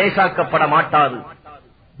வேதனை இலேசாக்கப்பட மாட்டாது.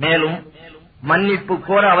 மேலும் மன்னிப்பு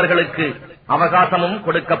கோர அவர்களுக்கு அவகாசமும்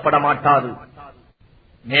கொடுக்கப்பட மாட்டாது.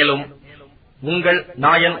 மேலும் உங்கள்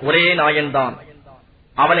நாயன் ஒரே நாயன்தான்,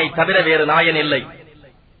 அவனை தவிர வேறு நாயன் இல்லை.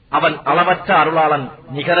 அவன் அளவற்ற அருளாளன்,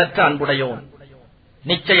 நிகரற்ற அன்புடையோன்.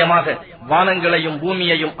 நிச்சயமாக வானங்களையும்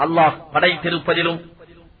பூமியையும் அல்லாஹ் படைத்திருப்பதிலும்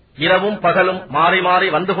இரவும் பகலும் மாறி மாறி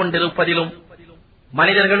வந்து கொண்டிருப்பதிலும்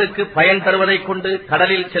மனிதர்களுக்கு பயன் தருவதைக்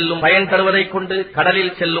கொண்டு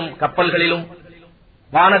கடலில் செல்லும் கப்பல்களிலும்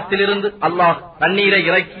வானத்திலிருந்து அல்லாஹ் தண்ணீரை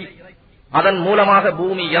இறக்கி அதன் மூலமாக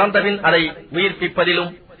பூமி இறந்தபின் அதை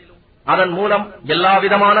உயிர்ப்பிப்பதிலும் அதன் மூலம்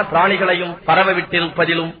எல்லாவிதமான பிராணிகளையும்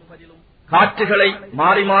பரவவிட்டிருப்பதிலும் காற்றுகளை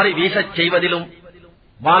மாறி மாறி வீசச் செய்வதிலும்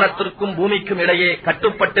வானத்திற்கும் பூமிக்கும் இடையே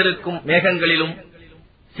கட்டுப்பட்டிருக்கும் மேகங்களிலும்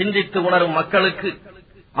சிந்தித்து உணரும் மக்களுக்கு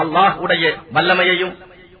அல்லாஹ் உடைய வல்லமையையும்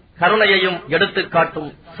கருணையையும் எடுத்துக் காட்டும்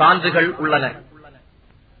சான்றுகள் உள்ளன.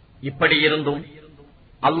 இப்படியிருந்தும்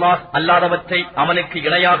அல்லாஹ் அல்லாதவற்றை அவனுக்கு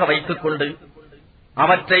இணையாக வைத்துக் கொண்டு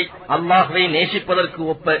அவற்றை அல்லாஹ்வை நேசிப்பதற்கு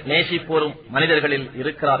ஒப்ப நேசிப்போரும் மனிதர்களில்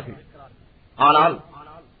இருக்கிறார்கள். ஆனால்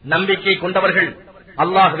நம்பிக்கை கொண்டவர்கள்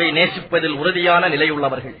அல்லாஹ்வை நேசிப்பதில் உறுதியான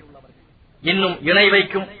நிலையுள்ளவர்கள். இன்னும் இணை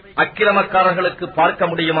வைக்கும் அக்கிரமக்காரர்களுக்கு பார்க்க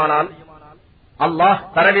முடியுமானால் அல்லாஹ்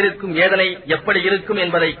தரவிருக்கும் வேதனை எப்படி இருக்கும்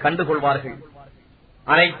என்பதை கண்டுகொள்வார்கள்.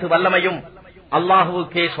 அனைத்து வல்லமையும்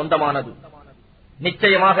அல்லாஹுவுக்கே சொந்தமானது.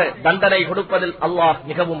 நிச்சயமாக தண்டனை கொடுப்பதில் அல்லாஹ்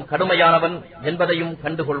மிகவும் கடுமையானவன் என்பதையும்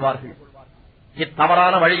கண்டுகொள்வார்கள்.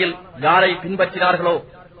 இத்தவறான வழியில் யாரை பின்பற்றினார்களோ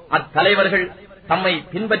அத்தலைவர்கள் தம்மை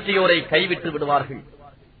பின்பற்றியோரை கைவிட்டு விடுவார்கள்.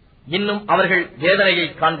 இன்னும் அவர்கள் வேதனையை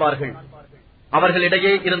காண்பார்கள்.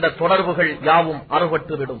 அவர்களிடையே இருந்த தொடர்புகள் யாவும்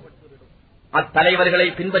அறுபட்டுவிடும். அத்தலைவர்களை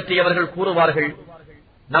பின்பற்றியவர்கள் கூறுவார்கள்,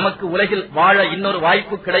 நமக்கு உலகில் வாழ இன்னொரு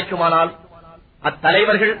வாய்ப்பு கிடைக்குமானால்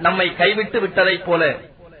அத்தலைவர்கள் நம்மை கைவிட்டு விட்டதைப் போல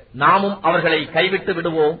நாமும் அவர்களை கைவிட்டு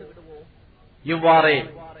விடுவோம். இவ்வாறே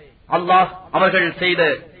அல்லாஹ் அவர்கள் செய்த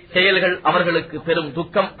செயல்கள் அவர்களுக்கு பெரும்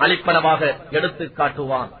துக்கம் அளிப்பனவாக எடுத்துக்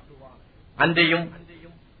காட்டுவான். அன்றியும்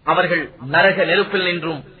அவர்கள் நரக நெருப்பில்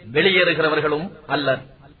நின்றும் வெளியேறுகிறவர்களும் அல்லர்.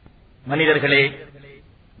 மனிதர்களே,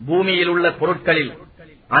 பூமியில் உள்ள பொருட்களில்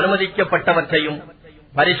அனுமதிக்கப்பட்டவற்றையும்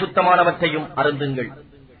பரிசுத்தமானவற்றையும் அருந்துங்கள்.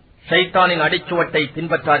 ஷைத்தானின் அடிச்சுவட்டை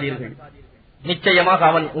பின்பற்றாதீர்கள். நிச்சயமாக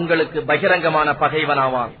அவன் உங்களுக்கு பகிரங்கமான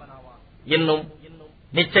பகைவனாவான். இன்னும்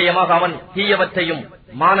நிச்சயமாக அவன் தீயவற்றையும்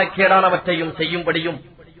மானக்கேடானவற்றையும் செய்யும்படியும்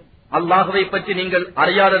அல்லாஹுவை பற்றி நீங்கள்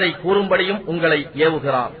அறியாததை கூறும்படியும் உங்களை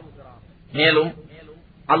ஏவுகிறான். மேலும்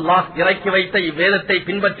அல்லாஹ் இறக்கி வைத்த இவ்வேதத்தை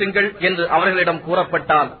பின்பற்றுங்கள் என்று அவர்களிடம்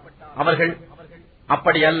கூறப்பட்டால் அவர்கள்,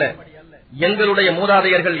 அப்படி அல்ல, எங்களுடைய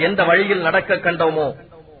மூதாதையர்கள் எந்த வழியில் நடக்க கண்டோமோ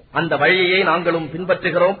அந்த வழியையே நாங்களும்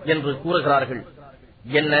பின்பற்றுகிறோம் என்று கூறுகிறார்கள்.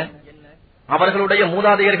 என்ன, அவர்களுடைய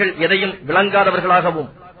மூதாதையர்கள் எதையும் விளங்காதவர்களாகவும்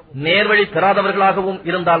நேர்வழி பெறாதவர்களாகவும்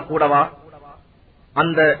இருந்தால் கூடவா?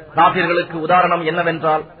 அந்த காபிர்களுக்கு உதாரணம்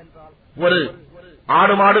என்னவென்றால், ஒரு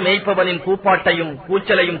ஆடு மாடு மேய்ப்பவனின் கூப்பாட்டையும்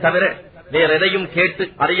கூச்சலையும் தவிர வேறெதையும் கேட்டு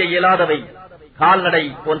அறிய இயலாதவை கால்நடை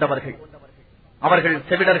போன்றவர்கள். அவர்கள்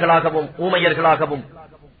செவிடர்களாகவும் ஊமையர்களாகவும்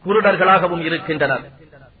குருடர்களாகவும் இருக்கின்றனர்.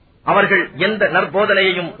 அவர்கள் எந்த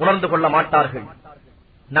நற்போதனையையும் உணர்ந்து கொள்ள மாட்டார்கள்.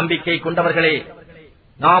 நம்பிக்கை கொண்டவர்களே,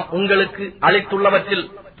 நாம் உங்களுக்கு அளித்துள்ளவற்றில்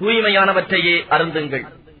தூய்மையானவற்றையே அருந்துங்கள்.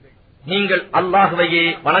 நீங்கள் அல்லாஹுவையே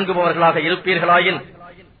வணங்குபவர்களாக இருப்பீர்களாயின்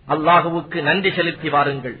அல்லாஹுவுக்கு நன்றி செலுத்தி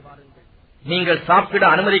வாருங்கள். நீங்கள் சாப்பிட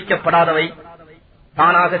அனுமதிக்கப்படாதவை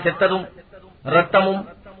தானாக செத்ததும் இரத்தமும்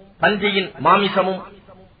பன்றியின் மாமிசமும்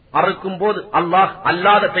அறுக்கும் போது அல்லாஹ்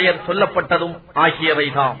அல்லாத பெயர் சொல்லப்பட்டதும்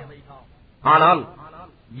ஆகியவைதாம். ஆனால்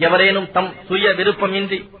எவரேனும் தம் சுய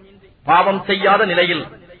விருப்பமின்றி பாவம் செய்யாத நிலையில்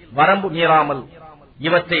வரம்பு மீறாமல்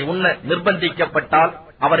இவற்றை உண்ண நிர்பந்திக்கப்பட்டால்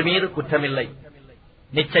அவர் மீது குற்றமில்லை.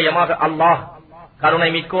 நிச்சயமாக அல்லாஹ் கருணை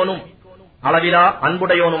மிக்கோனும் அளவிலா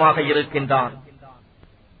அன்புடையோனுமாக இருக்கின்றான்.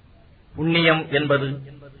 புண்ணியம் என்பது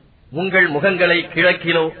உங்கள் முகங்களை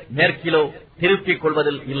கிழக்கிலோ மேற்கிலோ திருப்பிக்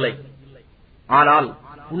கொள்வதில் இல்லை. ஆனால்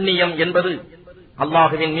புண்ணியம் என்பது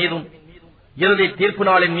அல்லாஹுவின் மீதும் இறுதி தீர்ப்பு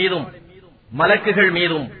நாளின் மீதும் மலக்குகள்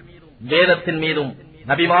மீதும் வேதத்தின் மீதும்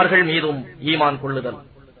நபிமார்கள் மீதும் ஈமான் கொள்ளுதல்.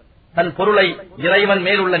 தன் பொருளை இறைவன்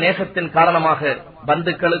மேலுள்ள நேசத்தின் காரணமாக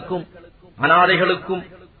பந்துக்களுக்கும் அனாதைகளுக்கும்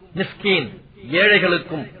மிஸ்கீன்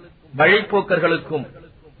ஏழைகளுக்கும் வழிப்போக்கர்களுக்கும்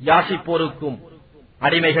யாசிப்போருக்கும்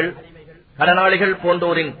அடிமைகள் கடனாளிகள்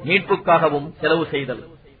போன்றோரின் மீட்புக்காகவும் செலவு செய்தல்.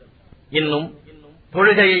 இன்னும்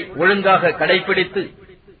தொழுகையை ஒழுங்காக கடைபிடித்து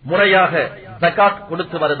முறையாக ஜகாத்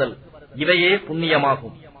கொடுத்து வருதல், இவையே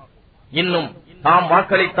புண்ணியமாகும். இன்னும் தாம்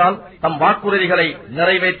வாக்களித்தால் தம் வாக்குறுதிகளை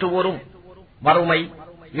நிறைவேற்றுவோரும் வறுமை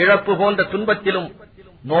இழப்பு போன்ற துன்பத்திலும்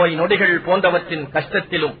நோய் நொடிகள் போன்றவற்றின்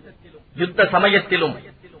கஷ்டத்திலும் யுத்த சமயத்திலும்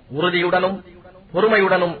உறுதியுடனும்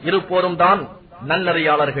பொறுமையுடனும் இருப்போரும் தான்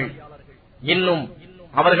நன்னறியாளர்கள். இன்னும்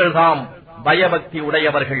அவர்கள்தாம் பயபக்தி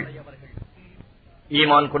உடையவர்கள்.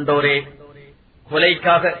 ஈமான் கொண்டோரே,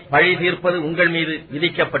 கொலைக்காக பழி தீர்ப்பது உங்கள் மீது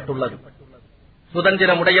விதிக்கப்பட்டுள்ளது.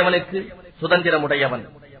 சுதந்திரமுடையவனுக்கு சுதந்திரமுடையவன்,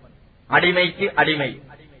 அடிமைக்கு அடிமை,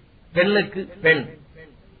 பெண்ணுக்கு பெண்.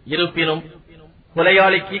 இருப்பினும்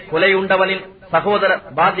கொலையாளிக்கு கொலையுண்டவனின் சகோதர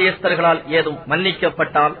பாத்தியஸ்தர்களால் ஏதும்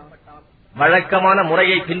மன்னிக்கப்பட்டால் வழக்கமான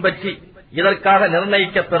முறையை பின்பற்றி இதற்காக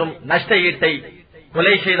நிர்ணயிக்கப்பெறும் நஷ்ட ஈட்டை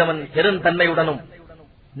கொலை செய்தவன் பெருந்தன்மையுடனும்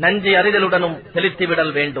நன்றி அறிதலுடனும்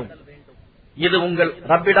செலுத்திவிடல் வேண்டும். இது உங்கள்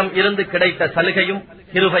ரப்பிடம் இருந்து கிடைத்த சலுகையும்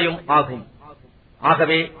கிருபையும் ஆகும்.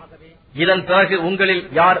 ஆகவே இதன் பிறகு உங்களில்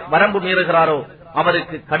யார் வரம்பு மீறுகிறாரோ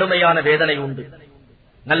அவருக்கு கடுமையான வேதனை உண்டு.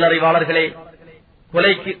 நல்லறிவாளர்களே,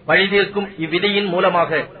 கொலைக்கு பழிதீர்க்கும் இவ்விதியின்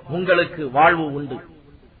மூலமாக உங்களுக்கு வாழ்வு உண்டு.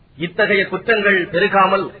 இத்தகைய குற்றங்கள்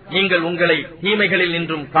பெருகாமல் நீங்கள் உங்களை தீமைகளில்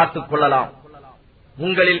நின்றும் காத்துக் கொள்ளலாம்.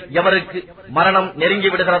 உங்களில் எவருக்கு மரணம்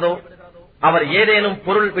நெருங்கிவிடுகிறதோ அவர் ஏதேனும்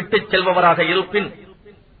பொருள் விட்டுச் செல்பவராக இருப்பின்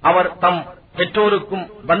அவர் தம் பெற்றோருக்கும்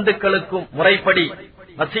பந்துக்களுக்கும் முறைப்படி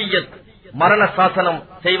வசியத் மரண சாசனம்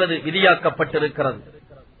செய்வது விதியாக்கப்பட்டிருக்கிறது.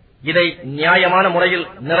 இதை நியாயமான முறையில்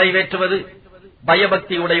நிறைவேற்றுவது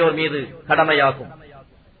பயபக்தியுடையோர் மீது கடமையாகும்.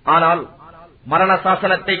 ஆனால் மரண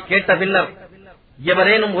சாசனத்தை கேட்ட பின்னர்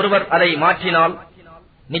எவரேனும் ஒருவர் அதை மாற்றினால்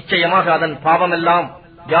நிச்சயமாக அதன் பாவமெல்லாம்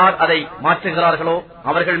யார் அதை மாற்றுகிறார்களோ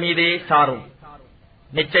அவர்கள் மீதே சாரும்.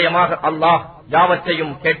 நிச்சயமாக அல்லாஹ்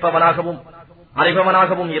யாவற்றையும் கேட்பவனாகவும்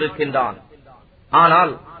அறிபவனாகவும் இருக்கின்றான்.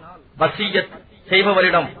 ஆனால் வசியத்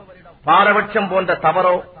செய்பவரிடம் பாரபட்சம் போன்ற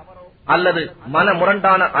தவறோ அல்லது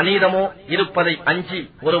மனமுரண்டான அநீதமோ இருப்பதை அஞ்சி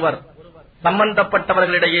ஒருவர்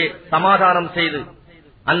சம்பந்தப்பட்டவர்களிடையே சமாதானம் செய்து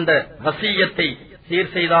அந்த வசியத்தை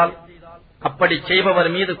சீர் செய்தால் அப்படி செய்பவர்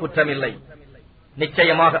மீது குற்றமில்லை.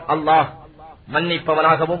 நிச்சயமாக அல்லாஹ்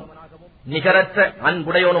மன்னிப்பவனாகவும் நிகரற்ற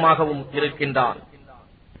அன்புடையவனுமாகவும் இருக்கின்றான்.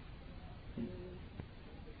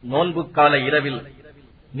 நோன்பு கால இரவில்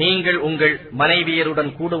நீங்கள் உங்கள்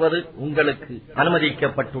மனைவியருடன் கூடுவது உங்களுக்கு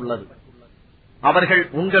அனுமதிக்கப்பட்டுள்ளது. அவர்கள்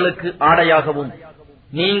உங்களுக்கு ஆடையாகவும்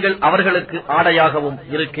நீங்கள் அவர்களுக்கு ஆடையாகவும்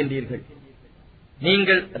இருக்கின்றீர்கள்.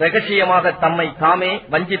 நீங்கள் இரகசியமாக தம்மை தாமே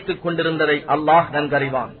வஞ்சித்துக் கொண்டிருந்ததை அல்லாஹ்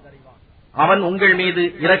நன்கறிவான். அவன் உங்கள் மீது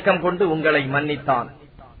இரக்கம் கொண்டு உங்களை மன்னித்தான்.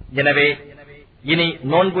 எனவே இனி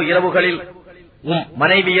நோன்பு இரவுகளில்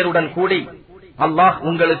மனைவியருடன் கூடி அல்லாஹ்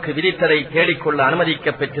உங்களுக்கு விதித்ததை தேடிக்கொள்ள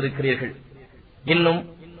அனுமதிக்கப் பெற்றிருக்கிறீர்கள். இன்னும்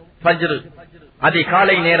ஃபஜ்ர்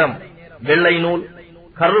அதிகாலை நேரம் வெள்ளை நூல்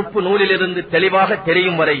கருப்பு நூலிலிருந்து தெளிவாக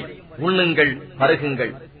தெரியும் வரை உண்ணுங்கள்,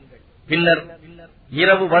 பருகுங்கள். பின்னர்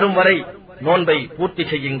இரவு வரும் வரை நோன்பை பூர்த்தி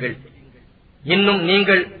செய்யுங்கள். இன்னும்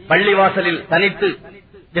நீங்கள் பள்ளிவாசலில் தனித்து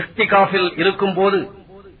இஃப்திகாஃபில் இருக்கும் போது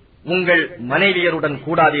உங்கள் மனைவியருடன்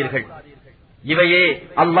கூடாதீர்கள். இவையே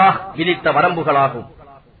அல்லாஹ் விதித்த வரம்புகளாகும்.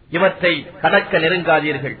 இவற்றை கடக்க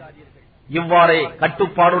நெருங்காதீர்கள். இவ்வாறே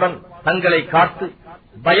கட்டுப்பாடுடன் தங்களை காத்து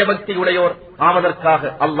பயபக்தியுடையோர்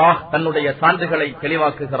ஆவதற்காக அல்லாஹ் தன்னுடைய சான்றுகளை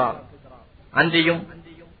தெளிவாக்குகிறார். அன்றியும்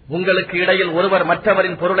உங்களுக்கு இடையில் ஒருவர்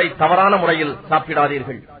மற்றவரின் பொருளை தவறான முறையில்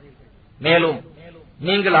சாப்பிடாதீர்கள். மேலும்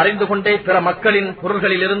நீங்கள் அறிந்து கொண்டே பிற மக்களின்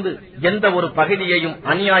பொருள்களிலிருந்து எந்த ஒரு பகுதியையும்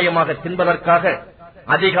அநியாயமாக தின்பதற்காக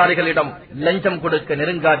அதிகாரிகளிடம் லஞ்சம் கொடுக்க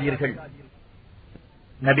நெருங்காதீர்கள்.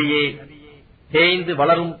 நபியே, தேய்ந்து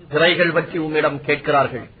வளரும் திரைகள் பற்றி உம்மிடம்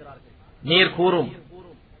கேட்கிறார்கள். நீர் கூறும்,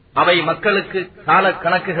 அவை மக்களுக்கு கால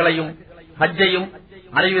கணக்குகளையும் ஹஜ்ஜையும்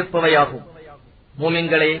அறிவிப்பவையாகும்.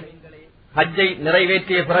 மூமின்களே, ஹஜ்ஜை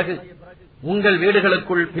நிறைவேற்றிய பிறகு உங்கள்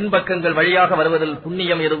வீடுகளுக்குள் பின்பக்கங்கள் வழியாக வருவதில்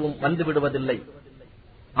புண்ணியம் எதுவும் வந்துவிடுவதில்லை.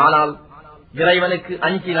 ஆனால் இறைவனுக்கு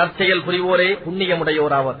அஞ்சி நற்செயல் புரிவோரே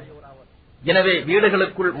புண்ணியமுடையோராவர். எனவே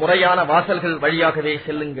வீடுகளுக்குள் முறையான வாசல்கள் வழியாகவே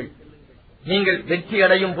செல்லுங்கள். நீங்கள் வெற்றி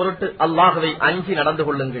அடையும் பொருட்டு அல்லாஹுவை அஞ்சி நடந்து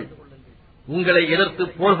கொள்ளுங்கள். உங்களை எதிர்த்து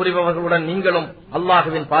போர் புரிபவர்களுடன் நீங்களும்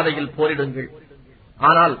அல்லாஹுவின் பாதையில் போரிடுங்கள்.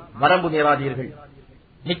 ஆனால் வரம்பு மீறாதீர்கள்.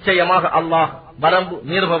 நிச்சயமாக அல்லாஹ் வரம்பு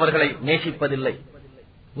மீறுபவர்களை நேசிப்பதில்லை.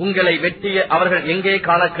 உங்களை வெட்டிய அவர்கள் எங்கே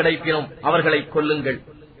காண கிடைப்பினும் அவர்களை கொல்லுங்கள்.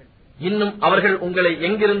 இன்னும் அவர்கள் உங்களை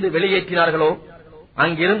எங்கிருந்து வெளியேற்றினார்களோ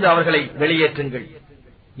அங்கிருந்து அவர்களை வெளியேற்றுங்கள்.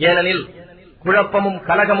 ஏனெனில் குழப்பமும்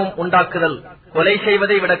கலகமும் உண்டாக்குதல் கொலை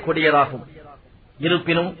செய்வதை விட கொடியதாகும்.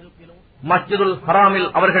 இருப்பினும் மஸ்ஜிதுல் ஹராமில்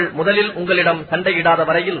அவர்கள் முதலில் உங்களிடம் சண்டையிடாத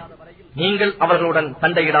வரையில் நீங்கள் அவர்களுடன்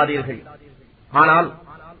சண்டையிடாதீர்கள். ஆனால்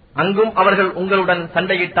அங்கும் அவர்கள் உங்களுடன்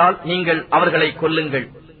சண்டையிட்டால் நீங்கள் அவர்களை கொல்லுங்கள்.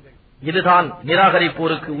 இதுதான்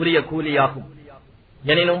நிராகரிப்போருக்கு உரிய கூலியாகும்.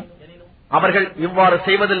 எனினும் அவர்கள் இவ்வாறு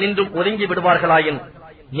செய்வதில் நின்றும் ஒதுங்கி விடுவார்களாயின்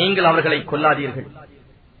நீங்கள் அவர்களை கொல்லாதீர்கள்.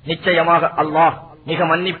 நிச்சயமாக அல்லாஹ் மிக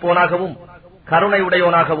மன்னிப்போனாகவும்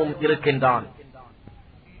கருணையுடையோனாகவும் இருக்கின்றான்.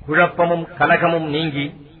 குழப்பமும் கலகமும் நீங்கி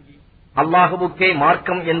அல்லாஹுவுக்கே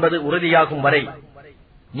மார்க்கம் என்பது உறுதியாகும் வரை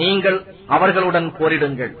நீங்கள் அவர்களுடன்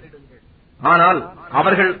போரிடுங்கள். ஆனால்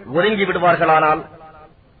அவர்கள் ஒதுங்கி விடுவார்களானால்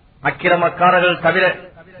அக்கிரமக்காரர்கள் தவிர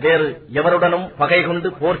வேறு எவருடனும் பகை கொண்டு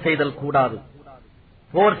போர் செய்தல் கூடாது.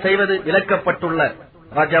 போர் செய்வது விலக்கப்பட்டுள்ள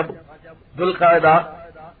ரஜப், துல்கஅதா,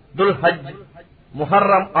 துல்ஹஜ்,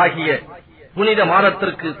 முஹர்ரம் ஆகிய புனித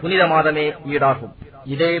மாதத்திற்கு புனித மாதமே ஈடாகும்.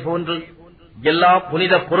 இதே போன்று எல்லா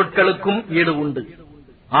புனித பொருட்களுக்கும் ஈடு உண்டு.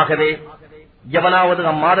 ஆகவே எவனாவது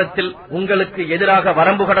அம்மாதத்தில் உங்களுக்கு எதிராக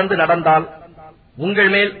வரம்பு கடந்து நடந்தால் உங்கள்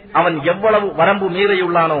மேல் அவன் எவ்வளவு வரம்பு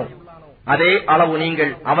மீறியுள்ளானோ அதே அளவு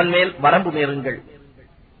நீங்கள் அவன் மேல் வரம்பு மீறுங்கள்.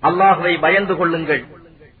 அல்லாஹ்வை பயந்து கொள்ளுங்கள்.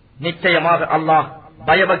 நிச்சயமாக அல்லாஹ்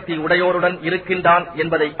பயபக்தி உடையோருடன் இருக்கின்றான்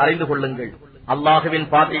என்பதை அறிந்து கொள்ளுங்கள். அல்லாஹுவின்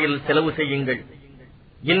பாதையில் செலவு செய்யுங்கள்.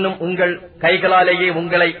 இன்னும் உங்கள் கைகளாலேயே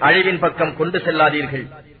உங்களை அழிவின் பக்கம் கொண்டு செல்லாதீர்கள்.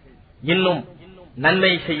 இன்னும்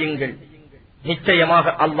நன்மை செய்யுங்கள்.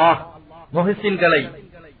 நிச்சயமாக அல்லாஹ் முஹ்சின்களை,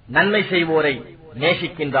 நன்மை செய்வோரை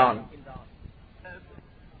நேசிக்கின்றான்.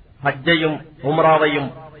 ஹஜ்ஜையும் உம்ராவையும்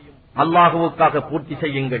அல்லாஹுவுக்காக பூர்த்தி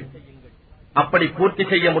செய்யுங்கள். அப்படி பூர்த்தி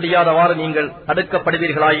செய்ய முடியாதவாறு நீங்கள்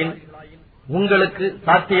தடுக்கப்படுவீர்களாயின் உங்களுக்கு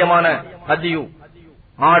சாத்தியமான ஹதியு,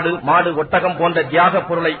 ஆடு, மாடு, ஒட்டகம் போன்ற தியாக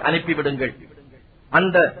பொருளை அனுப்பிவிடுங்கள்.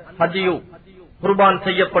 அந்த ஹதியு குர்பான்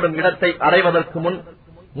செய்யப்படும் இடத்தை அடைவதற்கு முன்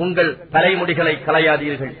உங்கள் தலைமுடிகளை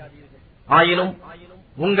களையாதீர்கள். ஆயினும்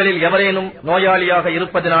உங்களில் எவரேனும் நோயாளியாக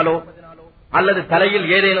இருப்பதினாலோ அல்லது தலையில்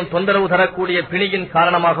ஏதேனும் தொந்தரவு தரக்கூடிய பிணியின்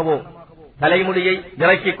காரணமாகவோ தலைமுடியை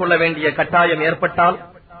இறக்கிக் கொள்ள வேண்டிய கட்டாயம் ஏற்பட்டால்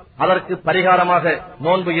அதற்கு பரிகாரமாக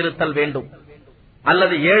நோன்பு இருத்தல் வேண்டும்,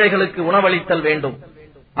 அல்லது ஏழைகளுக்கு உணவளித்தல் வேண்டும்,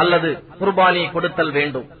 அல்லது குர்பானி கொடுத்தல்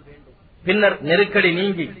வேண்டும். பின்னர் நெருக்கடி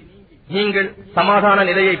நீங்கி நீங்கள் சமாதான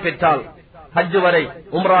நிலையை பெற்றால் ஹஜ் வரை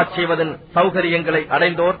உம்ரா செய்வதன் சௌகரியங்களை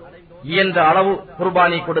அடைந்தோர் இயன்ற அளவு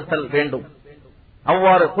குர்பானி கொடுத்தல் வேண்டும்.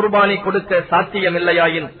 அவ்வாறு குர்பானி கொடுக்க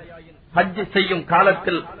சாத்தியமில்லையாயின் ஹஜ் செய்யும்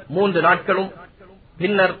காலத்தில் 3 நாட்களும்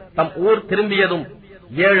பின்னர் தம் ஊர் திரும்பியதும்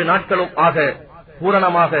 7 நாட்களும் ஆக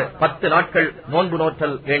பூரணமாக 10 நாட்கள் நோன்பு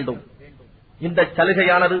நோற்றல் வேண்டும். இந்த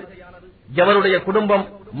சலுகையானது எவருடைய குடும்பம்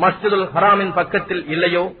மஸ்ஜிதுல் ஹராமின் பக்கத்தில்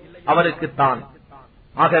இல்லையோ அவருக்குத்தான்.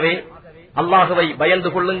 ஆகவே அல்லாஹுவை பயந்து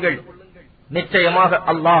கொள்ளுங்கள். நிச்சயமாக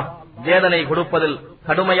அல்லாஹ் வேதனை கொடுப்பதில்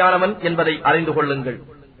கடுமையானவன் என்பதை அறிந்து கொள்ளுங்கள்.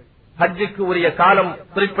 ஹஜ்ஜுக்கு உரிய காலம்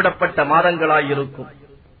குறிப்பிடப்பட்ட மாதங்களாயிருக்கும்.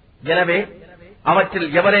 எனவே அவற்றில்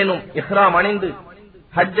எவரேனும் இஹ்ராம் அணிந்து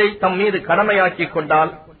ஹஜ்ஜை தம் மீது கடமையாக்கிக்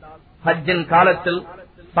கொண்டால் ஹஜ்ஜின் காலத்தில்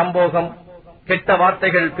சம்போகம், கெட்ட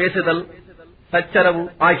வார்த்தைகள் பேசுதல், சச்சரவு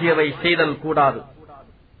ஆகியவை செய்தல் கூடாது.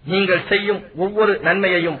 நீங்கள் செய்யும் ஒவ்வொரு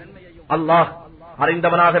நன்மையையும் அல்லாஹ்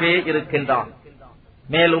அறிந்தவனாகவே இருக்கின்றான்.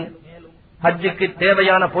 மேலும் ஹஜ்ஜுக்கு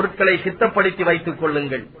தேவையான பொருட்களை சித்தப்படுத்தி வைத்துக்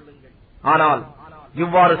கொள்ளுங்கள். ஆனால்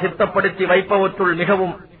இவ்வாறு சித்தப்படுத்தி வைப்பவற்றுள்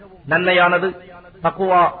மிகவும் நன்மையானது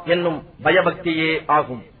தக்வா என்னும் பயபக்தியே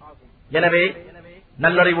ஆகும். எனவே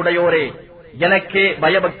நல்லறிவுடையோரே, எனக்கே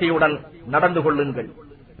பயபக்தியுடன் நடந்து கொள்ளுங்கள்.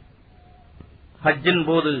 ஹஜ்ஜின்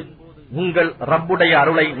போது உங்கள் ரப்புடைய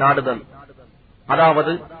அருளை நாடுதல்,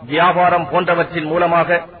 அதாவது வியாபாரம் போன்றவற்றின்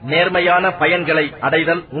மூலமாக நேர்மையான பயன்களை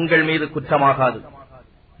அடைதல் உங்கள் மீது குற்றமாகாது.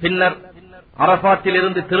 பின்னர்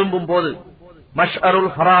அரபாத்திலிருந்து திரும்பும் போது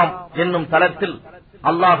மஷ்அருல் ஹராம் என்னும் தலத்தில்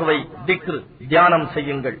அல்லாஹுவை திக்ர், தியானம்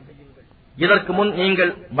செய்யுங்கள். இதற்கு முன்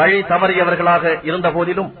நீங்கள் வழி தவறியவர்களாக இருந்த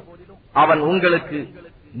போதிலும் அவன் உங்களுக்கு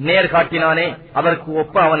நேர்காட்டினானே, அதற்கு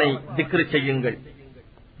ஒப்ப அவனை திக்ர் செய்யுங்கள்.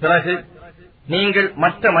 பிறகு நீங்கள்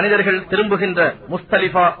மற்ற மனிதர்கள் திரும்புகின்ற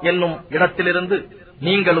முஸ்தலிஃபா என்னும் இடத்திலிருந்து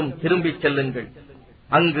நீங்களும் திரும்பிச் செல்லுங்கள்.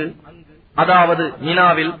 அங்கு, அதாவது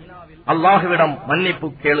மினாவில் அல்லாஹுவிடம் மன்னிப்பு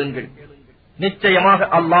கேளுங்கள். நிச்சயமாக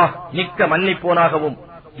அல்லாஹ் மிக்க மன்னிப்போனாகவும்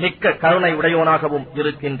மிக்க கருணை உடையோனாகவும்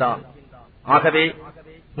இருக்கின்றான். ஆகவே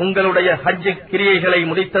உங்களுடைய ஹஜ் கிரியைகளை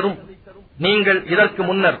முடித்ததும் நீங்கள் இதற்கு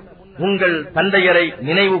முன்னர் உங்கள் தந்தையரை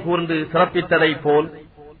நினைவு கூர்ந்து சிறப்பித்ததைப் போல்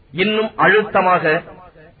இன்னும் அழுத்தமாக,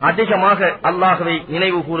 அதிகமாக அல்லாஹ்வை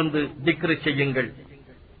நினைவு கூர்ந்து திக்ரு செய்யுங்கள்.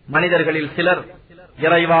 மனிதர்களில் சிலர்,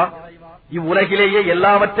 இறைவா, இவ்வுலகிலேயே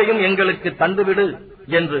எல்லாவற்றையும் எங்களுக்கு தந்துவிடு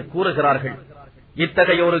என்று கூறுகிறார்கள்.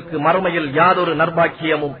 இத்தகையோருக்கு மறுமையில் யாதொரு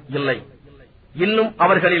நற்பாக்கியமும் இல்லை. இன்னும்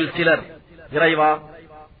அவர்களில் சிலர், இறைவா,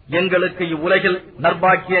 எங்களுக்கு இவ்வுலகில்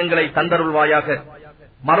நற்பாக்கியங்களை தந்தருள்வாயாக,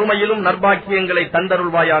 மறுமையிலும் நற்பாக்கியங்களை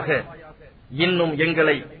தந்தருள்வாயாக, இன்னும்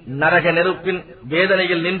எங்களை நரக நெருப்பின்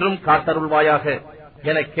வேதனையில் நின்றும் காத்தருள்வாயாக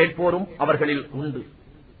என கேட்போரும் அவர்களில் உண்டு.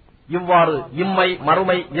 இவ்வாறு இம்மை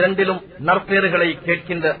மறுமை இரண்டிலும் நற்பேறுகளை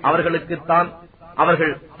கேட்கின்ற அவர்களுக்குத்தான்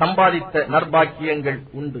அவர்கள் சம்பாதித்த நற்பாக்கியங்கள்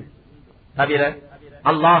உண்டு. தவிர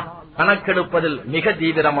அல்லாஹ் கணக்கெடுப்பதில் மிக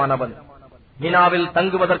தீவிரமானவன். மினாவில்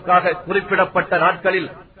தங்குவதற்காக குறிப்பிடப்பட்ட நாட்களில்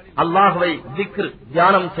அல்லாஹுவை திக்ர்,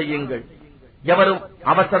 தியானம் செய்யுங்கள். எவரும்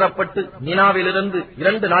அவசரப்பட்டு மினாவிலிருந்து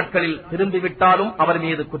 2 நாட்களில் திரும்பிவிட்டாலும் அவர்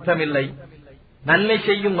மீது குற்றமில்லை. நன்மை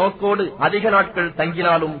செய்யும் நோக்கோடு அதிக நாட்கள்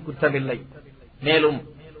தங்கினாலும் குற்றமில்லை. மேலும்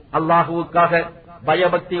அல்லாஹுவுக்காக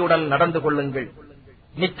பயபக்தியுடன் நடந்து கொள்ளுங்கள்.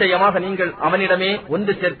 நிச்சயமாக நீங்கள் அவனிடமே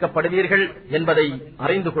ஒன்று சேர்க்கப்படுவீர்கள் என்பதை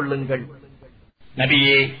அறிந்து கொள்ளுங்கள்.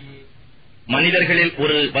 நபியே, மனிதர்களில்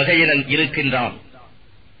ஒரு வகையினன் இருக்கின்றான்.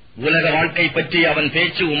 உலக வாழ்க்கை பற்றி அவன்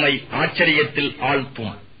பேச்சு உம்மை ஆச்சரியத்தில்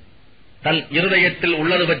ஆழ்த்தும். தன் இருதயத்தில்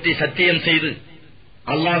உள்ளது பற்றி சத்தியம் செய்து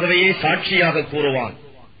அல்லாஹ்வையே சாட்சியாக கூறுவான்.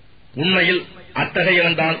 உண்மையில்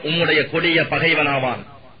அத்தகையவன்தான் உம்முடைய கொடிய பகைவனாவான்.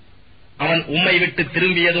 அவன் உம்மை விட்டு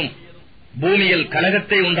திரும்பியதும் பூமியில்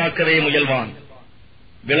கலகத்தை உண்டாக்கவே முயல்வான்.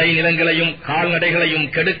 விளைநிலங்களையும் கால்நடைகளையும்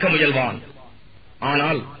கெடுக்க முயல்வான்.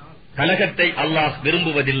 ஆனால் கலகத்தை அல்லாஹ்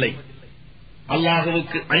விரும்புவதில்லை.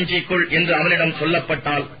 அல்லாஹுவுக்கு அஞ்சிக்கொள் என்று அவனிடம்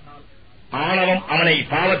சொல்லப்பட்டால் ஆணவம் அவனை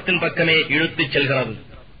பாவத்தின் பக்கமே இழுத்துச் செல்கிறது.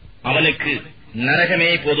 அவனுக்கு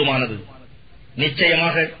நரகமே போதுமானது.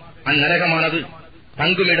 நிச்சயமாக அந்நரகமானது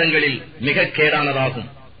தங்குமிடங்களில் மிக கேடானதாகும்.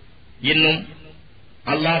 இன்னும்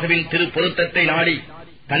அல்லாஹுவின் திருப்பொருத்தத்தை நாடி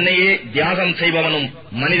தன்னையே தியாகம் செய்பவனும்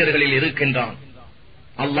மனிதர்களில் இருக்கின்றான்.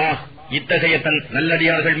 அல்லாஹ் இத்தகைய தன்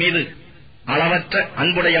நல்லடியார்கள் மீது அளவற்ற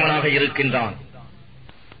அன்புடையவனாக இருக்கின்றான்.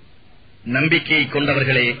 நம்பிக்கையை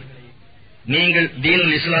கொண்டவர்களே, நீங்கள்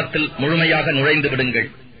தீனுல் இஸ்லாத்தில் முழுமையாக நுழைந்து விடுங்கள்.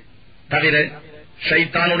 தவிர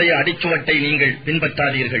ஷைத்தானுடைய அடிச்சுவட்டை நீங்கள்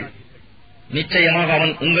பின்பற்றாதீர்கள். நிச்சயமாக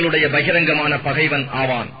அவன் உங்களுடைய பகிரங்கமான பகைவன்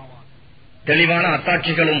ஆவான். தெளிவான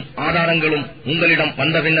அத்தாட்சிகளும் ஆதாரங்களும் உங்களிடம்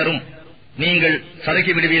வந்த பின்னரும் நீங்கள்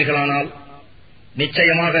சறுக்கிவிடுவீர்களானால்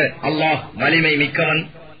நிச்சயமாக அல்லாஹ் வலிமை மிக்கவன்,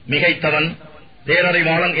 மிகைத்தவன்,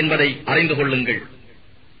 பேரறிவாளன் என்பதை அறிந்து கொள்ளுங்கள்.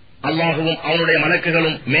 அல்லாஹுவும் அவனுடைய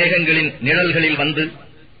மலக்குகளும் மேகங்களின் நிழல்களில் வந்து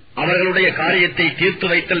அவர்களுடைய காரியத்தை தீர்த்து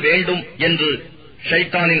வைத்தல் வேண்டும் என்று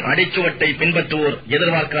ஷைத்தானின் அடிச்சுவட்டை பின்பற்றுவோர்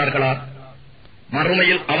எதிர்பார்க்கிறார்களா?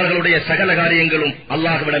 மறுமையில் அவர்களுடைய சகல காரியங்களும்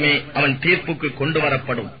அல்லாஹ்விடமே அவன் தீர்ப்புக்கு கொண்டு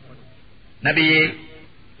வரப்படும். நபியே,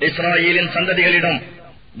 இஸ்ராயேலின் சந்ததிகளிடம்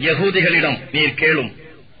யகூதிகளிடம் நீர் கேளும்,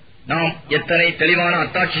 நாம் எத்தனை தெளிவான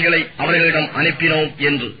அத்தாட்சிகளை அவர்களிடம் அனுப்பினோம்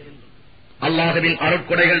என்று. அல்லாஹுவின்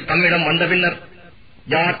அருட்கொடைகள் தம்மிடம் வந்த பின்னர்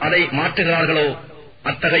யார் அதை மாற்றுகிறார்களோ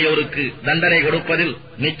அத்தகையோருக்கு தண்டனை கொடுப்பதில்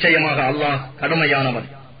நிச்சயமாக அல்லாஹ் கடுமையானவன்.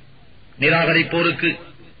 நிராகரிப்போருக்கு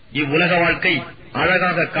இவ்வுலக வாழ்க்கை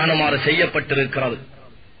அழகாக காணுமாறு செய்யப்பட்டிருக்கிறது.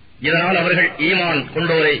 இதனால் அவர்கள் ஈமான்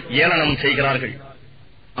கொண்டோரை ஏளனம் செய்கிறார்கள்.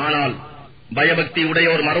 ஆனால் பயபக்தி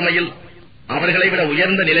உடையோர் மறுமையில் அவர்களை விட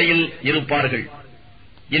உயர்ந்த நிலையில் இருப்பார்கள்.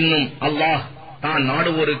 இன்னும் அல்லாஹ் தான்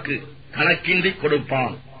நாடுவோருக்கு கணக்கின்றி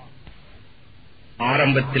கொடுப்பான்.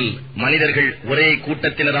 ஆரம்பத்தில் மனிதர்கள் ஒரே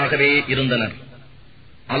கூட்டத்தினராகவே இருந்தனர்.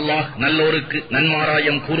 அல்லாஹ் நல்லோருக்கு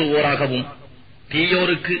நன்மாராயம் கூறுவோராகவும்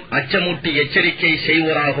தீயோருக்கு அச்சமூட்டி எச்சரிக்கை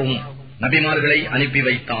செய்வோராகவும் நபிமார்களை அனுப்பி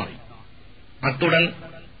வைத்தான். அத்துடன்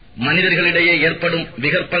மனிதர்களிடையே ஏற்படும்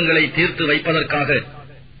விகற்பங்களை தீர்த்து வைப்பதற்காக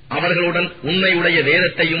அவர்களுடன் உண்மையுடைய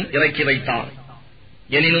வேதத்தையும் இறக்கி வைத்தார்.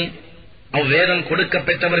 எனினும் அவ்வேதம் கொடுக்கப்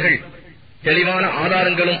பெற்றவர்கள் தெளிவான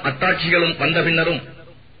ஆதாரங்களும் அத்தாட்சிகளும் வந்த பின்னரும்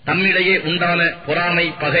தம்மிடையே உண்டான பொறாமை,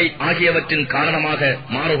 பகை ஆகியவற்றின் காரணமாக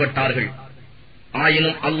மாறுபட்டார்கள்.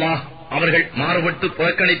 ஆயினும் அல்லாஹ் அவர்கள் மாறுபட்டு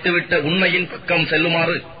புறக்கணித்துவிட்ட உண்மையின் பக்கம்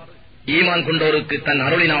செல்லுமாறு ஈமான் கொண்டோருக்கு தன்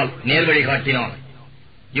அருளினால் நேர்வழி காட்டினான்.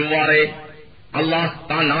 இவ்வாறே அல்லாஹ்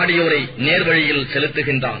தான் நாடியோரை நேர்வழியில்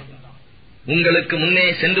செலுத்துகின்றான். உங்களுக்கு முன்னே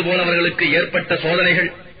சென்று போனவர்களுக்கு ஏற்பட்ட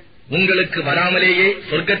சோதனைகள் உங்களுக்கு வராமலேயே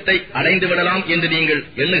சொர்க்கத்தை அடைந்து விடலாம் என்று நீங்கள்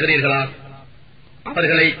எண்ணுகிறீர்களா?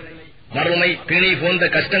 அவர்களை வறுமை, பிணி போன்ற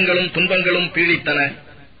கஷ்டங்களும் துன்பங்களும் பீடித்தன.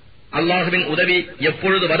 அல்லாஹுவின் உதவி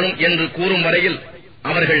எப்பொழுது வரும் என்று கூறும் வரையில்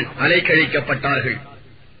அவர்கள் அலைக்கழிக்கப்பட்டார்கள்.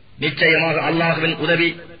 நிச்சயமாக அல்லாஹுவின் உதவி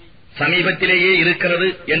சமீபத்திலேயே இருக்கிறது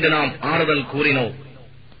என்று நாம் ஆறுதல் கூறினோம்.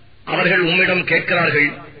 அவர்கள் உம்மிடம் கேட்கிறார்கள்,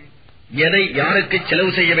 எதை யாருக்கு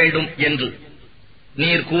செலவு செய்ய வேண்டும் என்று.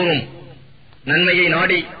 நீர் கூறும், நன்மையை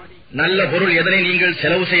நாடி நல்ல பொருள் எதனை நீங்கள்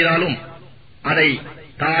செலவு செய்தாலும் அதை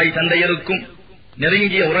தாய் தந்தையருக்கும்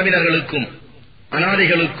நெருங்கிய உறவினர்களுக்கும்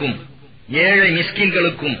அனாதைகளுக்கும் ஏழை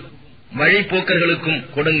மிஸ்கின்களுக்கும் வழிப்போக்கர்களுக்கும்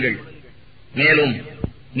கொடுங்கள். மேலும்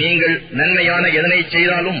நீங்கள் நன்மையான எதனை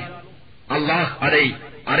செய்தாலும் அல்லாஹ் அதை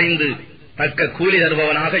அறிந்து தக்க கூலி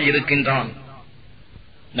தருபவனாக இருக்கின்றான்.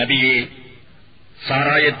 நபியே,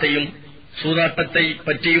 சாராயத்தையும் சூதாட்டத்தை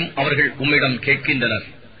பற்றியும் அவர்கள் உம்மிடம் கேட்கின்றனர்.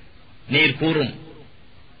 நீர் கூறும்,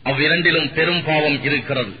 அவ்விரண்டிலும் பெரும் பாவம்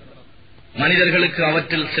இருக்கிறது. மனிதர்களுக்கு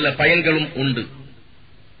அவற்றில் சில பயன்களும் உண்டு.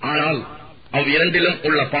 ஆனால் அவ்விரண்டிலும்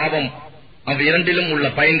உள்ள பாவம் அவ்விரண்டிலும் உள்ள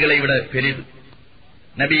பயன்களை விட பெரிது.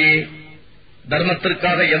 நபியே,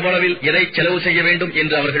 தர்மத்திற்காக எவ்வளவில் எதை செலவு செய்ய வேண்டும்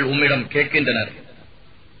என்று அவர்கள் உம்மிடம் கேட்கின்றனர்.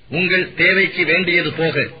 உங்கள் தேவைக்கு வேண்டியது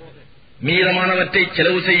போக மீதமானவற்றை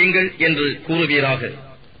செலவு செய்யுங்கள் என்று கூறுவீராக.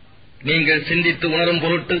 நீங்கள் சிந்தித்து உணரும்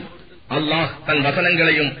பொருட்டு அல்லாஹ் தன்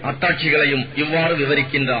வசனங்களையும் அத்தாட்சிகளையும் இவ்வாறு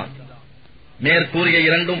விவரிக்கின்றான். மேற்கூறிய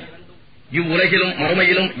இரண்டும் இவ்வுலகிலும்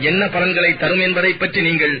மறுமையிலும் என்ன பலன்களை தரும் என்பதை பற்றி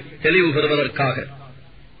நீங்கள் தெளிவு பெறுவதற்காக.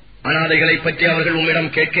 அனாதைகளைப் பற்றி அவர்கள்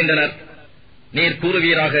உம்மிடம் கேட்கின்றனர். நீர்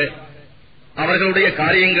கூறுவீராக, அவர்களுடைய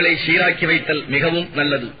காரியங்களை சீராக்கி வைத்தல் மிகவும்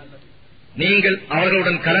நல்லது. நீங்கள்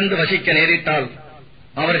அவர்களுடன் கலந்து வசிக்க நேரிட்டால்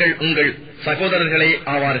அவர்கள் உங்கள் சகோதரர்களே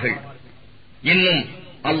ஆவார்கள். இன்னும்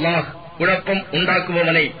அல்லாஹ் குழப்பம்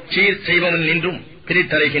உண்டாக்குபவனை சீர் செய்பவன் என்றும்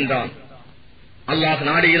பிரித்தறைகின்றான். அல்லாஹ்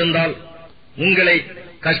நாடியிருந்தால் உங்களை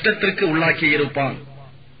கஷ்டத்திற்கு உள்ளாக்கியிருப்பான்.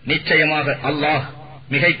 நிச்சயமாக அல்லாஹ்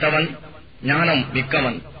மிகைத்தவன், ஞானம்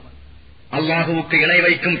மிக்கவன். அல்லாஹுவுக்கு இணை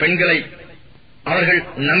வைக்கும் பெண்களை அவர்கள்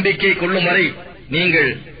நம்பிக்கை கொள்ளும் வரை நீங்கள்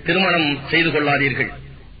திருமணம் செய்து கொள்ளாதீர்கள்.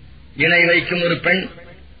 இணை வைக்கும் ஒரு பெண்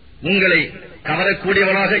உங்களை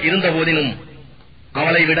கவரக்கூடியவளாக இருந்த போதினும்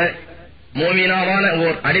அவளை விட மோமினாவான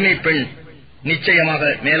ஓர் அடிமை பெண்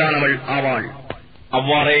நிச்சயமாக மேலானவள் ஆவாள்.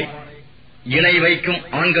 அவ்வாறே இணை வைக்கும்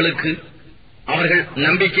ஆண்களுக்கு அவர்கள்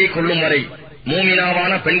நம்பிக்கை கொள்ளும் வரை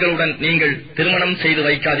மூமினாவான பெண்களுடன் நீங்கள் திருமணம் செய்து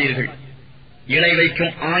வைக்காதீர்கள். இணை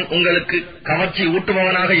வைக்கும் ஆண் உங்களுக்கு கவர்ச்சி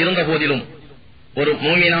ஊட்டுபவனாக இருந்த போதிலும் ஒரு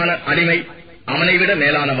மூமினான அடிமை அவனை விட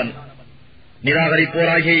மேலானவன்.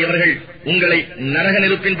 நிராகரிப்போராகிய இவர்கள் உங்களை நரக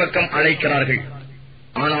நெருப்பின் பக்கம் அழைக்கிறார்கள்.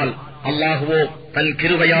 ஆனால் அல்லாஹுவோ தன்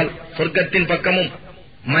கிருபையால் சொர்க்கத்தின் பக்கமும்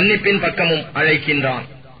மன்னிப்பின் பக்கமும் அழைக்கின்றான்.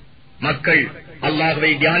 மக்கள்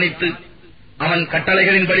அல்லாஹுவை தியானித்து அவன்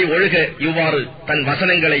கட்டளைகளின்படி ஒழுக இவ்வாறு தன்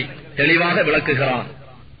வசனங்களை தெளிவாக விளக்குகிறான்.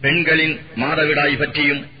 பெண்களின் மாதவிடாய்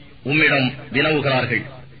பற்றியும் உம்மிடம் வினவுகிறார்கள்.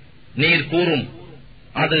 நீர் கூறும்,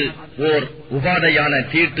 அது ஓர் உபாதையான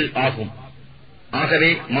தீட்டு ஆகும். ஆகவே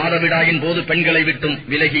மாதவிடாயின் போது பெண்களை விட்டும்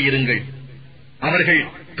விலகி இருங்கள். அவர்கள்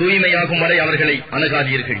தூய்மையாகும் வரை அவர்களை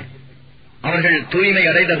அணுகாதீர்கள். அவர்கள் தூய்மை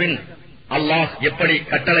அடைந்தபின் அல்லாஹ் எப்படி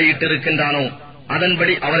கட்டளையிட்டிருக்கின்றானோ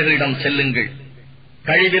அதன்படி அவர்களிடம் செல்லுங்கள்.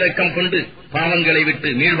 கழிவிரக்கம் கொண்டு பாவங்களை விட்டு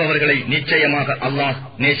மீள்பவர்களை நிச்சயமாக அல்லாஹ்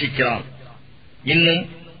நேசிக்கிறான். இன்னும்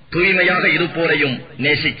தூய்மையாக இருப்போரையும்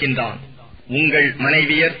நேசிக்கின்றான். உங்கள்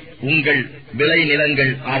மனைவியர் உங்கள் விளை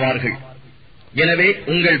நிலங்கள் ஆவார்கள். எனவே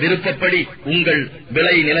உங்கள் விருப்பப்படி உங்கள்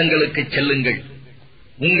விளை நிலங்களுக்கு செல்லுங்கள்.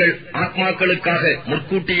 உங்கள் ஆத்மாக்களுக்காக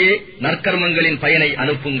முற்கூட்டியே நற்கர்மங்களின் பயனை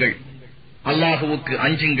அனுப்புங்கள். அல்லாஹுவுக்கு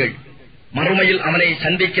அஞ்சுங்கள். மறுமையில் அவனை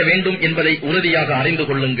சந்திக்க வேண்டும் என்பதை உறுதியாக அறிந்து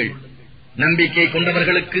கொள்ளுங்கள். நம்பிக்கை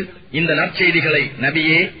கொண்டவர்களுக்கு இந்த நற்செய்திகளை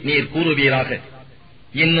நபியே நீர் கூறுவீராக.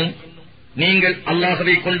 இன்னும் நீங்கள்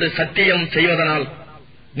அல்லாஹுவை கொண்டு சத்தியம் செய்வதனால்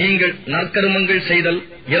நீங்கள் நற்கருமங்கள் செய்தல்,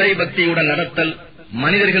 இறை பக்தியுடன் நடத்தல்,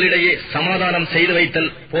 மனிதர்களிடையே சமாதானம் செய்து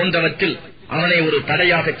வைத்தல் போன்றவற்றில் அவனை ஒரு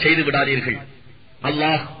தடையாக செய்து விடாதீர்கள்.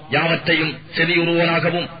 அல்லாஹ் யாவற்றையும்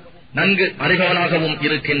செவியுறுவனாகவும் நன்கு அறிபவனாகவும்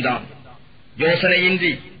இருக்கின்றான்.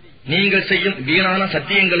 யோசனையின்றி நீங்கள் செய்யும் வீணான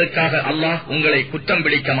சத்தியங்களுக்காக அல்லாஹ் உங்களை குற்றம்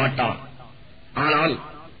பிடிக்க மாட்டான். ஆனால்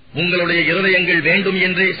உங்களுடைய இருதயங்கள் வேண்டும்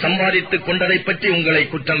என்றே சம்பாதித்துக் கொண்டதைப் பற்றி உங்களை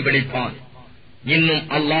குற்றம் பிடிப்பான். இன்னும்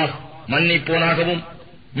அல்லாஹ் மன்னிப்போனாகவும்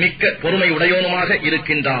மிக்க பொறுமை உடையோனுமாக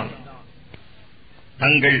இருக்கின்றான்.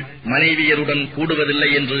 தங்கள் மனைவியருடன் கூடுவதில்லை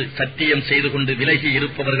என்று சத்தியம் செய்து கொண்டு விலகி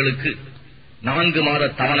இருப்பவர்களுக்கு 4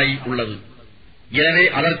 மாத தவணை உள்ளது. எனவே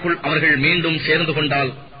அதற்குள் அவர்கள் மீண்டும் சேர்ந்து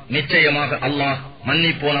கொண்டால் நிச்சயமாக அல்லாஹ்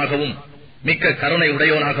மன்னிப்போனாகவும் மிக்க கருணை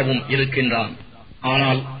உடையோனாகவும் இருக்கின்றான்.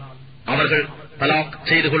 ஆனால் அவர்கள் தலாக்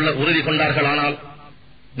செய்து கொள்ள உறுதி கொண்டார்களானால்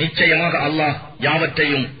நிச்சயமாக அல்லாஹ்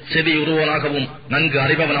யாவற்றையும் செவியுறுவனாகவும் நன்கு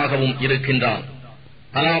அறிபவனாகவும் இருக்கின்றான்.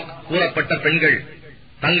 தலாக் கூறப்பட்ட பெண்கள்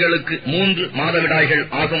தங்களுக்கு 3 மாதவிடாய்கள்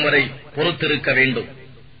ஆகும் வரை பொறுத்திருக்க வேண்டும்.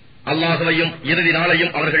 அல்லாஹுவையும் இறுதி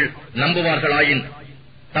நாளையும் அவர்கள் நம்புவார்களாயின்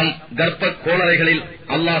தம் கர்ப்ப கோளறைகளில்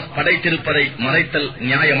அல்லாஹ் படைத்திருப்பதை மறைத்தல்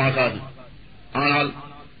நியாயமாகாது. ஆனால்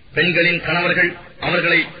பெண்களின் கணவர்கள்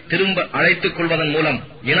அவர்களை திரும்ப அழைத்துக் கொள்வதன் மூலம்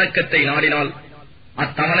இணக்கத்தை நாடினால்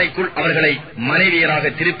அத்தவணைக்குள் அவர்களை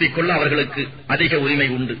மனைவியராக திருப்பிக் கொள்ள அவர்களுக்கு அதிக உரிமை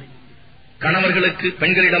உண்டு. கணவர்களுக்கு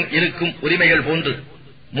பெண்களிடம் இருக்கும் உரிமைகள் போன்று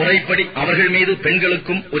முறைப்படி அவர்கள் மீது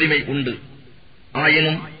பெண்களுக்கும் உரிமை உண்டு.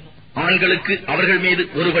 ஆயினும் ஆண்களுக்கு அவர்கள் மீது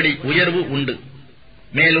ஒருபடி உயர்வு உண்டு.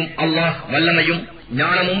 மேலும் அல்லாஹ் வல்லமையும்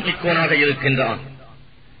ஞானமும் மிக்கோனாக இருக்கின்றான்.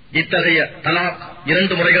 இத்தகைய தலாக்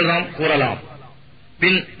 2 முறைகள்தான் கூறலாம்.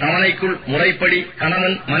 பின் தவணைக்குள் முறைப்படி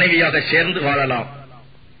கணவன் மனைவியாக சேர்ந்து வாழலாம்,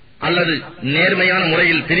 அல்லது நேர்மையான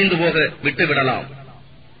முறையில் பிரிந்து போக விட்டுவிடலாம்.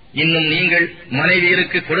 இன்னும் நீங்கள்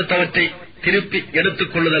மனைவியருக்கு கொடுத்தவற்றை திருப்பி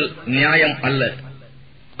எடுத்துக் கொள்ளுதல் நியாயம் அல்ல.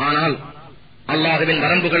 ஆனால் அல்லாஹுவின்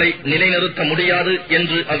வரம்புகளை நிலைநிறுத்த முடியாது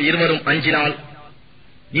என்று இருவரும் அஞ்சினால்,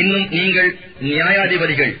 இன்னும் நீங்கள்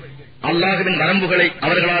நியாயாதிபதிகள் அல்லாஹுவின் வரம்புகளை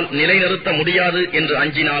அவர்களால் நிலைநிறுத்த முடியாது என்று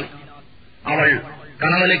அஞ்சினால், அவள்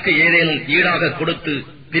கணவனுக்கு ஏதேனும் ஈடாக கொடுத்து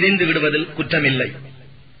பிரிந்து விடுவதில் குற்றமில்லை.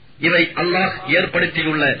 இவை அல்லாஹ்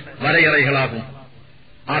ஏற்படுத்தியுள்ள வரையறைகளாகும்.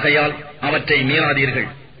 ஆகையால் அவற்றை மீறாதீர்கள்.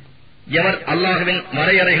 எவர் அல்லாஹுவின்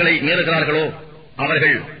வரையறைகளை மீறுகிறார்களோ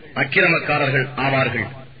அவர்கள் அக்கிரமக்காரர்கள் ஆவார்கள்.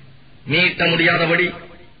 மீட்ட முடியாதபடி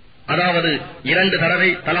அதாவது 2 தடவை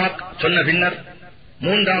தலாக் சொன்ன பின்னர்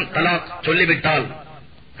 3ஆம் தலாக் சொல்லிவிட்டால்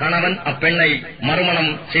கணவன் அப்பெண்ணை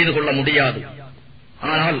மறுமணம் செய்து கொள்ள முடியாது.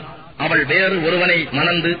 ஆனால் அவள் வேறு ஒருவனை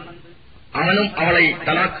மணந்து அவனும் அவளை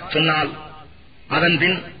தலாக் சொன்னால்,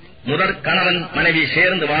 அதன்பின் முதற் கணவன் மனைவி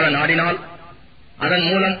சேர்ந்து வாழ நாடினால், அதன்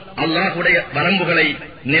மூலம் அல்லாஹ்வுடைய வரம்புகளை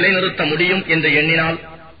நிலைநிறுத்த முடியும் என்று எண்ணினால்,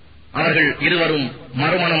 அவர்கள் இருவரும்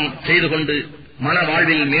மறுமணம் செய்து கொண்டு மன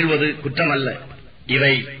வாழ்வில் மீள்வது குற்றமல்ல.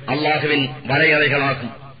 இவை அல்லாஹ்வின்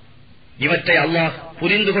வரையறைகளாகும். இவற்றை அல்லாஹ்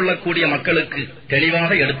புரிந்து கொள்ளக்கூடிய மக்களுக்கு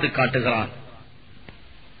தெளிவாக எடுத்துக் காட்டுகிறான்.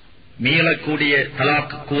 மீளக்கூடிய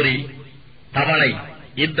தலாக் கூறி தவணை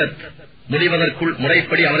இத்தத் முடிவதற்குள்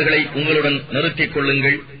முறைப்படி அவர்களை உங்களுடன் நிறுத்திக்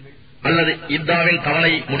கொள்ளுங்கள், அல்லது இத்தாவின்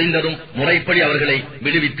தவணை முடிந்ததும் முறைப்படி அவர்களை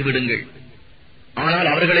விடுவித்து விடுங்கள். ஆனால்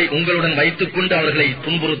அவர்களை உங்களுடன் வைத்துக் கொண்டு அவர்களை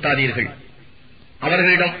துன்புறுத்தாதீர்கள்.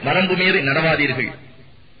 அவர்களிடம் வரம்பு மீறி நடவாதீர்கள்.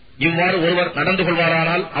 இவ்வாறு ஒருவர் நடந்து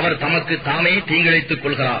கொள்வாரானால் அவர் தமக்கு தாமே தீங்கிழைத்துக்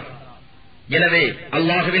கொள்கிறார். எனவே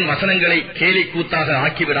அல்லாஹுவின் வசனங்களை கேலி கூத்தாக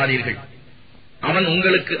ஆக்கிவிடாதீர்கள். அவன்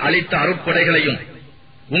உங்களுக்கு அளித்த அருட்கொடைகளையும்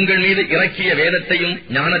உங்கள் மீது இறக்கிய வேதத்தையும்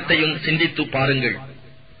ஞானத்தையும் சிந்தித்து பாருங்கள்.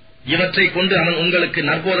 இவற்றை கொண்டு அவன் உங்களுக்கு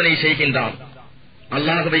நற்போதனை செய்கின்றான்.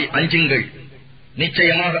 அல்லாஹுவை அஞ்சுங்கள்.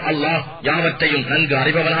 நிச்சயமாக அல்லாஹ் யாவற்றையும் நன்கு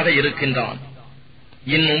அறிபவனாக இருக்கின்றான்.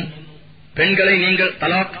 இன்னும் பெண்களை நீங்கள்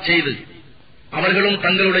தலாக் செய்து அவர்களும்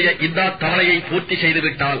தங்களுடைய இத்தா தவணையை பூர்த்தி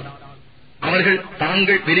செய்துவிட்டால், அவர்கள்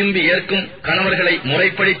தாங்கள் விரும்பி ஏற்கும் கணவர்களை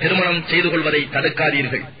முறைப்படி திருமணம் செய்து கொள்வதை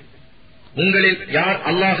தடுக்காதீர்கள். உங்களில் யார்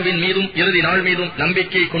அல்லாஹுவின் மீதும் இறுதி நாள் மீதும்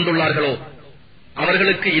நம்பிக்கை கொண்டுள்ளார்களோ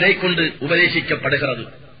அவர்களுக்கு இதை கொண்டு உபதேசிக்கப்படுகிறது.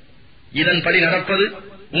 இதன்படி நடப்பது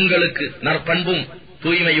உங்களுக்கு நற்பண்பும்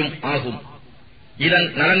தூய்மையும் ஆகும். இதன்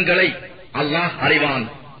நலன்களை அல்லாஹ் அறிவான்,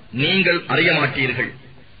 நீங்கள் அறிய மாட்டீர்கள்.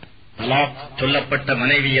 தலாக் சொல்லப்பட்ட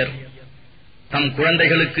மனைவியர் தம்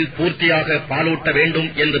குழந்தைகளுக்கு பூர்த்தியாக பாலூட்ட வேண்டும்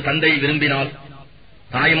என்று தந்தை விரும்பினால்,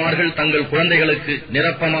 தாய்மார்கள் தங்கள் குழந்தைகளுக்கு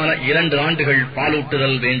நிரப்பமான 2 ஆண்டுகள்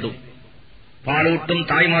பாலூட்டுதல் வேண்டும். பாலூட்டும்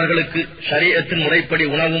தாய்மார்களுக்கு ஷரீஅத்தின் முறைப்படி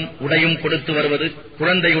உணவும் உடையும் கொடுத்து வருவது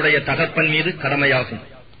குழந்தையுடைய தகப்பன் மீது கடமையாகும்.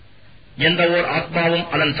 எந்த ஓர் ஆத்மாவும்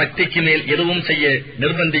அதன் சக்திக்கு மேல் எதுவும் செய்ய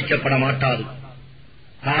நிர்பந்திக்கப்பட மாட்டாது.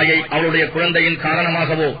 தாயை அவளுடைய குழந்தையின்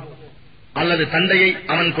காரணமாகவோ அல்லது தந்தையை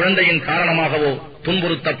அவன் குழந்தையின் காரணமாகவோ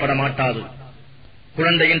துன்புறுத்தப்பட மாட்டாது.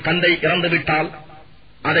 குழந்தையின் தந்தை இறந்துவிட்டால்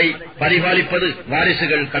அதை பரிபாலிப்பது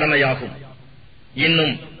வாரிசுகள் கடமையாகும்.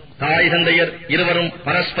 இன்னும் தாய் தந்தையர் இருவரும்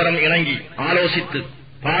பரஸ்பரம் இணங்கி ஆலோசித்து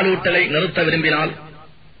பாலூட்டலை நிறுத்த விரும்பினால்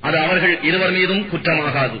அது அவர்கள் இருவர் மீதும்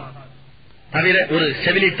குற்றமாகாது. தவிர ஒரு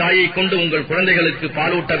செவிலி தாயை கொண்டு உங்கள் குழந்தைகளுக்கு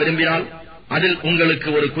பாலூட்ட விரும்பினால் அதில் உங்களுக்கு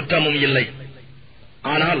ஒரு குற்றமும் இல்லை.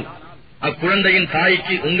 ஆனால் அக்குழந்தையின்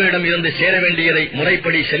தாய்க்கு உங்களிடம் இருந்து சேர வேண்டியதை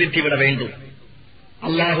முறைப்படி செலுத்திவிட வேண்டும்.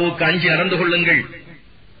 அல்லாஹுவுக்கு அஞ்சி நடந்து கொள்ளுங்கள்.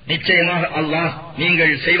 நிச்சயமாக அல்லாஹ்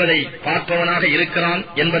நீங்கள் செய்வதை பார்ப்பவனாக இருக்கிறான்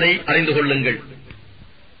என்பதை அறிந்து கொள்ளுங்கள்.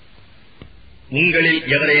 உங்களில்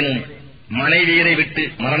எவரேனும் மனைவியரை விட்டு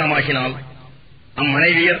மரணமாகினால்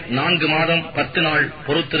அம்மனைவியர் 4 மாதம் 10 நாள்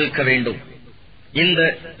பொறுத்திருக்க வேண்டும். இந்த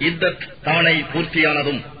இத்தத் தவணை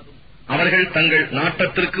பூர்த்தியானதும் அவர்கள் தங்கள்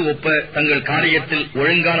நாட்டத்திற்கு ஒப்ப தங்கள் காரியத்தில்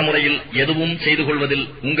ஒழுங்கான முறையில் எதுவும் செய்து கொள்வதில்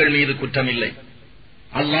உங்கள் மீது குற்றமில்லை.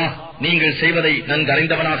 அல்லாஹ் நீங்கள் செய்வதை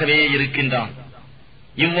நன்கறிந்தவனாகவே இருக்கின்றான்.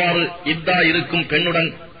 இவ்வாறு இத்தா இருக்கும் பெண்ணுடன்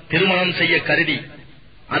திருமணம் செய்ய கருதி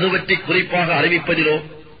அது பற்றி குறிப்பாக அறிவிப்பதிலோ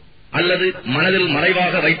அல்லது மனதில்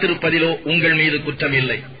மறைவாக வைத்திருப்பதிலோ உங்கள் மீது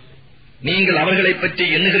குற்றமில்லை. நீங்கள் அவர்களைப் பற்றி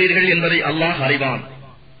எண்ணுகிறீர்கள் என்பதை அல்லாஹ் அறிவான்.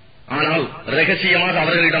 ஆனால் ரகசியமாக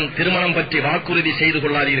அவர்களிடம் திருமணம் பற்றி வாக்குறுதி செய்து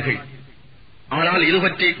கொள்ளாதீர்கள். ஆனால் இது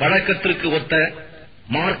பற்றி வழக்கத்திற்கு ஒத்த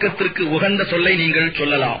மார்க்கத்திற்கு உகந்த சொல்லை நீங்கள்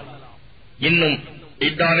சொல்லலாம். இன்னும்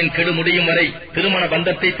இத்தாவின் கெடு முடியும் வரை திருமண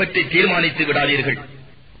பந்தத்தை பற்றி தீர்மானித்து விடாதீர்கள்.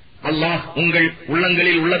 அல்லாஹ் உங்கள்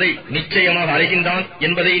உள்ளங்களில் உள்ளதை நிச்சயமாக அறிகின்றான்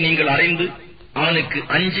என்பதை நீங்கள் அறிந்து அவனுக்கு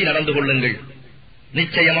அஞ்சி நடந்து கொள்ளுங்கள்.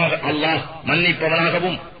 நிச்சயமாக அல்லாஹ்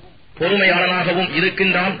மன்னிப்பவனாகவும் பொறுமையாளனாகவும்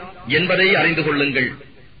இருக்கின்றான் என்பதை அறிந்து கொள்ளுங்கள்.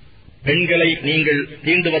 பெண்களை நீங்கள்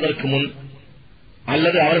தீண்டுவதற்கு முன்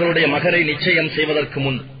அல்லது அவர்களுடைய மகரை நிச்சயம் செய்வதற்கு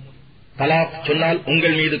முன் தலாக் சொன்னால்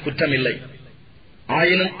உங்கள் மீது குற்றமில்லை.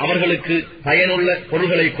 ஆயினும் அவர்களுக்கு பயனுள்ள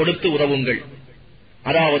பொருள்களை கொடுத்து உதவுங்கள்.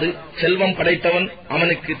 அதாவது செல்வம் படைத்தவன்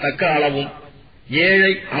அவனுக்கு தக்க அளவும்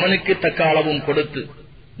ஏழை அவனுக்கு தக்க அளவும் கொடுத்து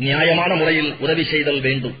நியாயமான முறையில் உதவி செய்தல்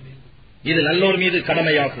வேண்டும். இது நல்லோர் மீது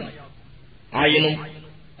கடமையாகும். ஆயினும்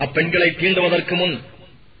அப்பெண்களை தீண்டுவதற்கு முன்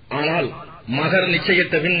ஆனால் மகர்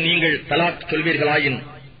நிச்சயித்த பின் நீங்கள் தலாக் சொல்வீர்களாயின்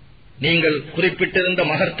நீங்கள் குறிப்பிட்டிருந்த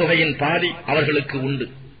மகர் தொகையின் பாதி அவர்களுக்கு உண்டு.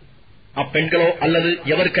 அப்பெண்களோ அல்லது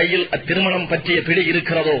எவர் கையில் அத்திருமணம் பற்றிய பிடி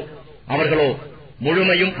இருக்கிறதோ அவர்களோ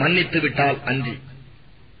முழுமையும் மன்னித்து விட்டால் அன்றி.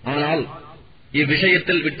 ஆனால்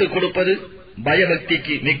இவ்விஷயத்தில் விட்டுக் கொடுப்பது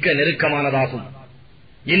பயபக்திக்கு மிக்க நெருக்கமானதாகும்.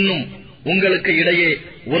 இன்னும் உங்களுக்கு இடையே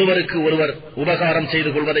ஒருவருக்கு ஒருவர் உபகாரம் செய்து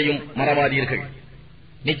கொள்வதையும் மறவாதீர்கள்.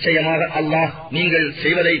 நிச்சயமாக அல்லாஹ் நீங்கள்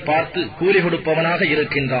செய்வதை பார்த்து கூலி கொடுப்பவனாக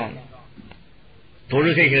இருக்கின்றான்.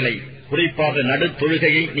 தொழுகைகளை, குறிப்பாக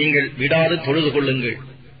நடுத்தொழுகையை நீங்கள் விடாது தொழுது கொள்ளுங்கள்.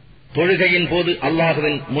 தொழுகையின் போது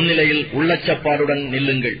அல்லாஹுவின் முன்னிலையில் உள்ளச்சப்பாடுடன்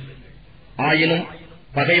நில்லுங்கள். ஆயினும்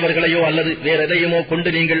பகைவர்களையோ அல்லது வேறெதையுமோ கொண்டு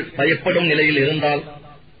நீங்கள் பயப்படும் நிலையில் இருந்தால்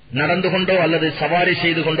நடந்து கொண்டோ அல்லது சவாரி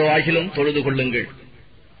செய்து கொண்டோ ஆகிலும் தொழுது கொள்ளுங்கள்.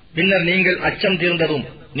 பின்னர் நீங்கள் அச்சம் தீர்ந்ததும்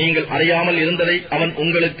நீங்கள் அறியாமல் இருந்ததை அவன்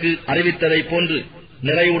உங்களுக்கு அறிவித்ததைப் போன்று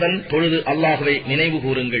நிறைவுடன் தொழுது அல்லாஹுவை நினைவு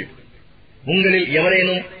கூறுங்கள். உங்களில்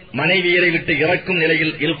எவரேனும் மனைவியரை விட்டு இறக்கும்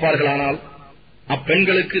நிலையில் இருப்பார்களானால்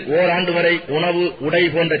அப்பெண்களுக்கு ஓராண்டு வரை உணவு, உடை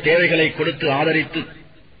போன்ற தேவைகளை கொடுத்து ஆதரித்து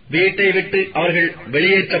வீட்டை விட்டு அவர்கள்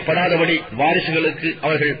வெளியேற்றப்படாதபடி வாரிசுகளுக்கு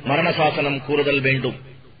அவர்கள் மரண சாசனம் கூறுதல் வேண்டும்.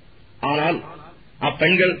 ஆனால்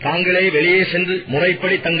அப்பெண்கள் தாங்களே வெளியே சென்று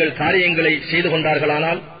முறைப்படி தங்கள் காரியங்களை செய்து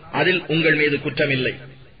கொண்டார்களானால் அதில் உங்கள் மீது குற்றமில்லை.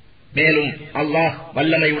 மேலும் அல்லாஹ்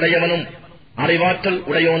வல்லமை உடையவனும் அறிவாற்றல்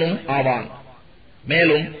உடையோனும் ஆவான்.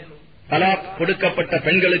 மேலும் தலாக் கொடுக்கப்பட்ட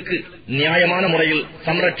பெண்களுக்கு நியாயமான முறையில்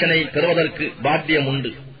சம்ரட்சணை பெறுவதற்கு பாத்தியம்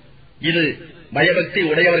உண்டு. இது பயபக்தி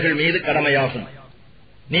உடையவர்கள் மீது கடமையாகும்.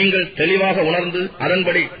 நீங்கள் தெளிவாக உணர்ந்து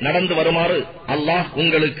அதன்படி நடந்து வருமாறு அல்லாஹ்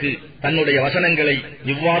உங்களுக்கு தன்னுடைய வசனங்களை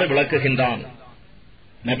இவ்வாறு விளக்குகின்றான்.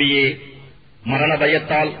 நபியே, மரண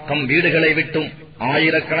பயத்தால் தம் வீடுகளை விட்டும்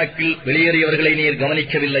ஆயிரக்கணக்கில் வெளியேறியவர்களை நீர்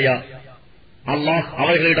கவனிக்கவில்லையா? அல்லாஹ்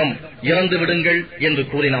அவர்களிடம் இறந்து விடுங்கள் என்று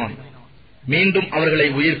கூறினான். மீண்டும் அவர்களை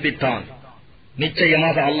உயிர்ப்பித்தான்.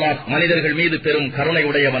 நிச்சயமாக அல்லாஹ் மனிதர்கள் மீது பெரும் கருணை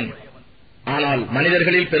உடையவன். ஆனால்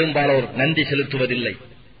மனிதர்களில் பெரும்பாலோர் நன்றி செலுத்துவதில்லை.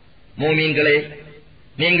 மோமீன்களே,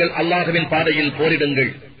 நீங்கள் அல்லாஹுவின் பாதையில்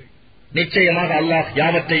போரிடுங்கள். நிச்சயமாக அல்லாஹ்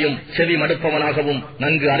யாவற்றையும் செவி மடுப்பவனாகவும்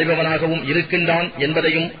நன்கு அறிபவனாகவும் இருக்கின்றான்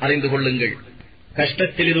என்பதையும் அறிந்து கொள்ளுங்கள்.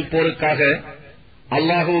 கஷ்டத்தில் இருப்போருக்காக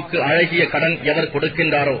அல்லாஹுவுக்கு அழகிய கடன் எவர்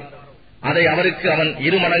கொடுக்கின்றாரோ அதை அவருக்கு அவன்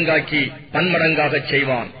இருமடங்காக்கி பன்மடங்காகச்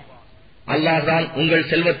செய்வான். அல்லாஹ்தான் உங்கள்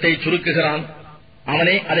செல்வத்தை சுருக்குகிறான்.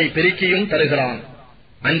 அவனே அதை பெருக்கியும் தருகிறான்.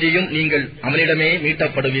 அன்றியும் நீங்கள் அவனிடமே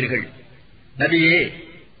மீட்டப்படுவீர்கள். நபியே,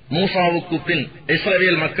 மூசாவுக்கு பின்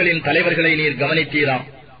இஸ்ரவேல் மக்களின் தலைவர்களை நீர் கவனித்தீரா?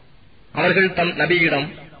 அவர்கள் தம் நபியிடம்,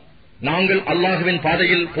 நாங்கள் அல்லாஹுவின்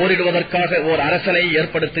பாதையில் போரிடுவதற்காக ஓர் அரசனை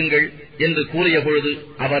ஏற்படுத்துங்கள் என்று கூறிய பொழுது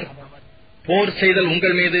அவர், போர் செய்தல்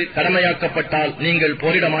உங்கள் மீது கடமையாக்கப்பட்டால் நீங்கள்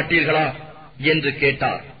போரிட மாட்டீர்களா என்று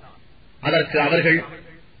கேட்டார். அதற்கு அவர்கள்,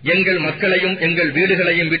 எங்கள் மக்களையும் எங்கள்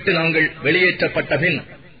வீடுகளையும் விட்டு நாங்கள் வெளியேற்றப்பட்ட பின்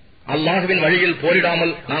அல்லாஹுவின் வழியில்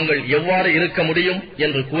போரிடாமல் நாங்கள் எவ்வாறு இருக்க முடியும்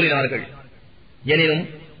என்று கூறினார்கள். எனினும்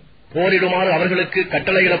போரிடுமாறு அவர்களுக்கு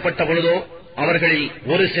கட்டளையிடப்பட்ட பொழுதோ அவர்களில்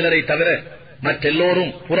ஒரு சிலரை தவிர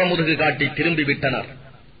மற்றெல்லோரும் புறமுதுகு காட்டி திரும்பிவிட்டனர்.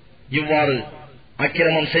 இவ்வாறு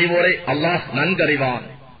அக்கிரமம் செய்வோரை அல்லாஹ் நன்கறிவான்.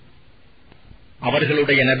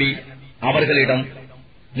 அவர்களுடைய நபி அவர்களிடம்,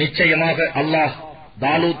 நிச்சயமாக அல்லாஹ்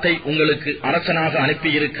தாலூத்தை உங்களுக்கு அரசனாக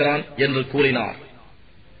அனுப்பியிருக்கிறான் என்று கூறினார்.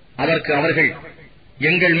 அதற்கு அவர்கள்,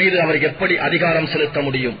 எங்கள் மீது அவர் எப்படி அதிகாரம் செலுத்த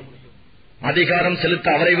முடியும்? அதிகாரம் செலுத்த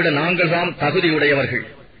அவரைவிட நாங்கள்தான் தகுதியுடையவர்கள்.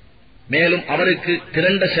 மேலும் அவருக்கு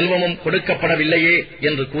திரண்ட செல்வமும் கொடுக்கப்படவில்லையே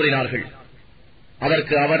என்று கூறினார்கள்.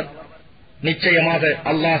 அதற்கு அவர், நிச்சயமாக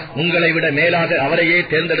அல்லாஹ் உங்களை விட மேலாக அவரையே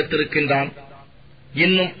தேர்ந்தெடுத்திருக்கின்றான்.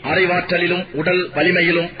 இன்னும் அறிவாற்றலிலும் உடல்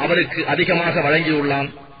வலிமையிலும் அவருக்கு அதிகமாக வழங்கியுள்ளான்.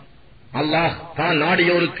 அல்லாஹ் தான்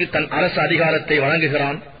நாடியோருக்கு தன் அரசு அதிகாரத்தை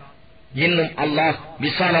வழங்குகிறான். இன்னும் அல்லாஹ்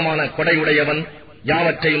விசாலமான கொடையுடையவன்,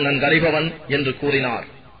 யாவற்றையும் நன்கறிபவன் என்று கூறினார்.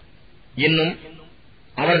 இன்னும்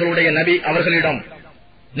அவர்களுடைய நபி அவர்களிடம்,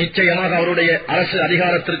 நிச்சயமாக அவருடைய அரசு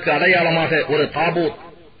அதிகாரத்திற்கு அடையாளமாக ஒரு தாபூத்,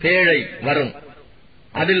 பேழை வரும்.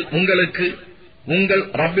 அதில் உங்களுக்கு உங்கள்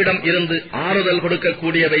ரப்பிடம் இருந்து ஆறுதல்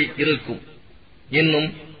கொடுக்கக்கூடியவை இருக்கும். இன்னும்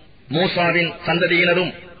மூசாவின்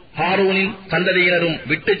சந்ததியினரும் ஹாரூனின் சந்ததியினரும்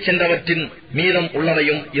விட்டுச் சென்றவற்றின் மீதம்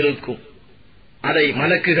உள்ளவையும் இருக்கும். அதை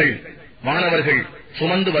மலக்குகள், வானவர்கள்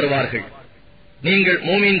சுமந்து வருவார்கள். நீங்கள்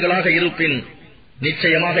மூமீன்களாக இருப்பின்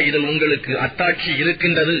நிச்சயமாக இதில் உங்களுக்கு அத்தாட்சி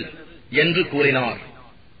இருக்கின்றது என்று கூறினார்.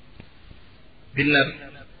 பின்னர்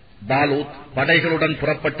தாலூத் படைகளுடன்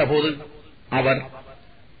புறப்பட்ட போது அவர்,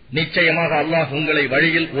 நிச்சயமாக அல்லாஹ் உங்களை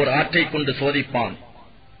வழியில் ஓர் ஆற்றைக் கொண்டு சோதிப்பான்.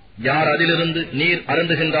 யார் அதிலிருந்து நீர்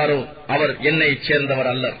அருந்துகின்றாரோ அவர் என்னைச் சேர்ந்தவர்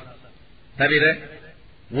அல்லர். தவிர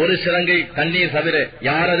ஒரு சிறங்கை தண்ணீர் தவிர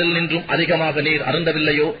யார் அதில் நின்றும் அதிகமாக நீர்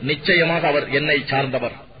அருந்தவில்லையோ நிச்சயமாக அவர் என்னை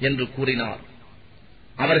சார்ந்தவர் என்று கூறினார்.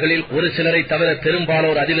 அவர்களில் ஒரு சிலரை தவிர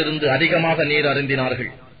பெரும்பாலோர் அதிலிருந்து அதிகமாக நீர்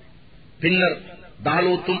அருந்தினார்கள். பின்னர்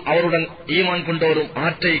தாலூத்தும் அவருடன் ஈமான் கொண்டோரும்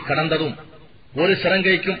ஆற்றை கடந்ததும் ஒரு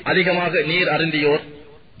சிறங்கைக்கும் அதிகமாக நீர் அருந்தியோர்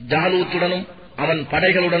ஜாலூத்துடனும் அவன்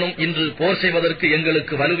படைகளுடனும் இன்று போர் செய்வதற்கு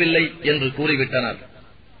எங்களுக்கு வலுவில்லை என்று கூறிவிட்டனர்.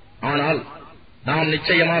 ஆனால் நாம்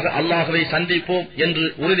நிச்சயமாக அல்லாஹ்வை சந்திப்போம் என்று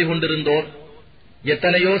உறுதி கொண்டிருந்தோர்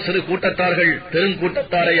எத்தனையோ சிறு கூட்டத்தார்கள்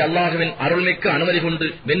பெருங்கூட்டத்தாரை அல்லாஹ்வின் அருள்மிக்க அனுமதி கொண்டு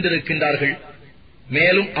வென்றிருக்கின்றார்கள்.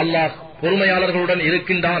 மேலும் அல்லாஹ் பொறுமையாளர்களுடன்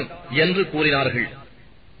இருக்கின்றான் என்று கூறினார்கள்.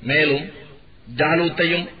 மேலும்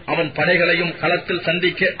ஜாலூத்தையும் அவன் படைகளையும் களத்தில்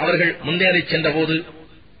சந்திக்க அவர்கள் முன்னேறிச் சென்றபோது,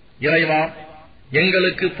 இறைவா,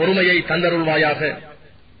 எங்களுக்கு பொறுமையை தந்தருள்வாயாக,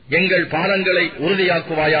 எங்கள் பாலங்களை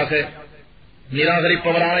உறுதியாக்குவாயாக,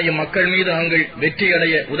 நிராகரிப்பவரான இம்மக்கள் மீது நாங்கள்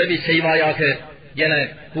வெற்றியடைய உதவி செய்வாயாக என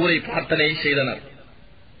கூறி பிரார்த்தனை செய்தனர்.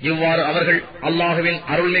 இவ்வாறு அவர்கள் அல்லாஹுவின்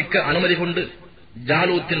அருள்மிக்க அனுமதி கொண்டு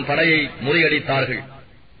ஜாலூத்தின் படையை முறியடித்தார்கள்.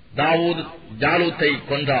 தாவூத் ஜாலூத்தை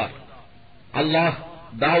கொன்றார். அல்லாஹ்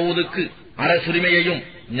தாவூதுக்கு அரசுரிமையையும்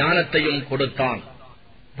ஞானத்தையும் கொடுத்தான்.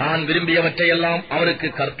 தான் விரும்பியவற்றையெல்லாம் அவருக்கு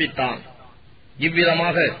கற்பித்தான்.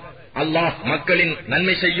 இவ்விதமாக அல்லாஹ் மக்களின்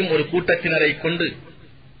நன்மை செய்யும் ஒரு கூட்டத்தினரை கொண்டு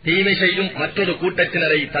தீமை செய்யும் மற்றொரு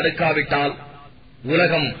கூட்டத்தினரை தடுக்காவிட்டால்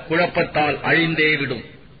உலகம் குழப்பத்தால் அழிந்தே விடும்.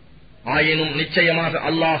 ஆயினும் நிச்சயமாக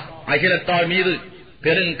அல்லாஹ் அகிலத்தார் மீது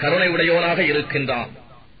பெருங்கருணை உடையோனாக இருக்கின்றான்.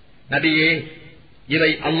 நபியே,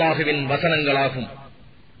 இவை அல்லாஹுவின் வசனங்களாகும்.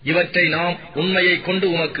 இவற்றை நாம் உண்மையை கொண்டு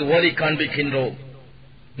உமக்கு ஓதிக் காண்பிக்கின்றோம்.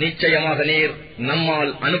 நிச்சயமாக நீர்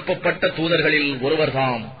நம்மால் அனுப்பப்பட்ட தூதர்களில்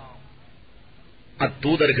ஒருவர்தாம்.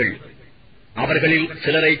 அத்தூதர்கள் அவர்களில்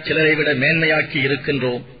சிலரை விட மேன்மையாக்கி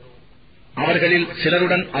இருக்கின்றோம். அவர்களில்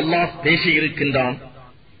சிலருடன் அல்லாஹ் பேசியிருக்கின்றான்.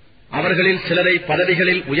 அவர்களில் சிலரை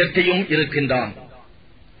பதவிகளில் உயர்த்தியும் இருக்கின்றான்.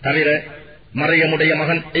 தவிர மரியமுடைய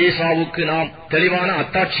மகன் ஈசாவுக்கு நாம் தெளிவான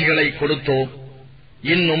அத்தாட்சிகளை கொடுத்தோம்.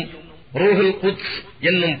 இன்னும் ரூஹுல் குத்ஸ்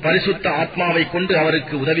என்னும் பரிசுத்த ஆத்மாவை கொண்டு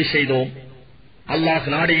அவருக்கு உதவி செய்தோம். அல்லாஹ்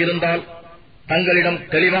நாடியிருந்தால் தங்களிடம்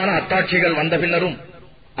தெளிவான அத்தாட்சிகள் வந்த பின்னரும்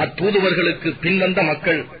அத்தூதுவர்களுக்கு பின்வந்த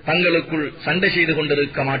மக்கள் தங்களுக்குள் சண்டை செய்து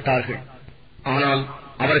கொண்டிருக்க மாட்டார்கள். ஆனால்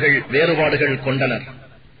அவர்கள் வேறுபாடுகள் கொண்டனர்.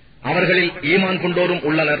 அவர்களில் ஈமான் கொண்டோரும்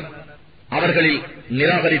உள்ளனர், அவர்களில்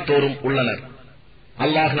நிராகரித்தோரும் உள்ளனர்.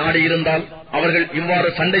 அல்லாஹ் நாடியிருந்தால் அவர்கள் இவ்வாறு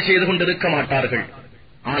சண்டை செய்து கொண்டிருக்க மாட்டார்கள்.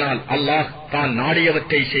 ஆனால் அல்லாஹ் தான்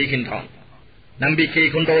நாடியவற்றை செய்கின்றான். நம்பிக்கை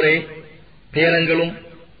கொண்டோரே, பேரங்களும்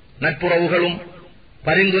நட்புறவுகளும்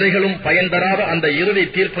பரிந்துரைகளும் பயன் தராத அந்த இறுதி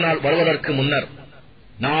தீர்ப்பு நாள் வருவதற்கு முன்னர்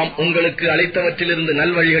நாம் உங்களுக்கு அளித்தவற்றிலிருந்து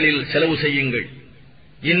நல்வழிகளில் செலவு செய்யுங்கள்.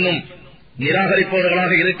 இன்னும்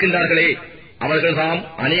நிராகரிப்பவர்களாக இருக்கின்றார்களே, அவர்கள்தாம்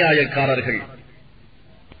அநியாயக்காரர்கள்.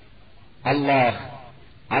 அல்லாஹ்,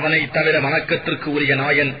 அவனை தவிர வணக்கத்திற்கு உரிய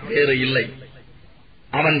நாயன் வேறு இல்லை.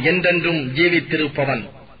 அவன் என்றென்றும் ஜீவித்திருப்பவன்,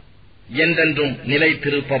 என்றென்றும்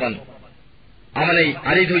நிலைத்திருப்பவன். அவனை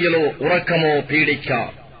அறிதுயலோ உறக்கமோ பீடிக்கா.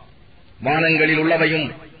 வானங்களில் உள்ளவையும்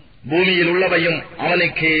பூமியில் உள்ளவையும்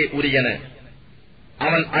அவனுக்கே உரியன.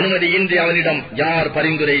 அவன் அனுமதியின்றி அவனிடம் யார்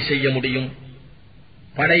பரிந்துரை செய்ய முடியும்?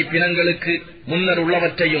 படைப்பினங்களுக்கு முன்னர்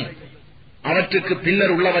உள்ளவற்றையும் அவற்றுக்கு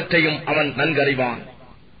பின்னர் உள்ளவற்றையும் அவன் நன்கறிவான்.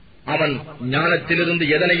 அவன் ஞானத்திலிருந்து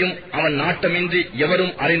எதனையும் அவன் நாட்டமின்றி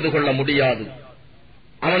எவரும் அறிந்து கொள்ள முடியாது.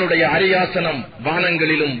 அவனுடைய அரியாசனம்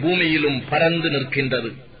வானங்களிலும் பூமியிலும் பறந்து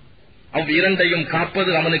நிற்கின்றது. அவ்விரண்டையும்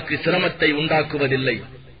காப்பது அவனுக்கு சிரமத்தை உண்டாக்குவதில்லை.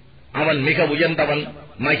 அவன் மிக உயர்ந்தவன்,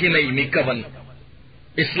 மகிமை மிக்கவன்.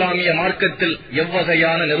 இஸ்லாமிய மார்க்கத்தில்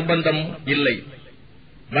எவ்வகையான நிர்பந்தமும் இல்லை.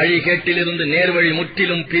 வழிகேட்டிலிருந்து நேர்வழி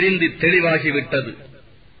முற்றிலும் பிரிந்து தெளிவாகிவிட்டது.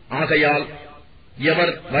 ஆகையால்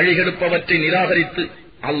எவர் வழிகெடுப்பவற்றை நிராகரித்து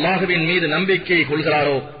அல்லாஹுவின் மீது நம்பிக்கை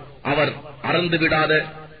கொள்கிறாரோ அவர் அறந்துவிடாத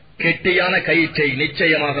கெட்டியான கயிற்றை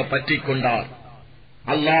நிச்சயமாக பற்றிக் கொண்டார்.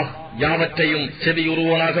 அல்லாஹ் யாவற்றையும்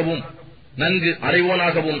செவியுறுவோனாகவும் நன்கு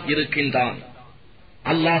அறிவோனாகவும் இருக்கின்றான்.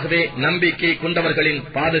 அல்லாஹ்வே நம்பிக்கை கொண்டவர்களின்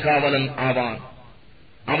பாதுகாவலன் ஆவான்.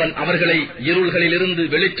 அவன் அவர்களை இருள்களிலிருந்து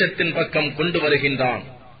வெளிச்சத்தின் பக்கம் கொண்டு வருகின்றான்.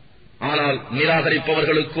 ஆனால்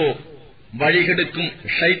நிராகரிப்பவர்களுக்கோ வழிகெடுக்கும்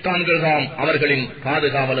ஷைத்தான்கள்தாம் அவர்களின்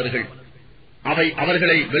பாதுகாவலர்கள். அவை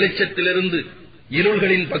அவர்களை வெளிச்சத்திலிருந்து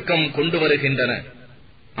இருள்களின் பக்கம் கொண்டு வருகின்றன.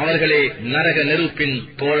 அவர்களே நரக நெருப்பின்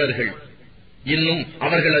தோழர்கள். இன்னும்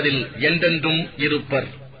அவர்கள் அதில் என்றென்றும் இருப்பர்.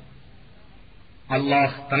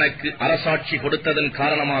 அல்லாஹ் தனக்கு அரசாட்சி கொடுத்ததன்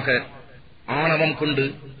காரணமாக ஆணவம் கொண்டு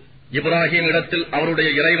இப்ராஹிம் இடத்தில் அவருடைய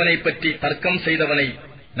இறைவனை பற்றி தர்க்கம் செய்தவனை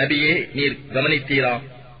நபியே நீர் கவனித்தீரா?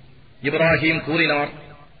 இப்ராஹிம் கூறினார்,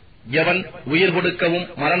 எவன் உயிர் கொடுக்கவும்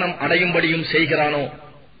மரணம் அடையும்படியும் செய்கிறானோ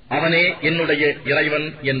அவனே என்னுடைய இறைவன்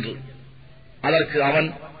என்று. அதற்கு அவன்,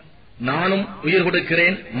 நானும் உயிர்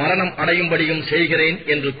கொடுக்கிறேன், மரணம் அடையும்படியும் செய்கிறேன்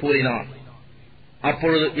என்று கூறினான்.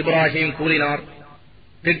 அப்பொழுது இப்ராஹிம் கூறினார்,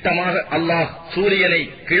 திட்டமாக அல்லாஹ் சூரியனை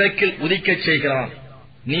கிழக்கில் உதிக்கச் செய்கிறான்,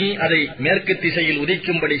 நீ அதை மேற்கு திசையில்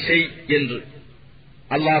உதிக்கும்படி செய் என்று.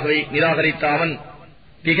 அல்லாஹ்வை நிராகரித்த அவன்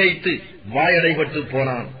திகைத்து வாயடைபட்டு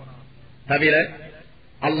போனான். தவிர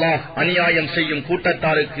அல்லாஹ் அநியாயம் செய்யும்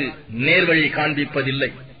கூட்டத்தாருக்கு நேர்வழி காண்பிப்பதில்லை.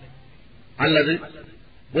 அல்லது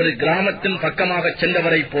ஒரு கிராமத்தின் பக்கமாக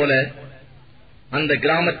சென்றவரைப் போல அந்த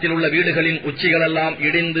கிராமத்தில் உள்ள வீடுகளின் உச்சிகளெல்லாம்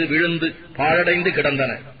இடிந்து விழுந்து பாழடைந்து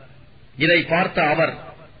கிடந்தன. இதை பார்த்த அவர்,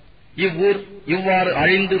 இவ்வூர் இவ்வாறு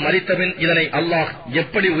அழிந்து மரித்தபின் இதனை அல்லாஹ்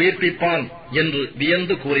எப்படி உயிர்ப்பிப்பான் என்று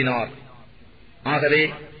வியந்து கூறினார். ஆகவே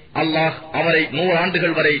அல்லாஹ் அவரை 100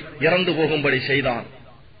 ஆண்டுகள் வரை இறந்து போகும்படி செய்தான்.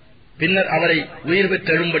 பின்னர் அவரை உயிர்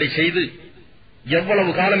பெற்றெழும்படி செய்து,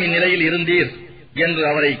 எவ்வளவு காலம் இந்நிலையில் இருந்தீர் என்று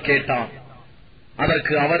அவரை கேட்டான்.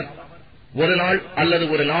 அதற்கு அவர், ஒரு நாள் அல்லது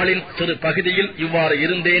ஒரு நாளின் சிறு பகுதியில் இவ்வாறு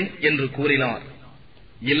இருந்தேன் என்று கூறினார்.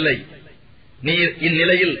 இல்லை, நீர்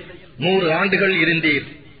இந்நிலையில் 100 ஆண்டுகள் இருந்தீர்.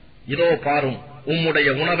 இதோ பாரும், உம்முடைய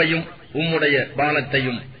உணவையும் உம்முடைய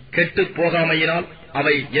பானத்தையும் கெட்டுப் போகாமையினால்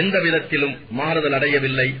அவை எந்த விதத்திலும் மாறுதல்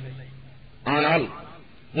அடையவில்லை. ஆனால்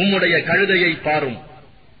உம்முடைய கழுதையை பாரும்,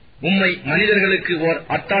 உம்மை மனிதர்களுக்கு ஓர்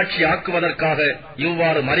அத்தாட்சி ஆக்குவதற்காக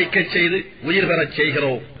இவ்வாறு மரிக்கச் செய்து உயிர் பெறச்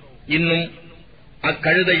செய்கிறோம். இன்னும்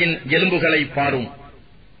அக்கழுதையின் எலும்புகளை பாரும்,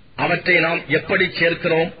 அவற்றை நாம் எப்படி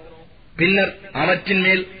சேர்க்கிறோம், பின்னர் அவற்றின்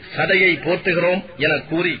மேல் சதையை போர்த்துகிறோம் என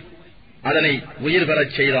கூறி அதனை உயிர்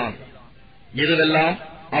பெறச் செய்தான். இதுவெல்லாம்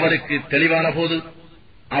அவருக்கு தெளிவான போது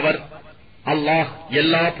அவர், அல்லாஹ்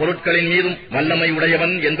எல்லா பொருட்களின் மீதும் வல்லமை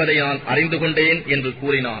உடையவன் என்பதை நான் அறிந்து கொண்டேன் என்று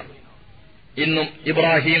கூறினார். இன்னும்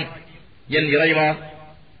இப்ராஹிம், என் இறைவா,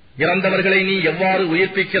 இறந்தவர்களை நீ எவ்வாறு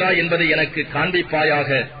உயிர்ப்பிக்கிறாய் என்பதை எனக்கு காண்பிப்பாயாக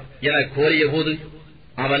என கோரிய போது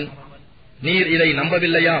அவன், நீர் இதை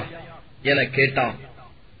நம்பவில்லையா என கேட்டான்.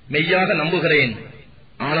 மெய்யாக நம்புகிறேன்,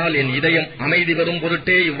 ஆனால் என் இதயம் அமைதி பெறும்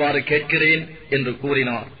பொருட்டே இவ்வாறு கேட்கிறேன் என்று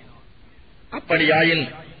கூறினார். அப்படியாயின்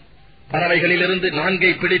பறவைகளிலிருந்து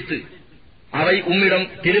 4 பிடித்து அவை உம்மிடம்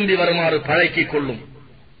திரும்பி வருமாறு பழக்கிக் கொள்ளும்.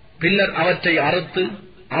 பின்னர் அவற்றை அறுத்து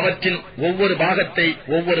அவற்றின் ஒவ்வொரு பாகத்தை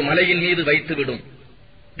ஒவ்வொரு மலையின் மீது வைத்துவிடும்.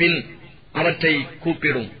 பின் அவற்றை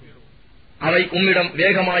கூப்பிடும். அவை உம்மிடம்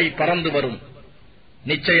வேகமாய் பறந்து வரும்.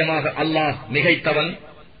 நிச்சயமாக அல்லாஹ் மிகைத்தவன்,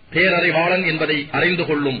 பேரறிவாளன் என்பதை அறிந்து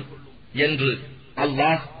கொள்ளும் என்று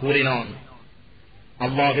அல்லாஹ் கூறினான்.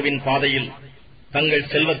 அல்லாஹுவின் பாதையில் தங்கள்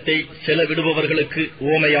செல்வத்தை செலவிடுபவர்களுக்கு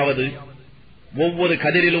உவமையாவது, ஒவ்வொரு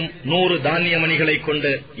கதிரிலும் 100 தானிய மணிகளை கொண்ட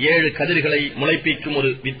 7 கதிர்களை முளைப்பிக்கும் ஒரு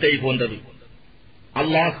வித்தை போன்றது.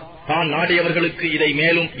 அல்லாஹ் தான் நாடியவர்களுக்கு இதை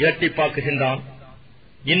மேலும் இரட்டிப்பாக்குகின்றான்.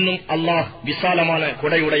 இன்னும் அல்லாஹ் விசாலமான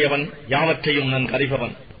கொடையுடையவன், யாவற்றையும்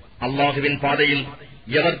நன்கறிபவன். அல்லாஹுவின் பாதையில்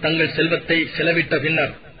எவர் தங்கள் செல்வத்தை செலவிட்ட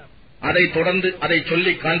பின்னர் அதை தொடர்ந்து அதை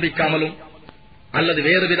சொல்லிக் காண்பிக்காமலும் அல்லது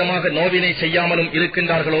வேறு விதமாக நோவினை செய்யாமலும்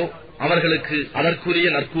இருக்கின்றார்களோ அவர்களுக்கு அதற்குரிய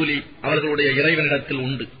நற்கூலி அவர்களுடைய இறைவனிடத்தில்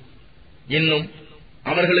உண்டு. இன்னும்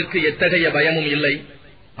அவர்களுக்கு எத்தகைய பயமும் இல்லை,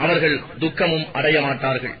 அவர்கள் துக்கமும் அடைய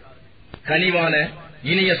மாட்டார்கள். கனிவான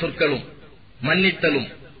இனிய சொற்களும் மன்னித்தலும்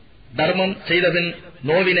தர்மம் செய்தபின்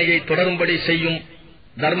நோவினையை தொடரும்படி செய்யும்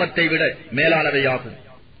தர்மத்தை விட மேலானவையாகும்.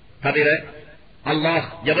 தவிர அல்லாஹ்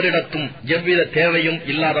எவரிடத்தும் எவ்வித தேவையும்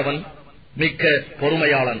இல்லாதவன், மிக்க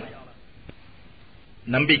பொறுமையாளன்.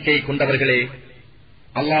 நம்பிக்கை கொண்டவர்களே,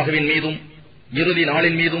 அல்லாஹுவின் மீதும் இறுதி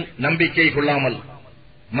நாளின் மீதும் நம்பிக்கை கொள்ளாமல்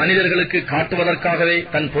மனிதர்களுக்கு காட்டுவதற்காகவே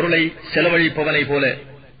தன் பொருளை செலவழிப்பவனை போல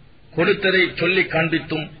கொடுத்ததை சொல்லிக்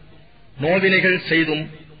காண்பித்தும் நோவினைகள் செய்தும்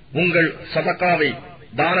உங்கள் சதகாவை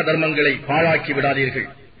தான தர்மங்களை பாழாக்கி விடாதீர்கள்.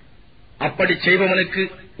 அப்படி செய்பவனுக்கு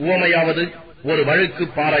உவமையாவது ஒரு வழுக்கு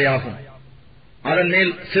பாறையாகும். அதன்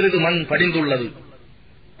மேல் சிறிது மண் படிந்துள்ளது.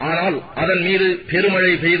 ஆனால் அதன் மீது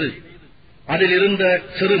பெருமழை பெய்து அதில் இருந்த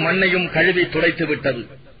சிறு மண்ணையும் கழுவி துடைத்து விட்டது.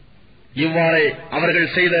 இவ்வாறே அவர்கள்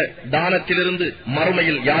செய்த தானத்திலிருந்து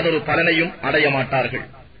மறுமையில் யாதொரு பலனையும் அடைய மாட்டார்கள்.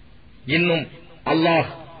 இன்னும் அல்லாஹ்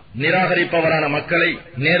நிராகரிப்பவரான மக்களை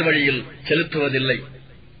நேர்வழியில் செலுத்துவதில்லை.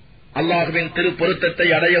 அல்லாஹுவின் திருப்பொருத்தத்தை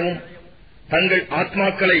அடையவும் தங்கள்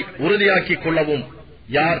ஆத்மாக்களை உறுதியாக்கிக் கொள்ளவும்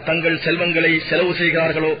யார் தங்கள் செல்வங்களை செலவு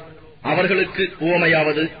செய்கிறார்களோ அவர்களுக்கு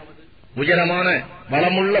உவமையாவது, உயரமான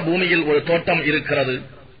வளமுள்ள பூமியில் ஒரு தோட்டம் இருக்கிறது.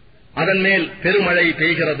 அதன் மேல் பெருமழை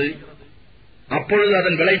பெய்கிறது. அப்பொழுது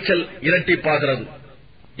அதன் விளைச்சல் இரட்டிப்பாகிறது.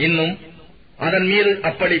 இன்னும் அதன் மீது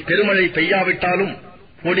அப்படி பெருமழை பெய்யாவிட்டாலும்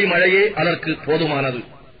பொடிமழையே அதற்கு போதுமானது.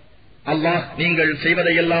 அல்லாஹ் நீங்கள்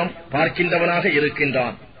செய்வதையெல்லாம் பார்க்கின்றவனாக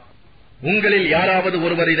இருக்கின்றான். உங்களில் யாராவது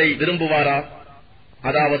ஒருவர் இதை விரும்புவாரா?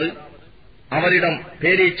 அதாவது அவரிடம்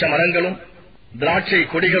பேரீச்ச மரங்களும் திராட்சை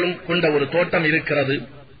கொடிகளும் கொண்ட ஒரு தோட்டம் இருக்கிறது.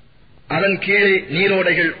 அதன் கீழே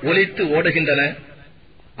நீரோடைகள் ஒலித்து ஓடுகின்றன.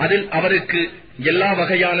 அதில் அவருக்கு எல்லா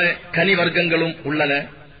வகையான கனி வர்க்கங்களும் உள்ளன.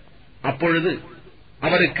 அப்பொழுது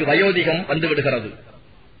அவருக்கு வயோதிகம் வந்துவிடுகிறது.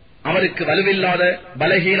 அவருக்கு வலுவில்லாத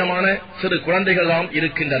பலகீனமான சிறு குழந்தைகளாம்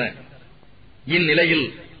இருக்கின்றன. இந்நிலையில்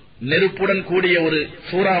நெருப்புடன் கூடிய ஒரு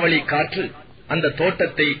சூறாவளி காற்று அந்த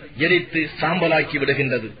தோட்டத்தை எரித்து சாம்பலாக்கி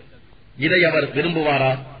விடுகின்றது. இதை அவர்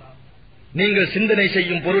விரும்புவாரா? நீங்கள் சிந்தனை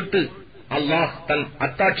செய்யும் பொருட்டு அல்லாஹ் தன்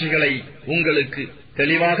அத்தாட்சிகளை உங்களுக்கு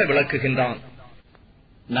தெளிவாக விளக்குகின்றான்.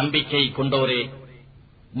 நம்பிக்கை கொண்டோரே,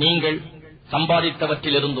 நீங்கள்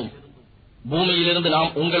சம்பாதித்தவற்றிலிருந்தும் பூமியிலிருந்து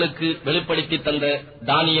நாம் உங்களுக்கு வெளிப்படுத்தி தந்த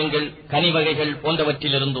தானியங்கள், கனிவகைகள்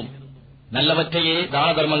போன்றவற்றிலிருந்தும் நல்லவற்றையே தான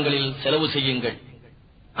தர்மங்களில் செலவு செய்யுங்கள்.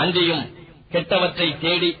 அன்றியும் கெட்டவற்றை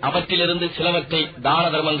தேடி அவற்றிலிருந்து சிலவற்றை தான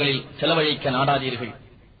தர்மங்களில் செலவழிக்க நாடாதீர்கள்.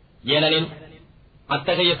 ஏனெனில்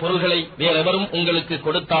அத்தகைய பொருள்களை வேறெவரும் உங்களுக்கு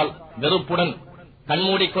கொடுத்தால் வெறுப்புடன்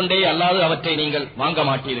கண்மூடிக்கொண்டே அல்லாது அவற்றை நீங்கள் வாங்க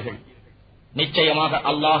மாட்டீர்கள். நிச்சயமாக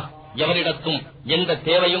அல்லாஹ் எவரிடத்தும் எந்த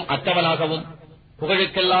தேவையும் அற்றவனாகவும்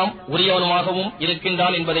புகழுக்கெல்லாம் உரியவனுமாகவும்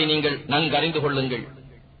இருக்கின்றான் என்பதை நீங்கள் நன்கறிந்து கொள்ளுங்கள்.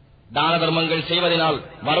 தான தர்மங்கள் செய்வதனால்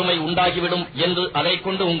வறுமை உண்டாகிவிடும் என்று அதைக்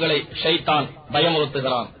கொண்டு உங்களை ஷைத்தான்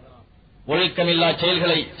பயமுறுத்துகிறான். ஒழுக்கமில்லா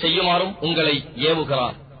செயல்களை செய்யுமாறும் உங்களை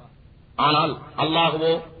ஏவுகிறான். ஆனால்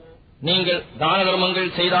அல்லாஹ்வோ நீங்கள் தான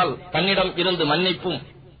தர்மங்கள் செய்தால் தன்னிடம் இருந்து மன்னிப்பும்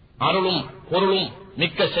அருளும் பொருளும்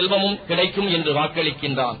மிக்க செல்வமும் கிடைக்கும் என்று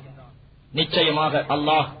வாக்களிக்கின்றான். நிச்சயமாக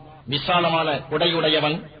அல்லாஹ் விசாலமான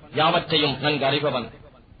கொடையுடையவன், யாவற்றையும் நன்கு அறிபவன்.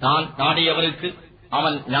 தான் நாடியவருக்கு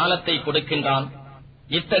அவன் ஞானத்தை கொடுக்கின்றான்.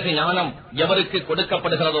 இத்தகைய ஞானம் எவருக்கு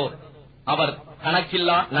கொடுக்கப்படுகிறதோ அவர்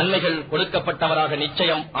கணக்கில்லா நன்மைகள் கொடுக்கப்பட்டவராக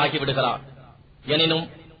நிச்சயம் ஆகிவிடுகிறார். எனினும்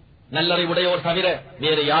நல்லறிவுடையோர் தவிர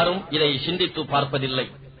வேறு யாரும் இதை சிந்தித்து பார்ப்பதில்லை.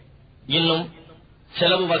 இன்னும்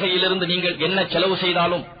செலவு வகையிலிருந்து நீங்கள் என்ன செலவு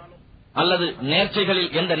செய்தாலும் அல்லது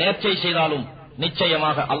நேர்ச்சைகளில் எந்த நேர்ச்சை செய்தாலும்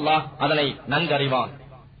நிச்சயமாக அல்லாஹ் அதனை நன்கறிவான்.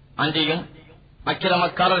 அன்றியும்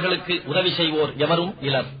அக்கிரமக்காரர்களுக்கு உதவி செய்வோர் எவரும்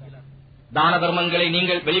இலர். தான தர்மங்களை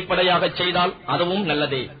நீங்கள் வெளிப்படையாக செய்தால் அதுவும்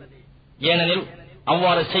நல்லதே. ஏனெனில்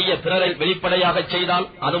அவ்வாறு செய்ய பிறரை வெளிப்படையாக செய்தால்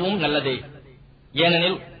அதுவும் நல்லதே.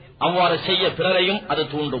 ஏனெனில் அவ்வாறு செய்ய பிறரையும் அது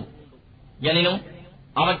தூண்டும். எனினும்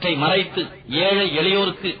அவற்றை மறைத்து ஏழை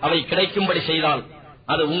எளியோருக்கு அவை கிடைக்கும்படி செய்தால்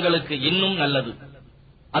அது உங்களுக்கு இன்னும் நல்லது.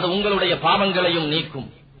 அது உங்களுடைய பாவங்களையும் நீக்கும்.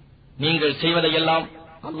 நீங்கள் செய்வதையெல்லாம்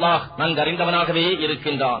அல்லாஹ் நன்கறிந்தவனாகவே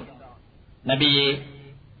இருக்கின்றான். நபியே,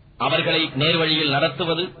 அவர்களை நேர்வழியில்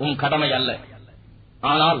நடத்துவது உம் கடமை அல்ல.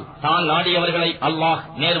 ஆனால் தான் நாடியவர்களை அல்லாஹ்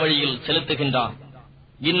நேர்வழியில் செலுத்துகின்றான்.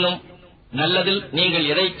 இன்னும் நல்லதில் நீங்கள்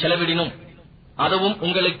எதை செலவிடினும் அதுவும்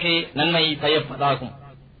உங்களுக்கே நன்மை பயப்பதாகும்.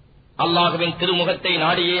 அல்லாஹுவின் திருமுகத்தை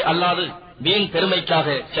நாடியே அல்லாது வீண்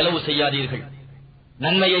பெருமைக்காக செலவு செய்யாதீர்கள்.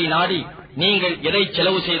 நன்மையை நாடி நீங்கள் எதை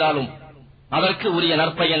செலவு செய்தாலும் அதற்கு உரிய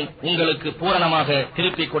நற்பயன் உங்களுக்கு பூரணமாக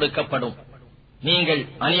திருப்பிக் கொடுக்கப்படும். நீங்கள்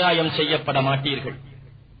அநியாயம் செய்யப்பட மாட்டீர்கள்.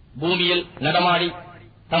 பூமியில் நடமாடி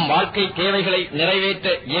தம் வாழ்க்கை தேவைகளை நிறைவேற்ற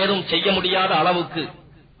ஏதும் செய்ய முடியாத அளவுக்கு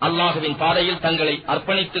அல்லாஹுவின் பாதையில் தங்களை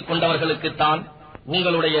அர்ப்பணித்துக் கொண்டவர்களுக்குத்தான்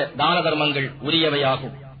உங்களுடைய தான தர்மங்கள்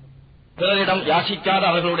உரியவையாகும். பிறரிடம் யாசிக்காத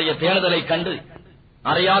அவர்களுடைய பேணுதலைக் கண்டு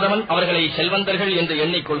அறியாதவன் அவர்களை செல்வந்தர்கள் என்று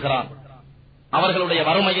எண்ணிக்கொள்கிறான். அவர்களுடைய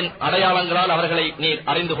வறுமையின் அடையாளங்களால் அவர்களை நீர்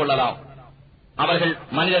அறிந்து கொள்ளலாம். அவர்கள்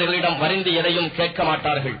மனிதர்களிடம் வரிந்து எதையும் கேட்க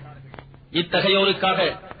மாட்டார்கள். இத்தகையோருக்காக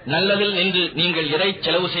நல்லதில் நின்று நீங்கள் எதை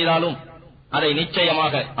செலவு செய்தாலும் அதை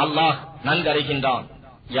நிச்சயமாக அல்லாஹ் நன்கறிகின்றான்.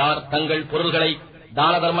 யார் தங்கள் பொருள்களை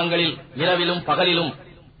தான தர்மங்களில் இரவிலும் பகலிலும்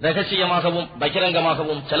ரகசியமாகவும்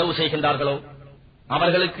பகிரங்கமாகவும் செலவு செய்கின்றார்களோ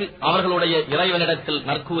அவர்களுக்கு அவர்களுடைய இறைவனிடத்தில்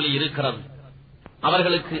நற்கூலி இருக்கிறது.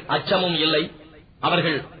 அவர்களுக்கு அச்சமும் இல்லை,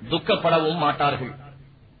 அவர்கள் துக்கப்படவும் மாட்டார்கள்.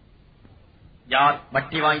 யார்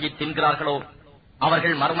வட்டி வாங்கி தின்கிறார்களோ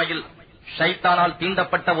அவர்கள் மறுமையில் ஷைத்தானால்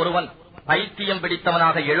தீண்டப்பட்ட ஒருவன் பைத்தியம்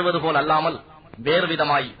பிடித்தவனாக எழுவது போல் அல்லாமல் வேறு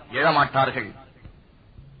விதமாய் எழமாட்டார்கள்.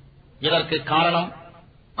 இதற்கு காரணம்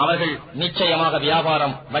அவர்கள் நிச்சயமாக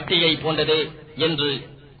வியாபாரம் வட்டியை போன்றதே என்று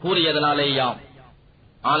கூறியதனாலேயாம்.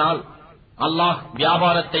 ஆனால் அல்லாஹ்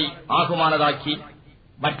வியாபாரத்தை ஆகுமானதாக்கி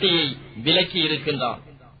வட்டியை விலக்கி இருக்கின்றான்.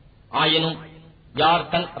 ஆயினும் யார்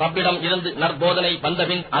தன் ரப்பிடம் இருந்து நற்போதனை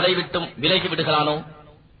வந்தபின் அதை விட்டும் விலகி விடுகிறானோ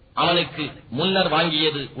அவனுக்கு முன்னர்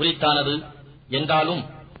வாங்கியது உரித்தானது என்றாலும்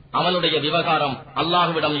அவனுடைய விவகாரம்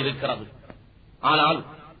அல்லாஹுவிடம் இருக்கிறது. ஆனால்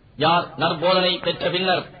யார் நற்போதனை பெற்ற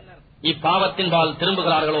பின்னர் இப்பாவத்தின்பால்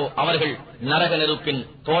திரும்புகிறார்களோ அவர்கள் நரக நெருப்பின்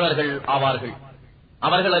தோழர்கள் ஆவார்கள்.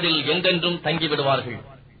 அவர்கள் அதில் என்றென்றும் தங்கிவிடுவார்கள்.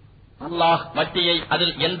 அல்லாஹ் வட்டியை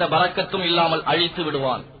அதில் எந்த பரக்கத்தும் இல்லாமல் அழித்து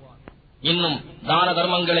விடுவான். இன்னும் தான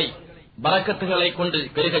தர்மங்களை பரக்கத்துகளைக் கொண்டு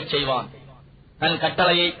பெருகச் செய்வான். தன்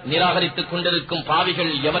கட்டளையை நிராகரித்துக் கொண்டிருக்கும்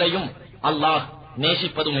பாவிகள் எவரையும் அல்லாஹ்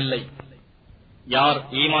நேசிப்பதும் இல்லை. யார்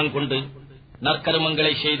ஈமான் கொண்டு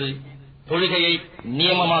நற்கருமங்களை செய்து தொழுகையை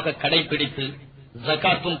நியமமாக கடைபிடித்து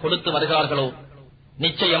ஜகாத்தும் கொடுத்து வருகிறார்களோ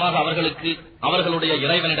நிச்சயமாக அவர்களுக்கு அவர்களுடைய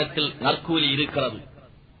இறைவனிடத்தில் நற்கூலி இருக்கிறது.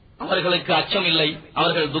 அவர்களுக்கு அச்சம் இல்லை,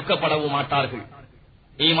 அவர்கள் துக்கப்படவும் மாட்டார்கள்.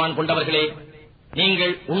 ஈமான் கொண்டவர்களே,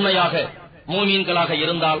 நீங்கள் உண்மையாக மூமீன்களாக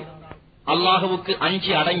இருந்தால் அல்லாஹுவுக்கு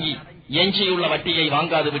அஞ்சி அடங்கி எஞ்சியுள்ள வட்டியை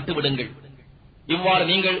வாங்காது விட்டுவிடுங்கள். இவ்வாறு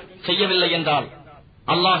நீங்கள் செய்யவில்லை என்றால்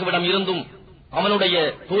அல்லாஹுவிடம் இருந்தும் அவனுடைய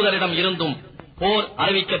தூதரிடம் இருந்தும் போர்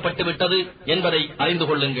அறிவிக்கப்பட்டு விட்டது என்பதை அறிந்து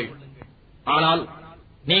கொள்ளுங்கள். ஆனால்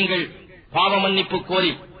நீங்கள் பாவ மன்னிப்பு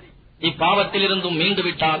கோரி இப்பாவத்திலிருந்தும்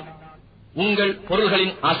மீண்டுவிட்டால் உங்கள்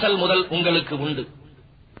பொருள்களின் அசல் முதல் உங்களுக்கு உண்டு.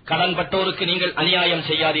 கடன்பட்டோருக்கு நீங்கள் அநியாயம்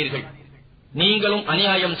செய்யாதீர்கள், நீங்களும்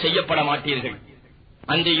அநியாயம் செய்யப்பட மாட்டீர்கள்.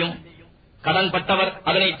 அன்றியும் கடன்பட்டவர்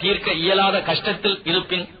அதனை தீர்க்க இயலாத கஷ்டத்தில்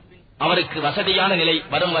இருப்பின் அவருக்கு வசதியான நிலை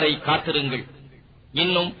வரும் வரை காத்திருங்கள்.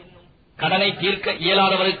 இன்னும் கடனை தீர்க்க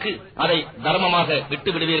இயலாதவருக்கு அதை தர்மமாக விட்டு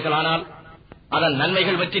விடுவீர்களானால், அதன்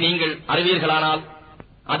நன்மைகள் பற்றி நீங்கள் அறிவீர்களானால்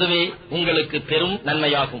அதுவே உங்களுக்கு பெரும்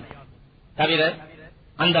நன்மையாகும். தவிர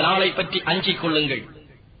அந்த நாளை பற்றி அஞ்சிக் கொள்ளுங்கள்.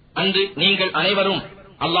 அன்று நீங்கள் அனைவரும்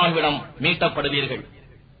அல்லாஹ்விடம் மீட்டப்படுவீர்கள்.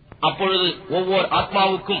 அப்பொழுது ஒவ்வொரு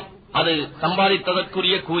ஆத்மாவுக்கும் அது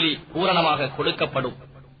சம்பாதித்ததற்குரிய கூலி பூரணமாக கொடுக்கப்படும்.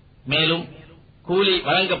 மேலும் கூலி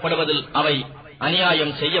வழங்கப்படுவதில் அவை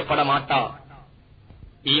அநியாயம் செய்யப்பட மாட்டா.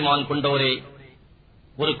 ஈமான் கொண்டோரே,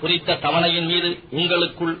 ஒரு குறித்த தவணையின் மீது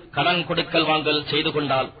உங்களுக்குள் கடன் கொடுக்கல் வாங்கல் செய்து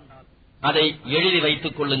கொண்டால் அதை எழுதி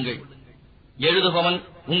வைத்துக் கொள்ளுங்கள். எழுதுபவன்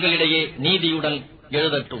உங்களிடையே நீதியுடன்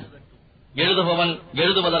எழுதட்டும். எழுதுபவன்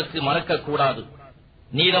எழுதுவதற்கு மறக்கக்கூடாது.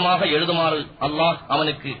 நீளமாக எழுதுமாறு அல்லாஹ்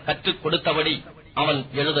அவனுக்கு கற்றுக் கொடுத்தபடி அவன்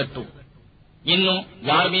எழுதட்டும். இன்னும்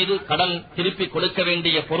யார் மீது கடன் திருப்பிக் கொடுக்க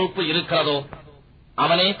வேண்டிய பொறுப்பு இருக்கிறதோ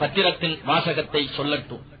அவனே பத்திரத்தின் வாசகத்தை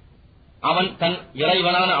சொல்லட்டும். அவன் தன்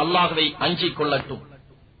இறைவனான அல்லாஹ்வை அஞ்சிக் கொள்ளட்டும்.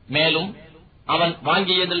 மேலும் அவன்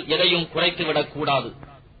வாங்கியதில் எதையும் குறைத்துவிடக் கூடாது.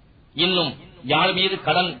 இன்னும் யார் மீது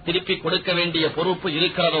கடன் திருப்பிக் கொடுக்க வேண்டிய பொறுப்பு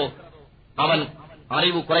இருக்கிறதோ அவன்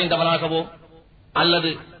அறிவு குறைந்தவனாகவோ அல்லது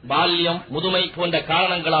பால்யம் முதுமை போன்ற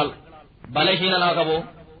காரணங்களால் பலகீனனாகவோ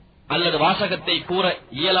அல்லது வாசகத்தை கூற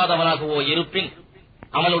இயலாதவனாகவோ இருப்பின்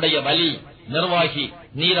அவனுடைய வலி நிர்வாகி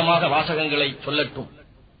நீளமாக வாசகங்களை சொல்லட்டும்.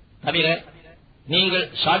 தவிர நீங்கள்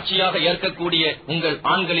சாட்சியாக ஏற்கக்கூடிய உங்கள்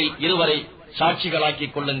ஆண்களில் இருவரை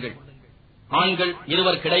சாட்சிகளாக்கிக் கொள்ளுங்கள். ஆண்கள்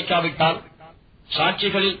இருவர் கிடைக்காவிட்டால்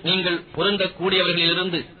சாட்சிகளில் நீங்கள்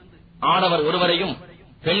பொருந்தக்கூடியவர்களிலிருந்து ஆடவர் ஒருவரையும்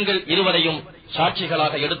பெண்கள் இருவரையும்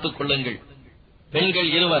சாட்சிகளாக எடுத்துக் கொள்ளுங்கள். பெண்கள்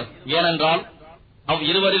இருவர், ஏனென்றால் அவ்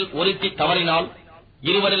இருவரில் ஒருத்தி தவறினால்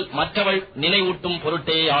இருவரில் மற்றவள் நினைவூட்டும்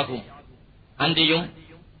பொருட்டே ஆகும். அன்றியும்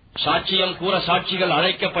சாட்சியம் கூற சாட்சிகள்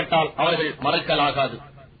அழைக்கப்பட்டால் அவர்கள் மறுக்கலாகாது.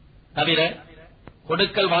 தவிர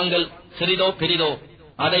கொடுக்கல் வாங்கல் சிறிதோ பெரிதோ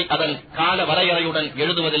அதை அதன் கால வரையறையுடன்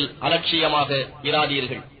எழுதுவதில் அலட்சியமாக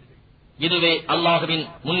இராதீர்கள். இதுவே அல்லாஹுவின்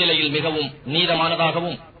முன்னிலையில் மிகவும்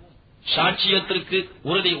நீதமானதாகவும் சாட்சியத்திற்கு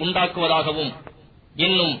உறுதி உண்டாக்குவதாகவும்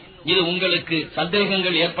இன்னும் இது உங்களுக்கு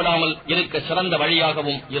சந்தேகங்கள் ஏற்படாமல் இருக்க சிறந்த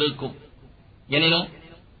வழியாகவும் இருக்கும். எனினும்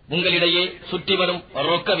உங்களிடையே சுற்றி வரும்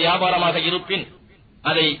ரொக்க வியாபாரமாக இருப்பின்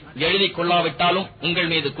அதை எழுதிக் கொள்ளாவிட்டாலும் உங்கள்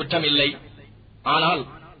மீது குற்றமில்லை. ஆனால்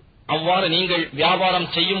அவ்வாறு நீங்கள் வியாபாரம்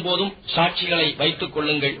செய்யும் போதும் சாட்சிகளை வைத்துக்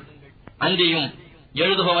கொள்ளுங்கள். அன்றியும்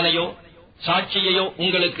எழுதுபவனையோ சாட்சியையோ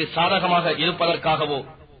உங்களுக்கு சாதகமாக இருப்பதற்காகவோ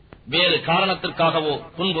வேறு காரணத்திற்காகவோ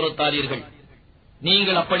துன்புறுத்தாதீர்கள்.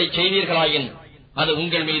 நீங்கள் அப்படி செய்வீர்களாயின் அது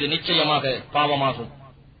உங்கள் மீது நிச்சயமாக பாவமாகும்.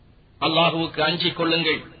 அல்லாஹுவுக்கு அஞ்சிக்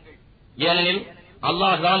கொள்ளுங்கள். ஏனெனில்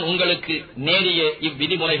அல்லாஹ் தான் உங்களுக்கு நேரிய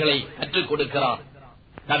இவ்விதிமுறைகளை கற்றுக் கொடுக்கிறார்.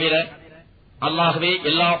 தவிர அல்லாஹ்வே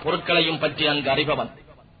எல்லா பொருட்களையும் பற்றி அங்கு அறிபவன்.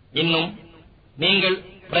 இன்னும் நீங்கள்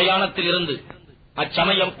பிரயாணத்தில் இருந்து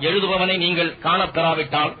அச்சமயம் எழுதுபவனை நீங்கள்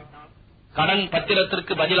காணப்பெறாவிட்டால் கடன்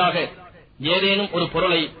பத்திரத்திற்கு பதிலாக ஏதேனும் ஒரு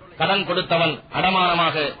பொருளை கடன் கொடுத்தவன்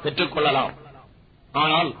அடமானமாக பெற்றுக் கொள்ளலாம்.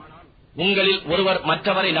 ஆனால் உங்களில் ஒருவர்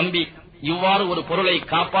மற்றவரை நம்பி இவ்வாறு ஒரு பொருளை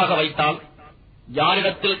காப்பாக வைத்தால்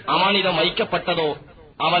யாரிடத்தில் அமானிதம் வைக்கப்பட்டதோ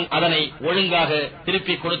அவன் அதனை ஒழுங்காக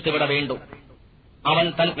திருப்பிக் கொடுத்துவிட வேண்டும். அவன்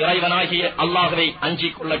தன் இறைவனாகிய அல்லாஹ்வை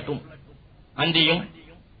அஞ்சிக் கொள்ளட்டும். அன்றியும்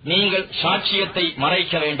நீங்கள் சாட்சியத்தை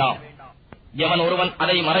மறைக்க வேண்டாம். எவன் ஒருவன்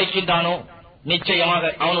அதை மறைக்கின்றானோ நிச்சயமாக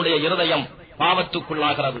அவனுடைய இருதயம்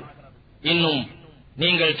பாவத்துக்குள்ளாகிறது. இன்னும்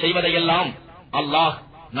நீங்கள் செய்வதையெல்லாம் அல்லாஹ்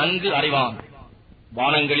நன்கு அறிவான்.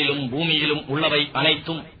 வானங்களிலும் பூமியிலும் உள்ளவை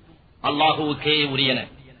அனைத்தும் அல்லாஹுவுக்கே உரியன.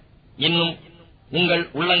 இன்னும் உங்கள்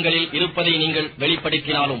உள்ளங்களில் இருப்பதை நீங்கள்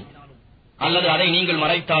வெளிப்படுத்தினாலும் அல்லது அதை நீங்கள்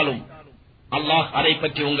மறைத்தாலும் அல்லாஹ் அதை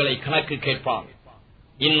பற்றி உங்களை கணக்கு கேட்பான்.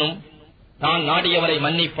 இன்னும் தான் நாடியவரை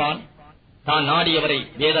மன்னிப்பான், தான் நாடியவரை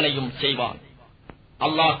வேதனையும் செய்வான்.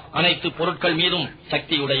 அல்லாஹ் அனைத்து பொருட்கள் மீதும்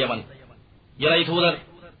சக்தியுடையவன். இறை தூதர்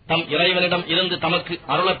தம் இறைவனிடம் இருந்து தமக்கு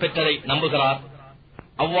அருளப் பெற்றதை நம்புகிறார்.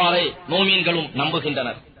 அவ்வாறே மோமீன்களும்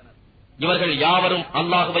நம்புகின்றனர். இவர்கள் யாவரும்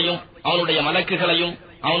அல்லாஹுவையும் அவனுடைய மலக்குகளையும்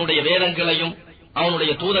அவனுடைய வேதங்களையும்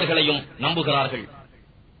அவனுடைய தூதர்களையும் நம்புகிறார்கள்.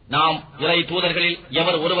 நாம் இறை தூதர்களில்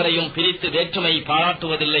எவர் ஒருவரையும் பிரித்து வேற்றுமை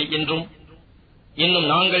பாராட்டுவதில்லை என்றும், இன்னும்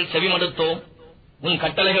நாங்கள் செவிமடுத்தோம், உன்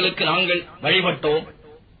கட்டளைகளுக்கு நாங்கள் வழிபட்டோம்,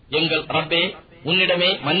 எங்கள் ரப்பே உன்னிடமே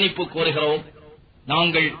மன்னிப்பு கோருகிறோம்,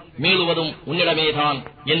 நாங்கள் மீளுவதும் உன்னிடமேதான்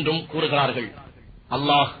என்றும் கூறுகிறார்கள்.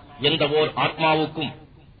 அல்லாஹ் எந்த ஓர் ஆத்மாவுக்கும்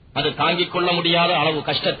அது தாங்கிக் கொள்ள முடியாத அளவு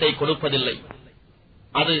கஷ்டத்தை கொடுப்பதில்லை.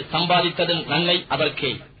 அது சம்பாதித்ததன் நன்மை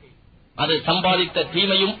அதற்கே, அது சம்பாதித்த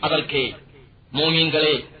தீமையும் அதற்கே.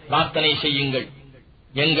 மோமீன்களே, பிரார்த்தனை செய்யுங்கள்.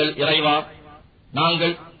 எங்கள் இறைவா,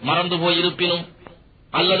 நாங்கள் மறந்து போயிருப்பினும்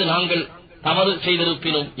அல்லது நாங்கள் தவறு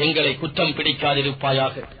செய்திருப்பினும் எங்களை குற்றம்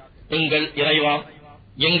பிடிக்காதிருப்பாயாக. எங்கள் இறைவா,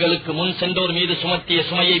 எங்களுக்கு முன் சென்றோர் மீது சுமத்திய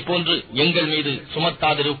சுமையைப் போன்று எங்கள் மீது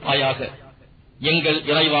சுமத்தாதிருப்பாயாக. எங்கள்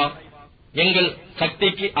இறைவா, எங்கள்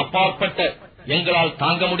சக்திக்கு அப்பாற்பட்ட எங்களால்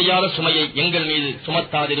தாங்க முடியாத சுமையை எங்கள் மீது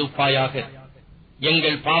சுமத்தாதிருப்பாயாக.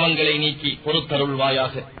 எங்கள் பாவங்களை நீக்கி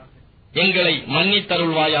பொறுத்தருள்வாயாக. எங்களை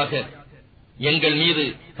மன்னித்தருள்வாயாக. எங்கள் மீது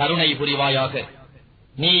கருணை புரிவாயாக.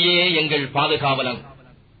 நீயே எங்கள் பாதுகாவலன்.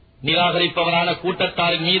 நிராகரிப்பவரான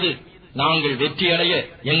கூட்டத்தாரின் மீது நாங்கள் வெற்றியடைய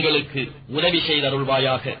எங்களுக்கு உதவி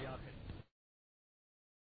செய்தருள்வாயாக.